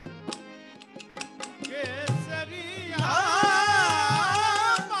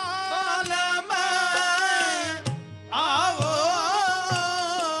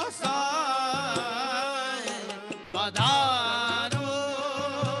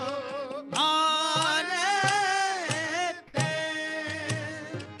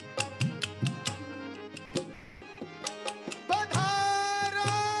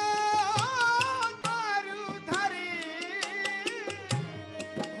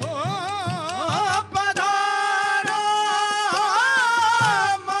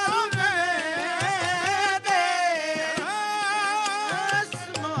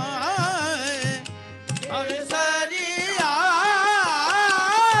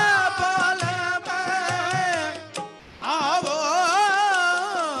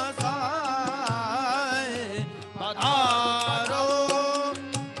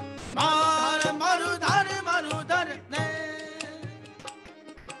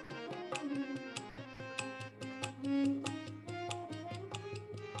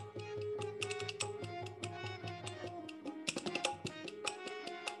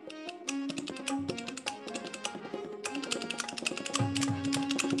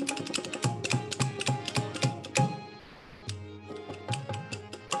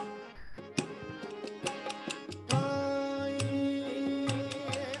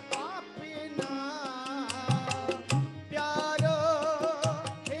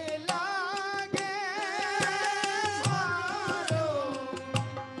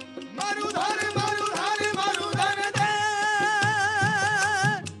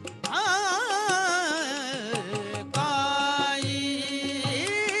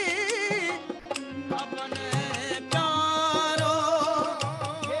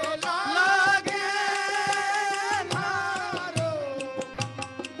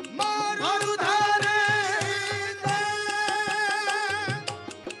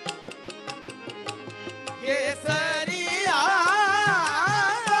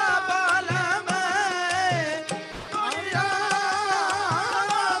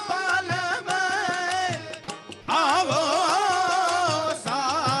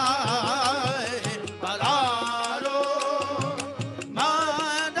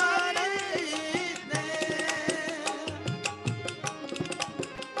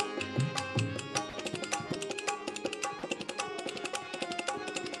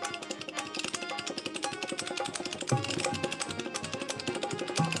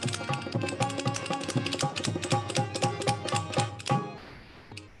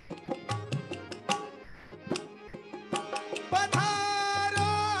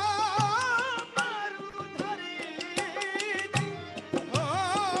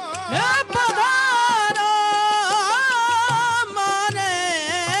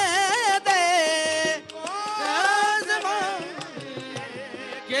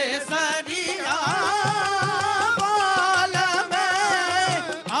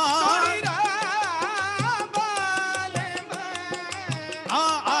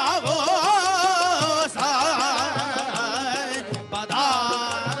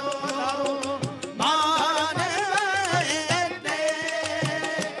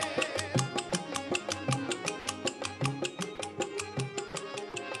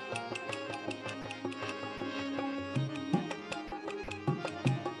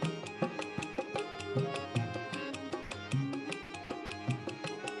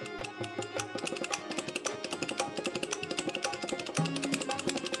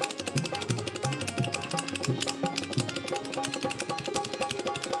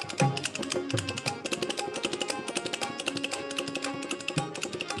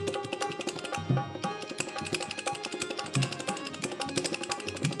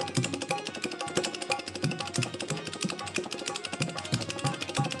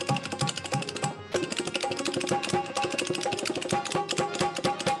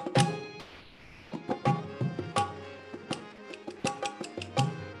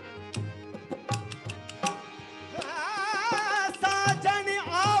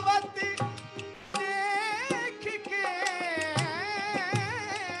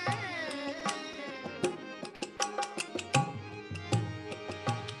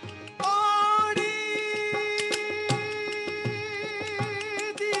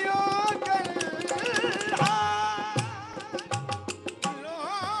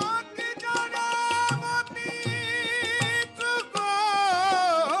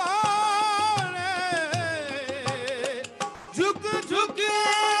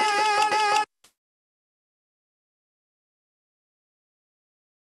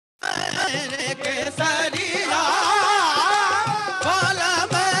रे केसरिया बाल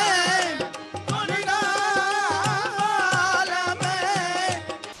में मुर्गा बाल में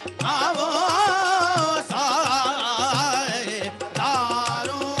आवो साए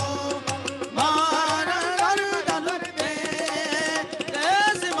दारू मार गर्दन पे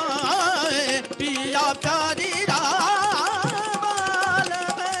देश माए पिया प्यारी बाल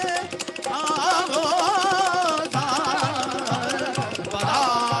में आवो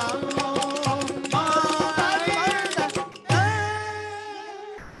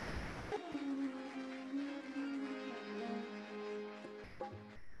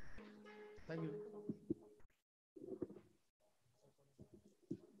Thank you.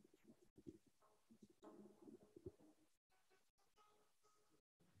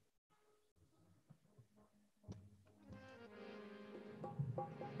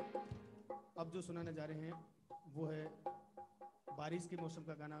 अब जो सुनाने जा रहे हैं वो है बारिश के मौसम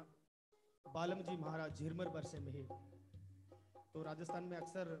का गाना बालम जी महाराज झिरमर बरसे में ही। तो राजस्थान में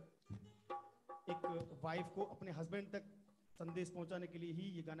अक्सर एक वाइफ को अपने हस्बैंड तक संदेश पहुंचाने के लिए ही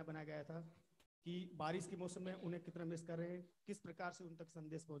ये गाना बनाया गया था कि बारिश के मौसम में उन्हें कितना मिस कर रहे हैं, किस प्रकार से उन तक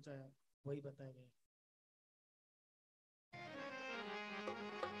संदेश पहुंचाया, वही बताया गया।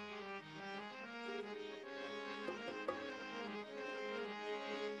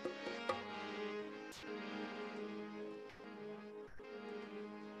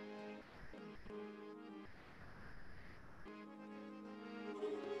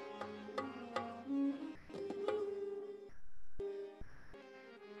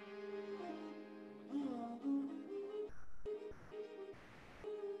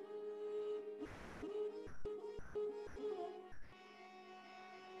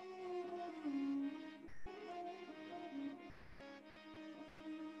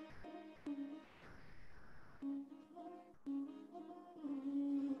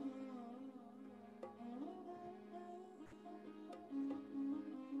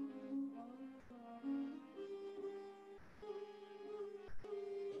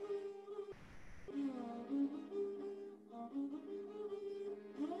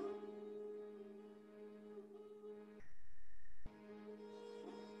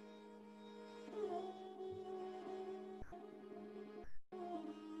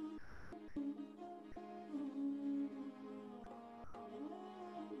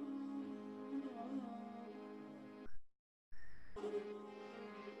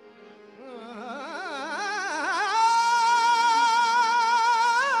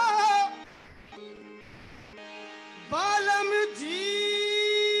 बालम जी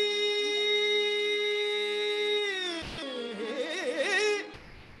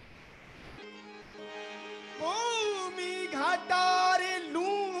भूमि घाटार लू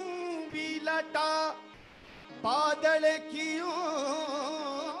भी लटा बादल क्यों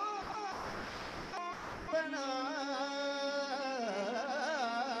बना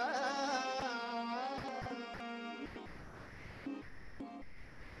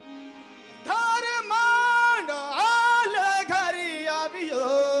धर मांड आल घरी आवियो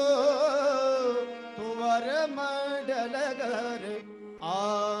तुवर मंडल घर आ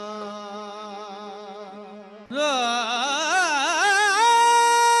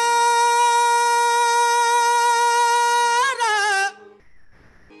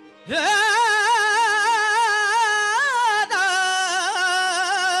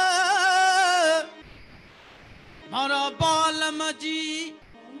मारा बालम जी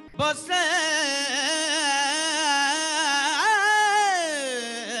बसे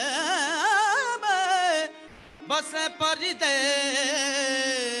बसे परिदे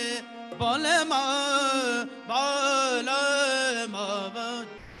बोले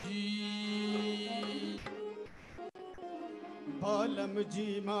बालम जी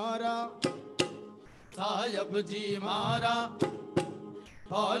मारा साहब जी मारा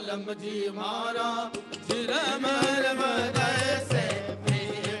बालम जी मारा झिरमर बरसे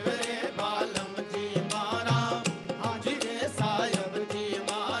मेरे बालम जी मारा हाजी रे साहब जी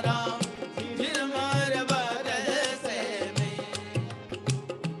मारा झिरमर बरसे में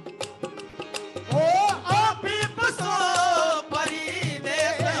ओ आप ही बसो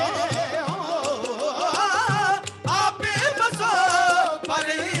परिदेश हो आप ही बसो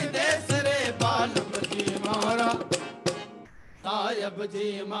परिदेश रे बालम जी मारा साहब जी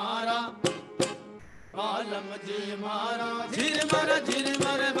मारा बालम जी मारा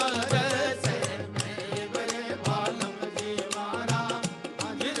झिरमर बरसे मेरे बालम जी मारा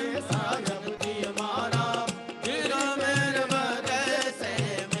झिरे साहब जी मारा झिरमर बरसे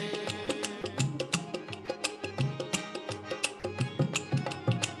में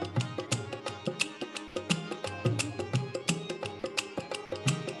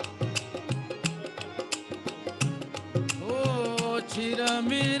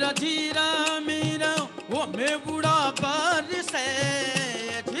मेरा जीरा मेरा वो मैं बुढ़ा बारिश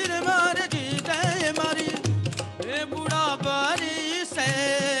है फिर मार जी गए मारी मैं बुढ़ा बारिश है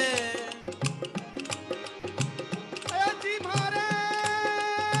जी मारे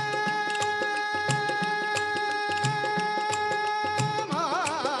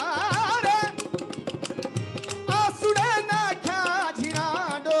मारे आसुड़े ना क्या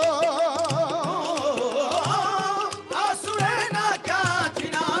झिराडो आसुड़े ना क्या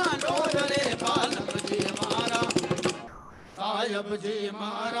झिराडो रे पालम जी मारा सायब जी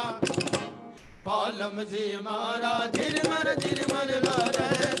मारा पालम जी मारा झिरमर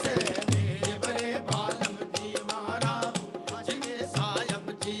बारे से मेरे बड़े पालम जी मारा जिने सायब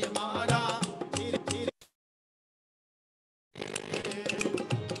जी मारा झिर झिर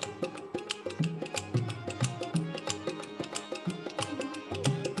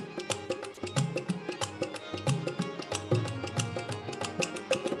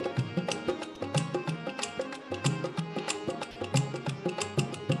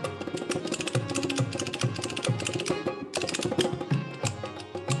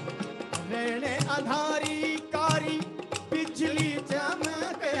रहने आधारी कारी बिजली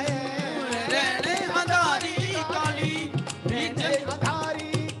चमके रहने आधारी काली बिजली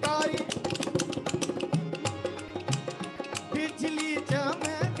आधारी कारी बिजली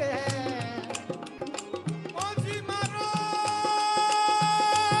चमके मौजी मारो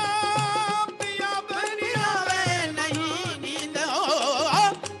पिया बनी आवे नहीं नींद हो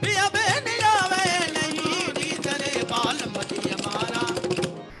पिया बनी आवे नहीं नींद रे बालम जी हमारा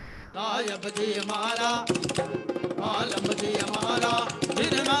सायब जी हमारा बालम जी हमारा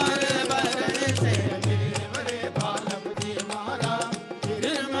फिर मारे बरे से मेरे बालम जी हमारा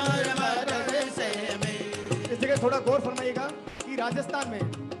फिर मारे बरे से इस जगह थोड़ा गौर फरमाइएगा कि राजस्थान में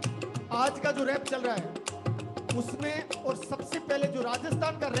आज का जो रैप चल रहा है उसमें और सबसे पहले जो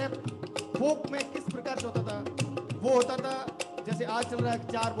राजस्थान का रैप फोक में किस प्रकार से होता था वो होता था जैसे आज चल रहा है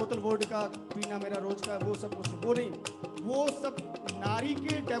 4 बोतल वोडका पीना मेरा रोज का वो सब कुछ वो नहीं वो सब नारी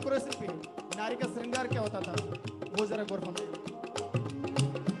के डेकोरेशन पे नारी का श्रृंगार क्या होता था वो जरा गौर फरमाइए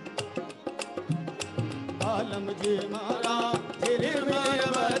बालम जी मारा तेरे मेरे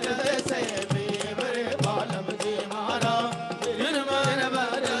बरदे से मेरे बालम जी मारा तेरे मेरे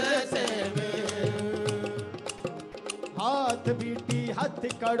बरदे से हाथ बीटी हाथ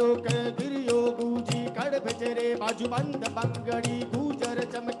कड़ो के गिरियो गूजी कड़ बेचरे बाजू बंद बंगड़ी गुजर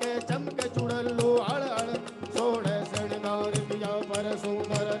चमके चमके चुड़लो हड़ हड़ सोड़ सणगार किया पर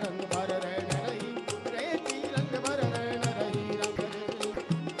सुंदर रंग भर रहन रही रेती रंग भर रहन रही रंग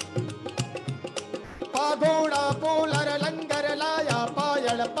पागोड़ा पोलर लंगर लाया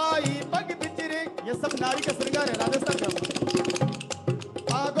पायल पाई पग बिचरे ये सब नारी का श्रृंगार है राजस्थान का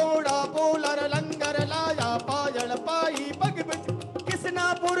पागोड़ा पोलर लंगर लाया पायल पाई पग बिच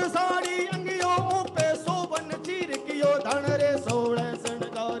किसनापुर साड़ी अंगियों पे सोबन चीर कियो धन रे सोड़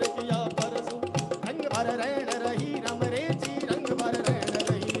सणगार किया परसु रंग भर रहन रही रम रे जी रंग भर रहन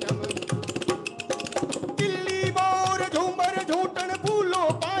रही रम दिल्ली मोर झूमर झूठन भूलो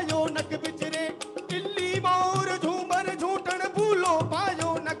पायो नक बिचरे दिल्ली मोर झूमर झूठन भूलो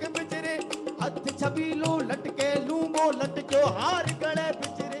पायो नक बिचरे हथ छबीलो लटके लूंबो लटक्यो हार गले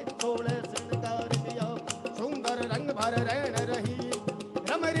बिचरे सोले सणगार किया सुंदर रंग भर रहन रही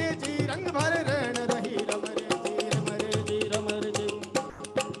रम रे जी रंग भर रहन रही रम रे जी रम रे जी रम रे जी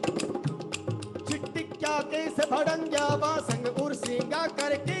चिट्टिक्या कैसे भड़ंग्या बासंग उर्सिंगा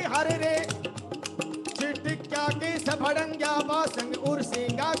करके हर रे चिट्टिक्या कैसे भड़ंग्या बासंग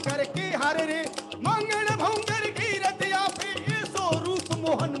उर्सिंगा करके हर रे मंगल भोंगर की रतिया पे ये सो रूप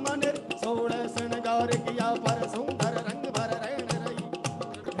मोहन मन सोड़ सणगार किया पर सुंदर रंग भर रहन रही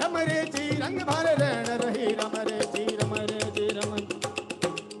रम रे जी रंग भर रहन रही रम रे जी रम रे जी रम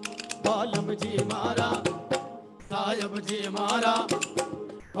बालम जी मारा सायब जी मारा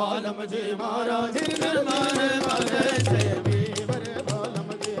बालम जी मारा झिर मारे बारे से मेरे बालम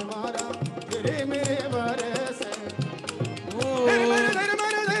जी मारा झिर मेरे बारे से धर मारे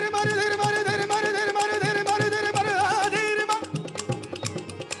धर मारे धर मारे धर मारे धर मारे धर मारे धर मारे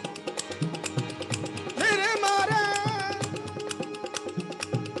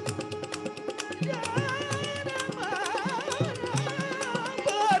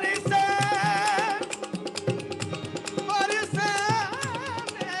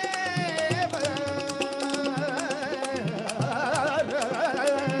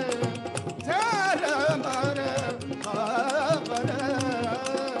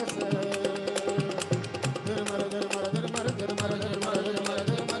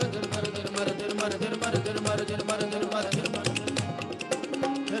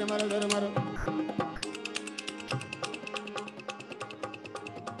धर मारे धर मारे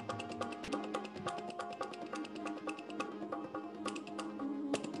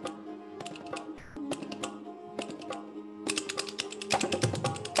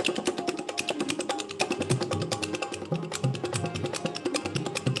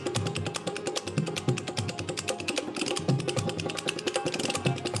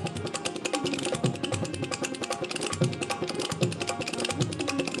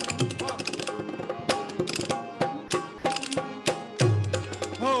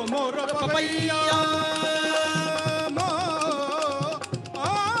पपैया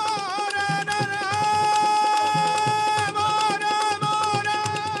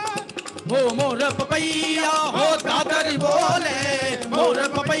मोर पपैया हो दादर बोले मोर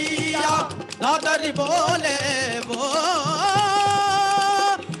पपैया दादर बोले वो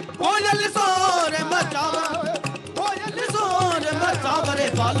कोयल सोर मचा कोयल सोर मचा बरे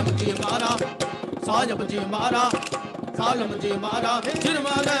सालम जी मारा साजब जी मारा सालम जी मारा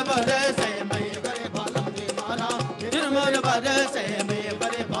जिरमन बरे से मैं बरे बालम जी मारा जिरमन बरे से मैं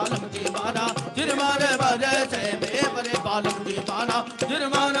बरे बालम जी मारा जिरमन बरे से मैं बरे बालम जी मारा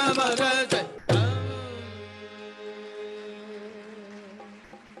जिरमन बरे से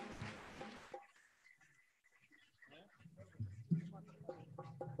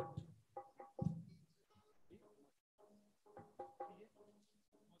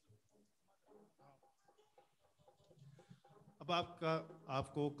अब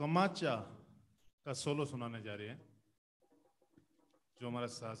आपको कमाचा का सोलो सुनाने जा रहे हैं। जो हमारा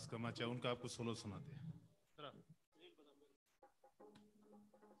सास कमाचा उनका आपको सोलो सुनाते हैं।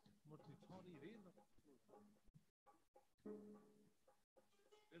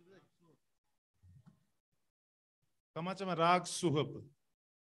 कमाचा में राग सुहब।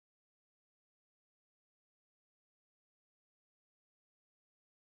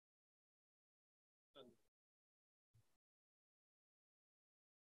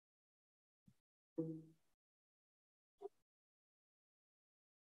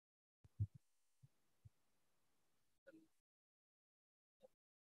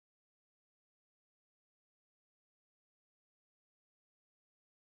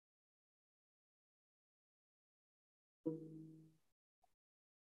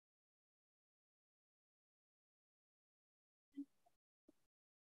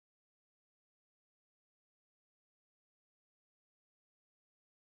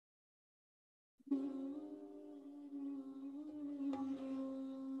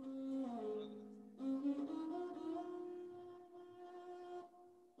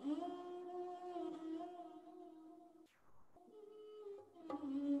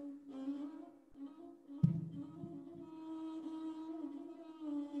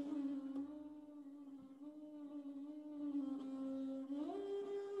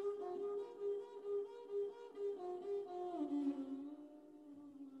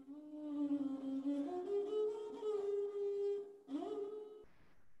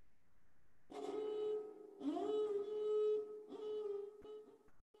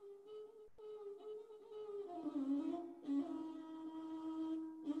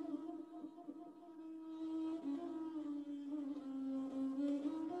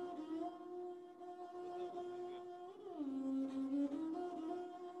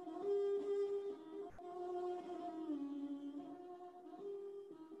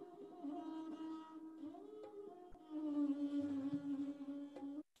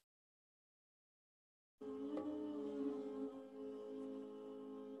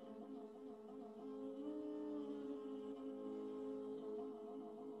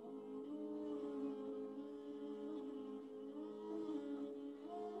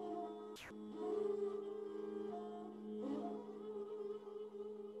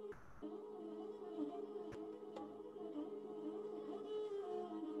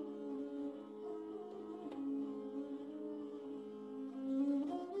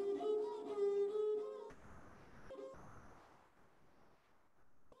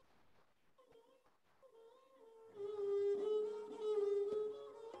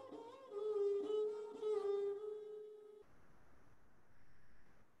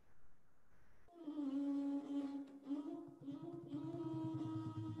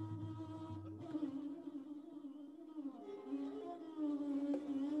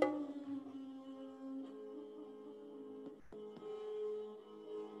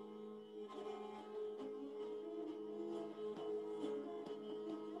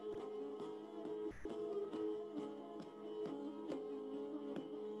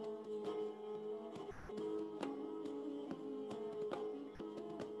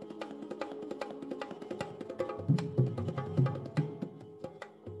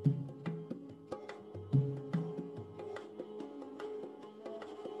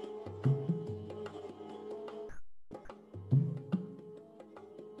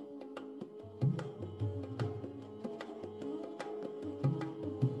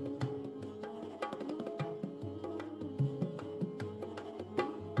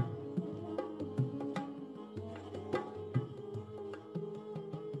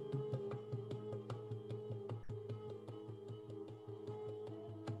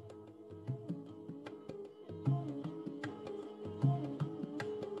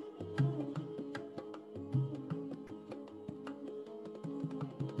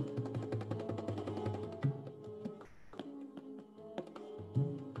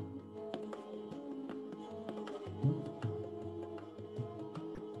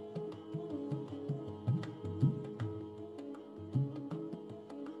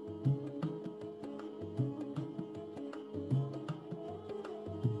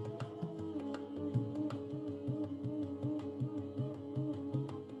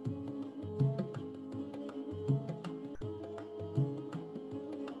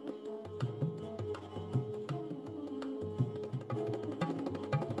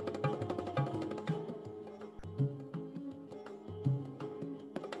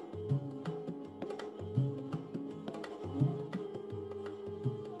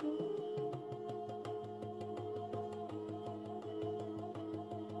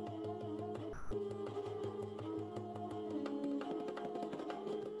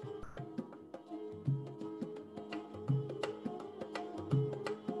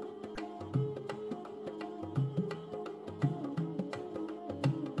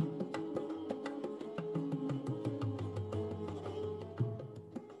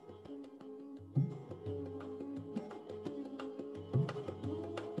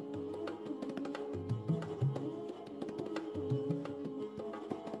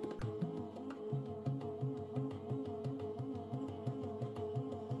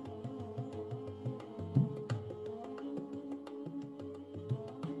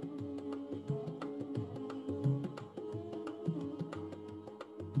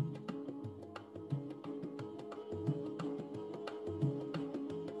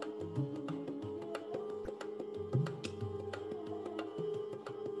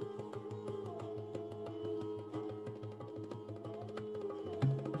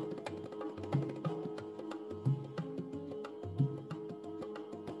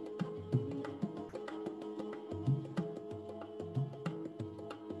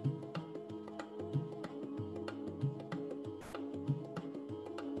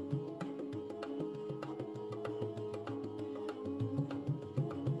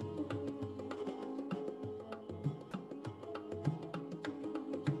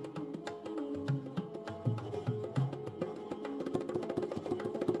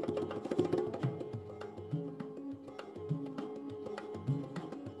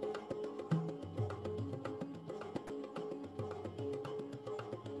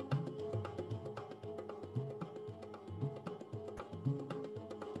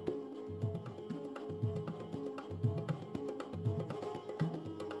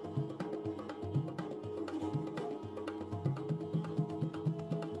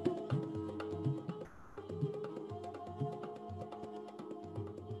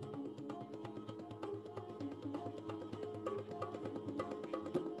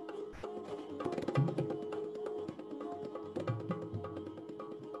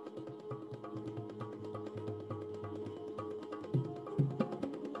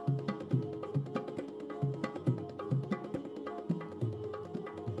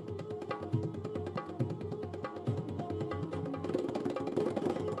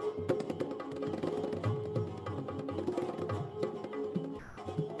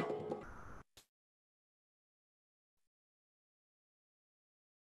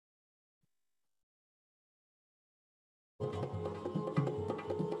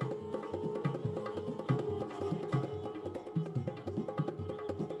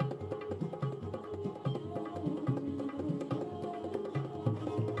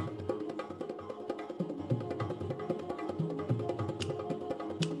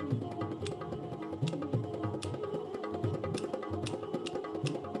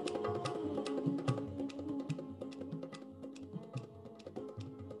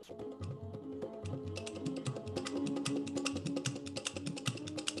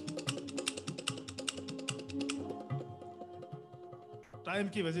 टाइम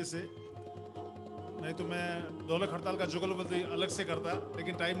की वजह से, नहीं तो मैं ढोलक हड़ताल का जुगलबंदी अलग से करता,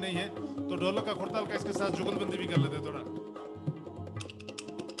 लेकिन टाइम नहीं है, तो ढोलक का हड़ताल का इसके साथ जुगलबंदी भी कर लेते थोड़ा।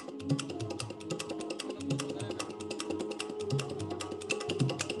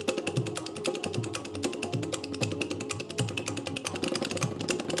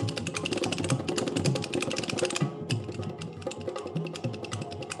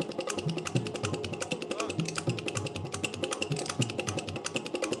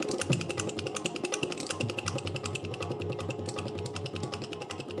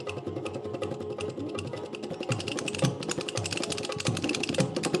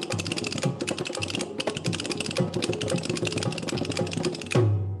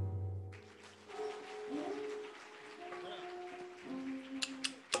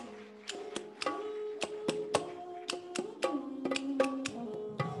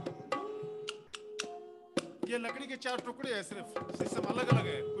 ये लकड़ी के 4 टुकड़े हैं, सिर्फ सिस्टम अलग अलग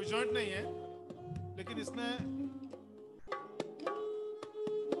है, कोई जॉइंट नहीं है, लेकिन इसमें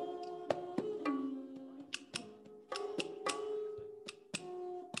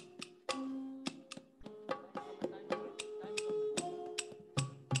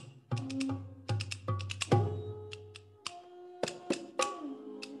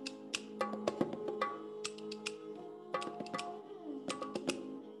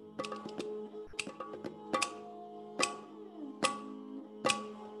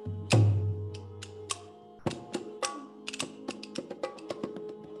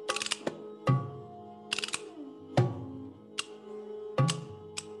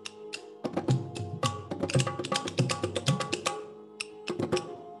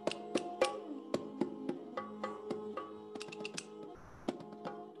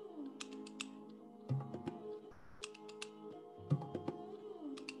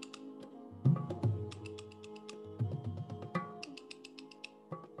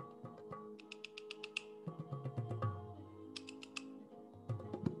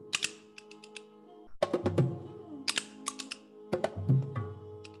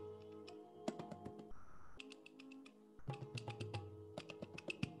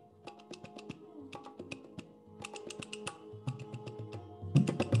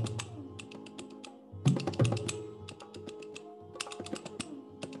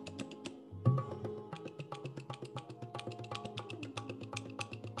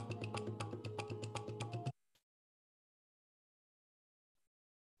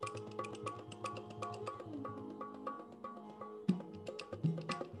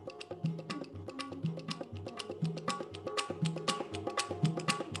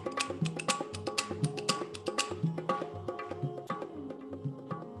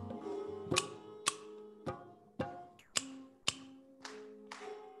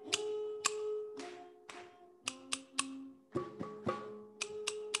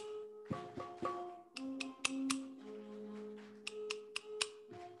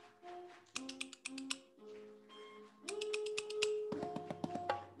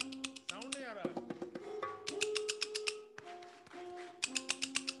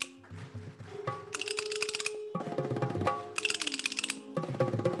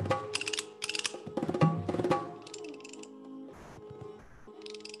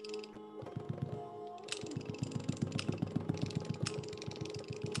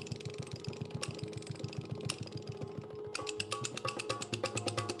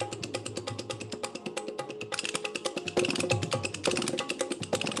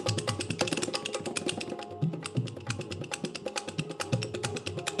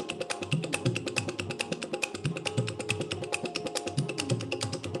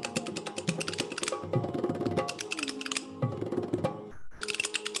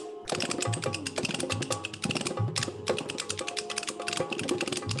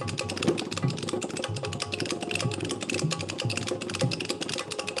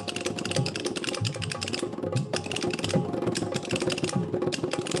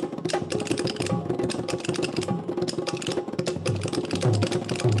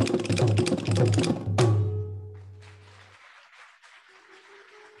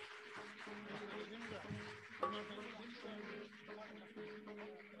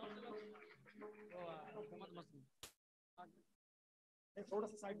थोड़ा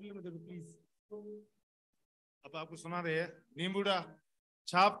सा साइड में दे दो प्लीज। अब आपको सुना रहे हैं नींबूड़ा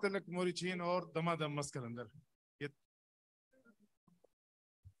छाप तलक मोरी छीन और दमादम मस्कर अंदर। ये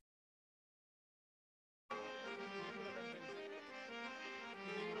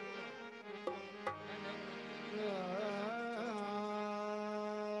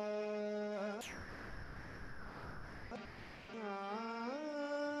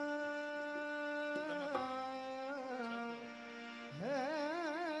है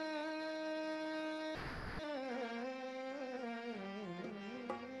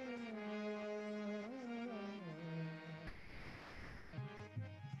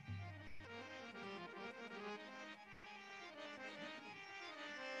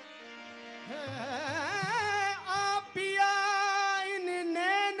आ पिया इन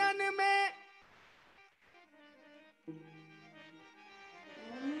नैनन में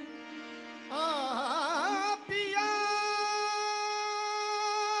आ पिया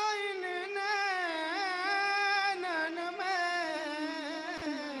इन नैनन में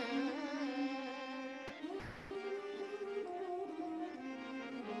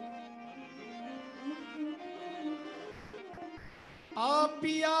आ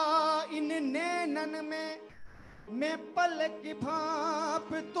पिया इन नैनन में मैं पलक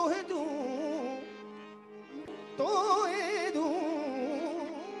भाप तोह दूं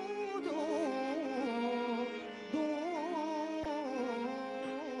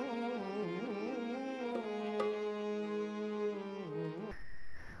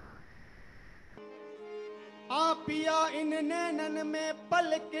आ पिया इन नैनन में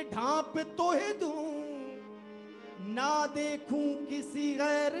पलक ढांप तोह दूं ना देखूं किसी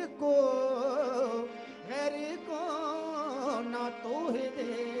गैर को ना तोह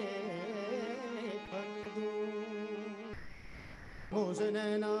मोस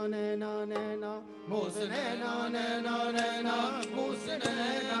नैना नैना नैना मोस नैना नैना नैना मोस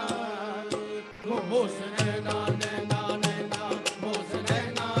नैना मोस नैना नैना नैना मोस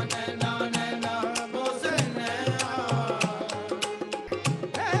नैना नैना नैना मोस नैना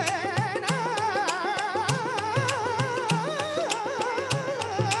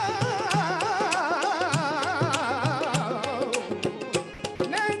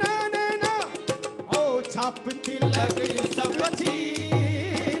नैना नैना ओ छाप तिलक सब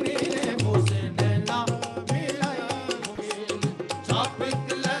छीन रे मोस नैना मिलाई छाप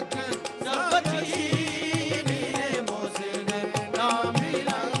तिलक सब छीन रे मोस नैना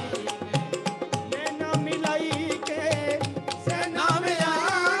मिलाई नैना मिलाई के सेना में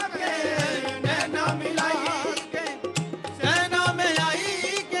आके नैना मिलाई के सेना में आई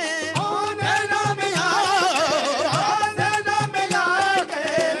के ओ नैना में सेना में आके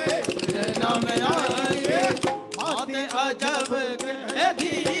सेना में आई बातें अजब कह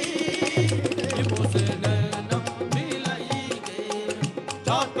दी मोस नैना मिलाई के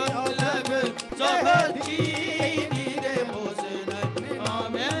छाप अलग सब छीन रे मोस नैना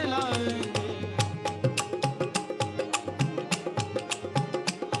मिलाई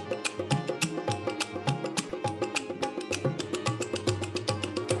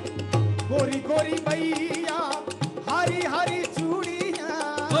गोरी गोरी बैया हरी हरी चूड़ियां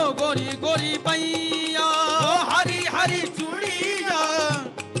ओ गोरी गोरी बैया ओ हरी हरी चूड़ियां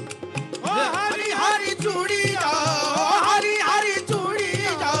ओ हरी हरी चूड़ियां ओ हरी हरी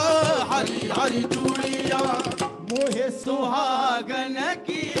चूड़ियां हरी हरी चूड़ियां मोहे सुहागन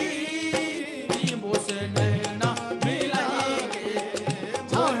की मोस नैना मिलाई के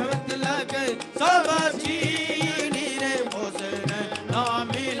मोहे तिलक सब छीन रे मोस नैना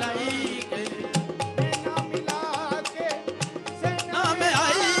मिलाई के नैना मिला के सेना में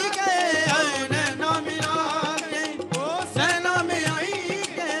आई के नैना मिला के ओ सेना में आई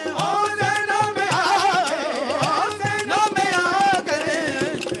के ओ सेना में आ ओ सेना में आ के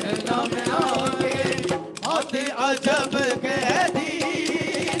सेना में आ के बातें अजब कह दी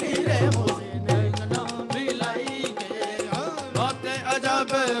रे मोस नैना मिलाई के बातें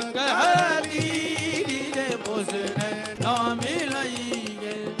अजब कह दी रे मोस नैना मिलाई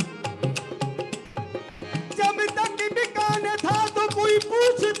के जब तक बिकान था तो कोई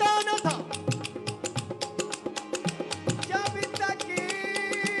पूछता न था जब तक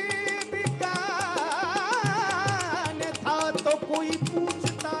बिकान था तो कोई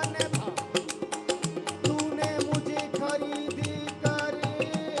पूछता न था तूने मुझे खरीद कर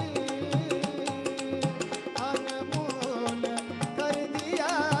अनमोल कर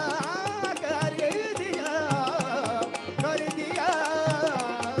दिया कर दिया कर दिया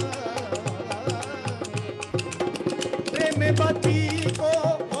प्रेम पति को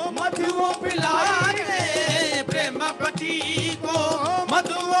मधु पिलाने प्रेम पति को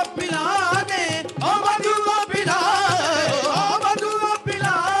मधु पिलाने ओ मधु पिलाने ओ मधु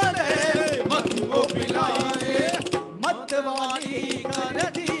पिलाने मधु पिलाने मतवाली कर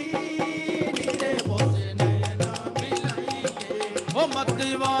दी रे मोस नैना मिलाई के ओ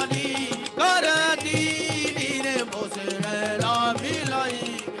मतवाली कर दी रे मोस नैना मिलाई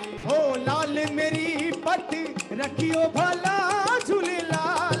हो लाल मेरी पट रखियो भला झूले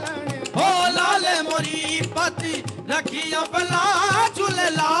लालन हो लाल मोरी पति रखियो भला झूले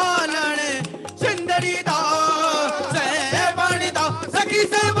लालन सिंदरी दा से बनदा सखी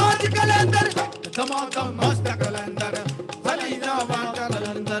से बाज कलंदर दमादम मस्त कलंदर अली रावा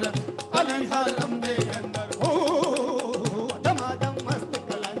कलंदर अली हरम दे अंदर ओ दमादम मस्त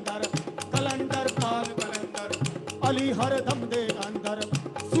कलंदर कलंदर पाल कलंदर अली हरदम दे अंदर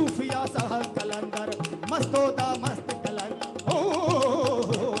सूफिया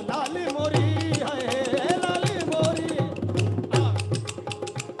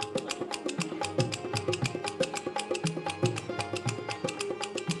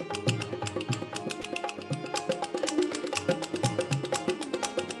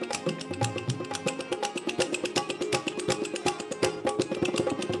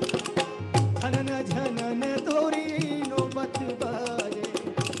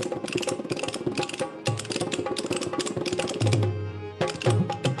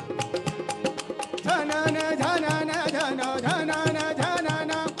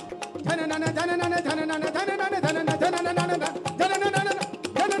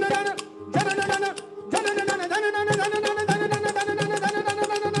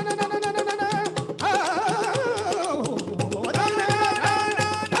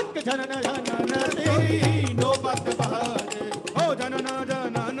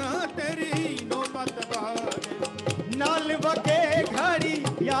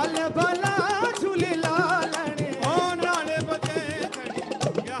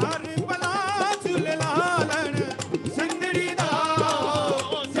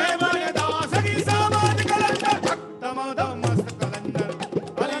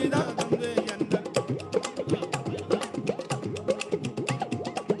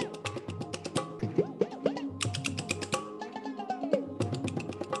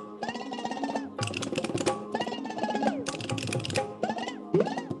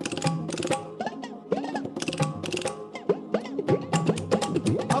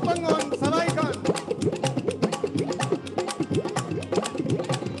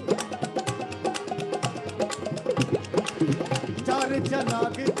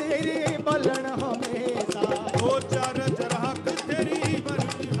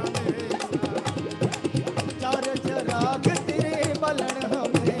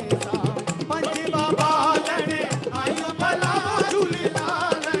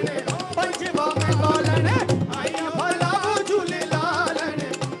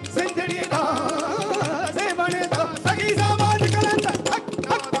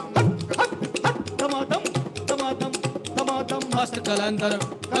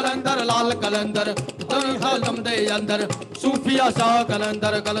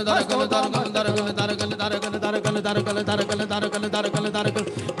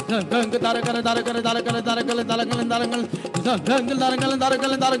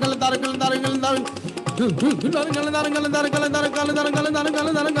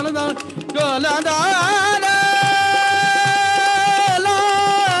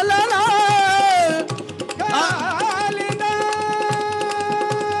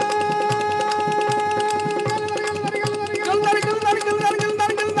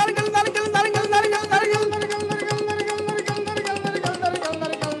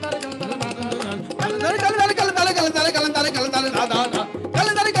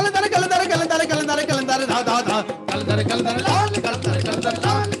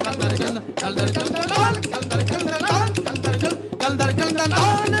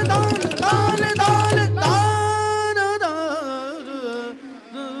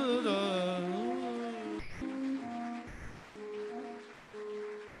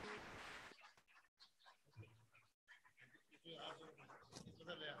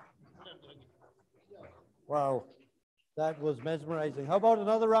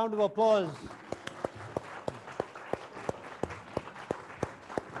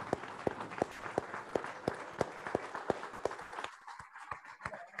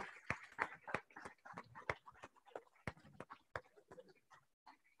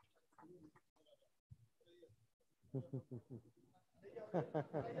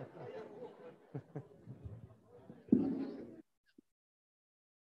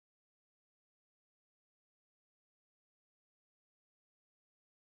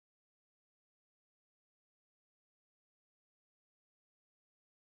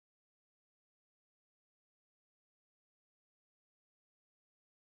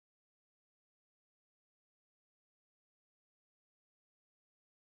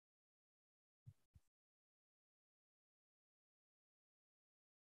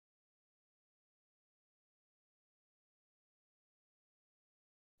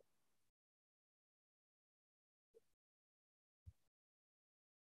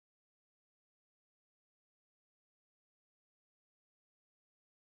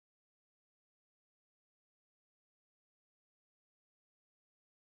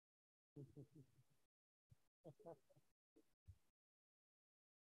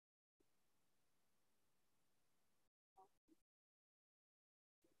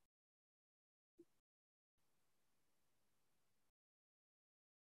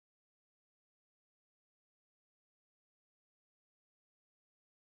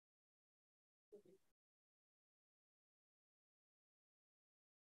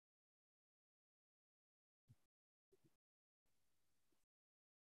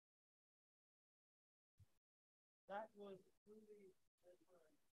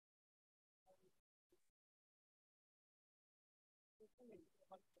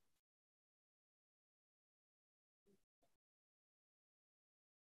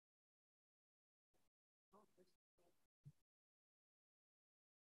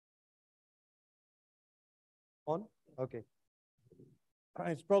On? Okay.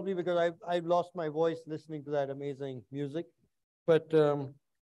 It's probably because I've lost my voice listening to that amazing music. But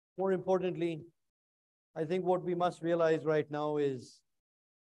more importantly, I think what we must realize right now is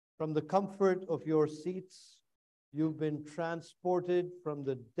from the comfort of your seats, you've been transported from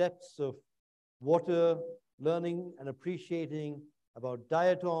the depths of water, learning and appreciating about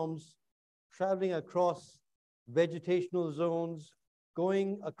diatoms, traveling across vegetational zones,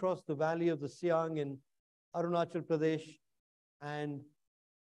 going across the valley of the Siang in Arunachal Pradesh, and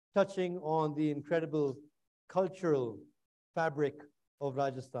touching on the incredible cultural fabric of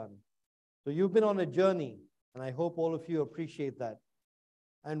Rajasthan. So you've been on a journey, and I hope all of you appreciate that.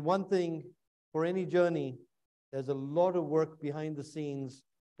 And one thing, for any journey, there's a lot of work behind the scenes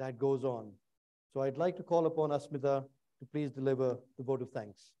that goes on. So I'd like to call upon Asmita to please deliver the vote of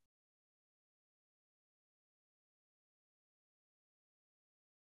thanks.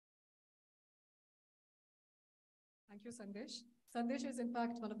 Thank you, Sandesh. Sandesh is in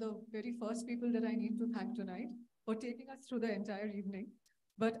fact one of the very first people that I need to thank tonight for taking us through the entire evening.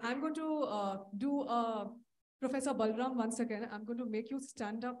 But I'm going to do Professor Balram once again. I'm going to make you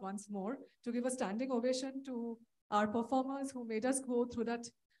stand up once more to give a standing ovation to our performers who made us go through that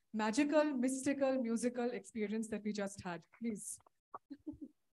magical, mystical, musical experience that we just had. Please.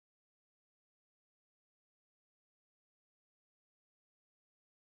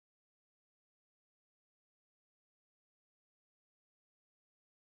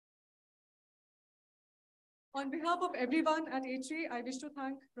 On behalf of everyone at H3, I wish to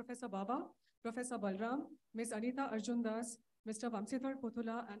thank Professor Baba, Professor Balram, Ms. Anita Arjundas, Mr. Vamsidhar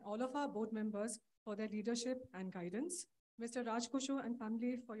Puthula, and all of our board members for their leadership and guidance. Mr. Raj Khoshoo and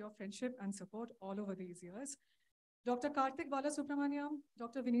family for your friendship and support all over these years. Dr. Karthik Balasubramaniam,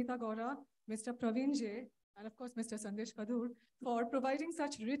 Dr. Vinita Gaura, Mr. Praveen J, and of course, Mr. Sandesh Kadur, for providing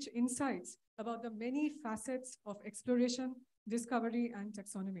such rich insights about the many facets of exploration, discovery, and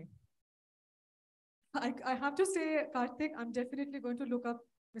taxonomy. I have to say, Karthik, I'm definitely going to look up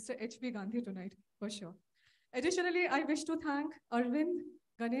Mr. H.B. Gandhi tonight, for sure. Additionally, I wish to thank Arvind,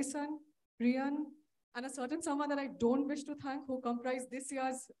 Ganesan, Priyan, and a certain someone that I don't wish to thank who comprised this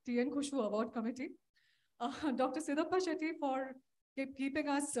year's T.N. Khoshoo Award Committee. Dr. Siddhappa Shetty for keeping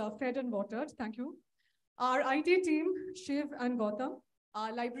us fed and watered. Thank you. Our IT team, Shiv and Gautam.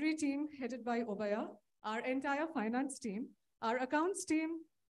 Our library team, headed by Obaya. Our entire finance team. Our accounts team.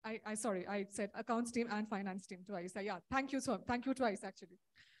 Sorry, I said accounts team and finance team twice. Yeah, thank you, sir. Thank you twice, actually.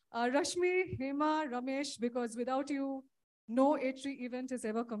 Rashmi, Hema, Ramesh, because without you, no H3 event is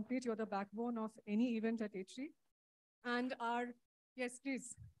ever complete. You're the backbone of any event at H3. And our, yes,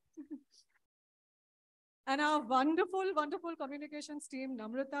 please. And our wonderful, wonderful communications team,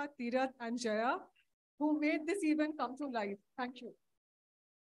 Namrata, Tirath, and Jaya, who made this event come to life. Thank you.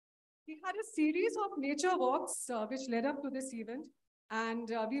 We had a series of nature walks which led up to this event.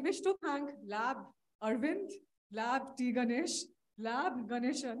 And we wish to thank Lab Arvind, Lab T. Ganesh, Lab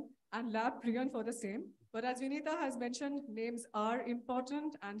Ganeshan, and Lab Priyan for the same. But as Vinita has mentioned, names are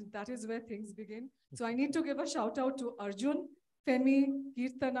important, and that is where things begin. So I need to give a shout out to Arjun, Femi,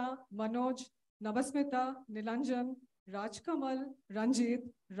 Kirtana, Manoj, Navasmita, Nilanjan, Rajkamal, Ranjit,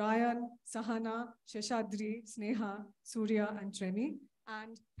 Ryan, Sahana, Sheshadri, Sneha, Surya, and Tremi.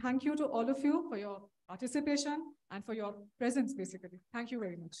 And thank you to all of you for your participation and for your presence, basically. Thank you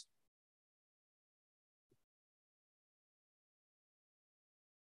very much.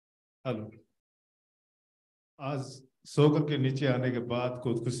 Hello, आज सोकर के नीचे आने के बाद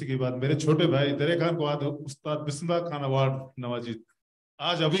खुशी की बात, मेरे छोटे भाई दरे खान को आज उस्ताद बिस्मिल्लाह खान अवार्ड नवाजी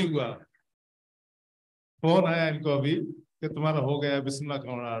आज अभी हुआ, फोन आया इनको अभी कि तुम्हारा हो गया बिस्मिल्लाह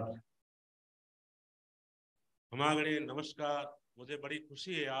खान अवार्ड। हमारे नमस्कार, मुझे बड़ी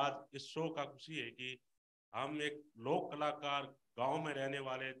खुशी है आज इस शो का खुशी है कि हम एक लोक कलाकार गांव में रहने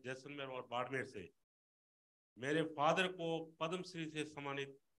वाले जैसलमेर और बाड़मेर से मेरे फादर को पद्मश्री से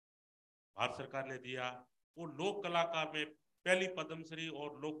सम्मानित भारत सरकार ने दिया। वो लोक कलाकार में पहली पद्मश्री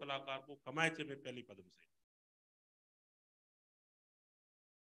और लोक कलाकार को कमायचे में पहली पद्मश्री।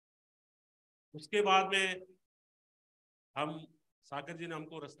 उसके बाद में हम सागर जी ने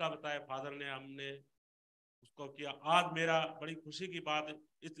हमको रास्ता बताया, फादर ने, हमने उसको किया। आज मेरा बड़ी खुशी की बात,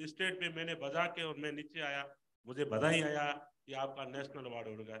 इस स्टेज पे मैंने बजा के और मैं नीचे आया, मुझे बधाई आया कि आपका नेशनल अवार्ड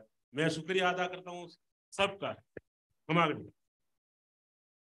हो गया। मैं शुक्रिया अदा करता हूँ सबका। हमारे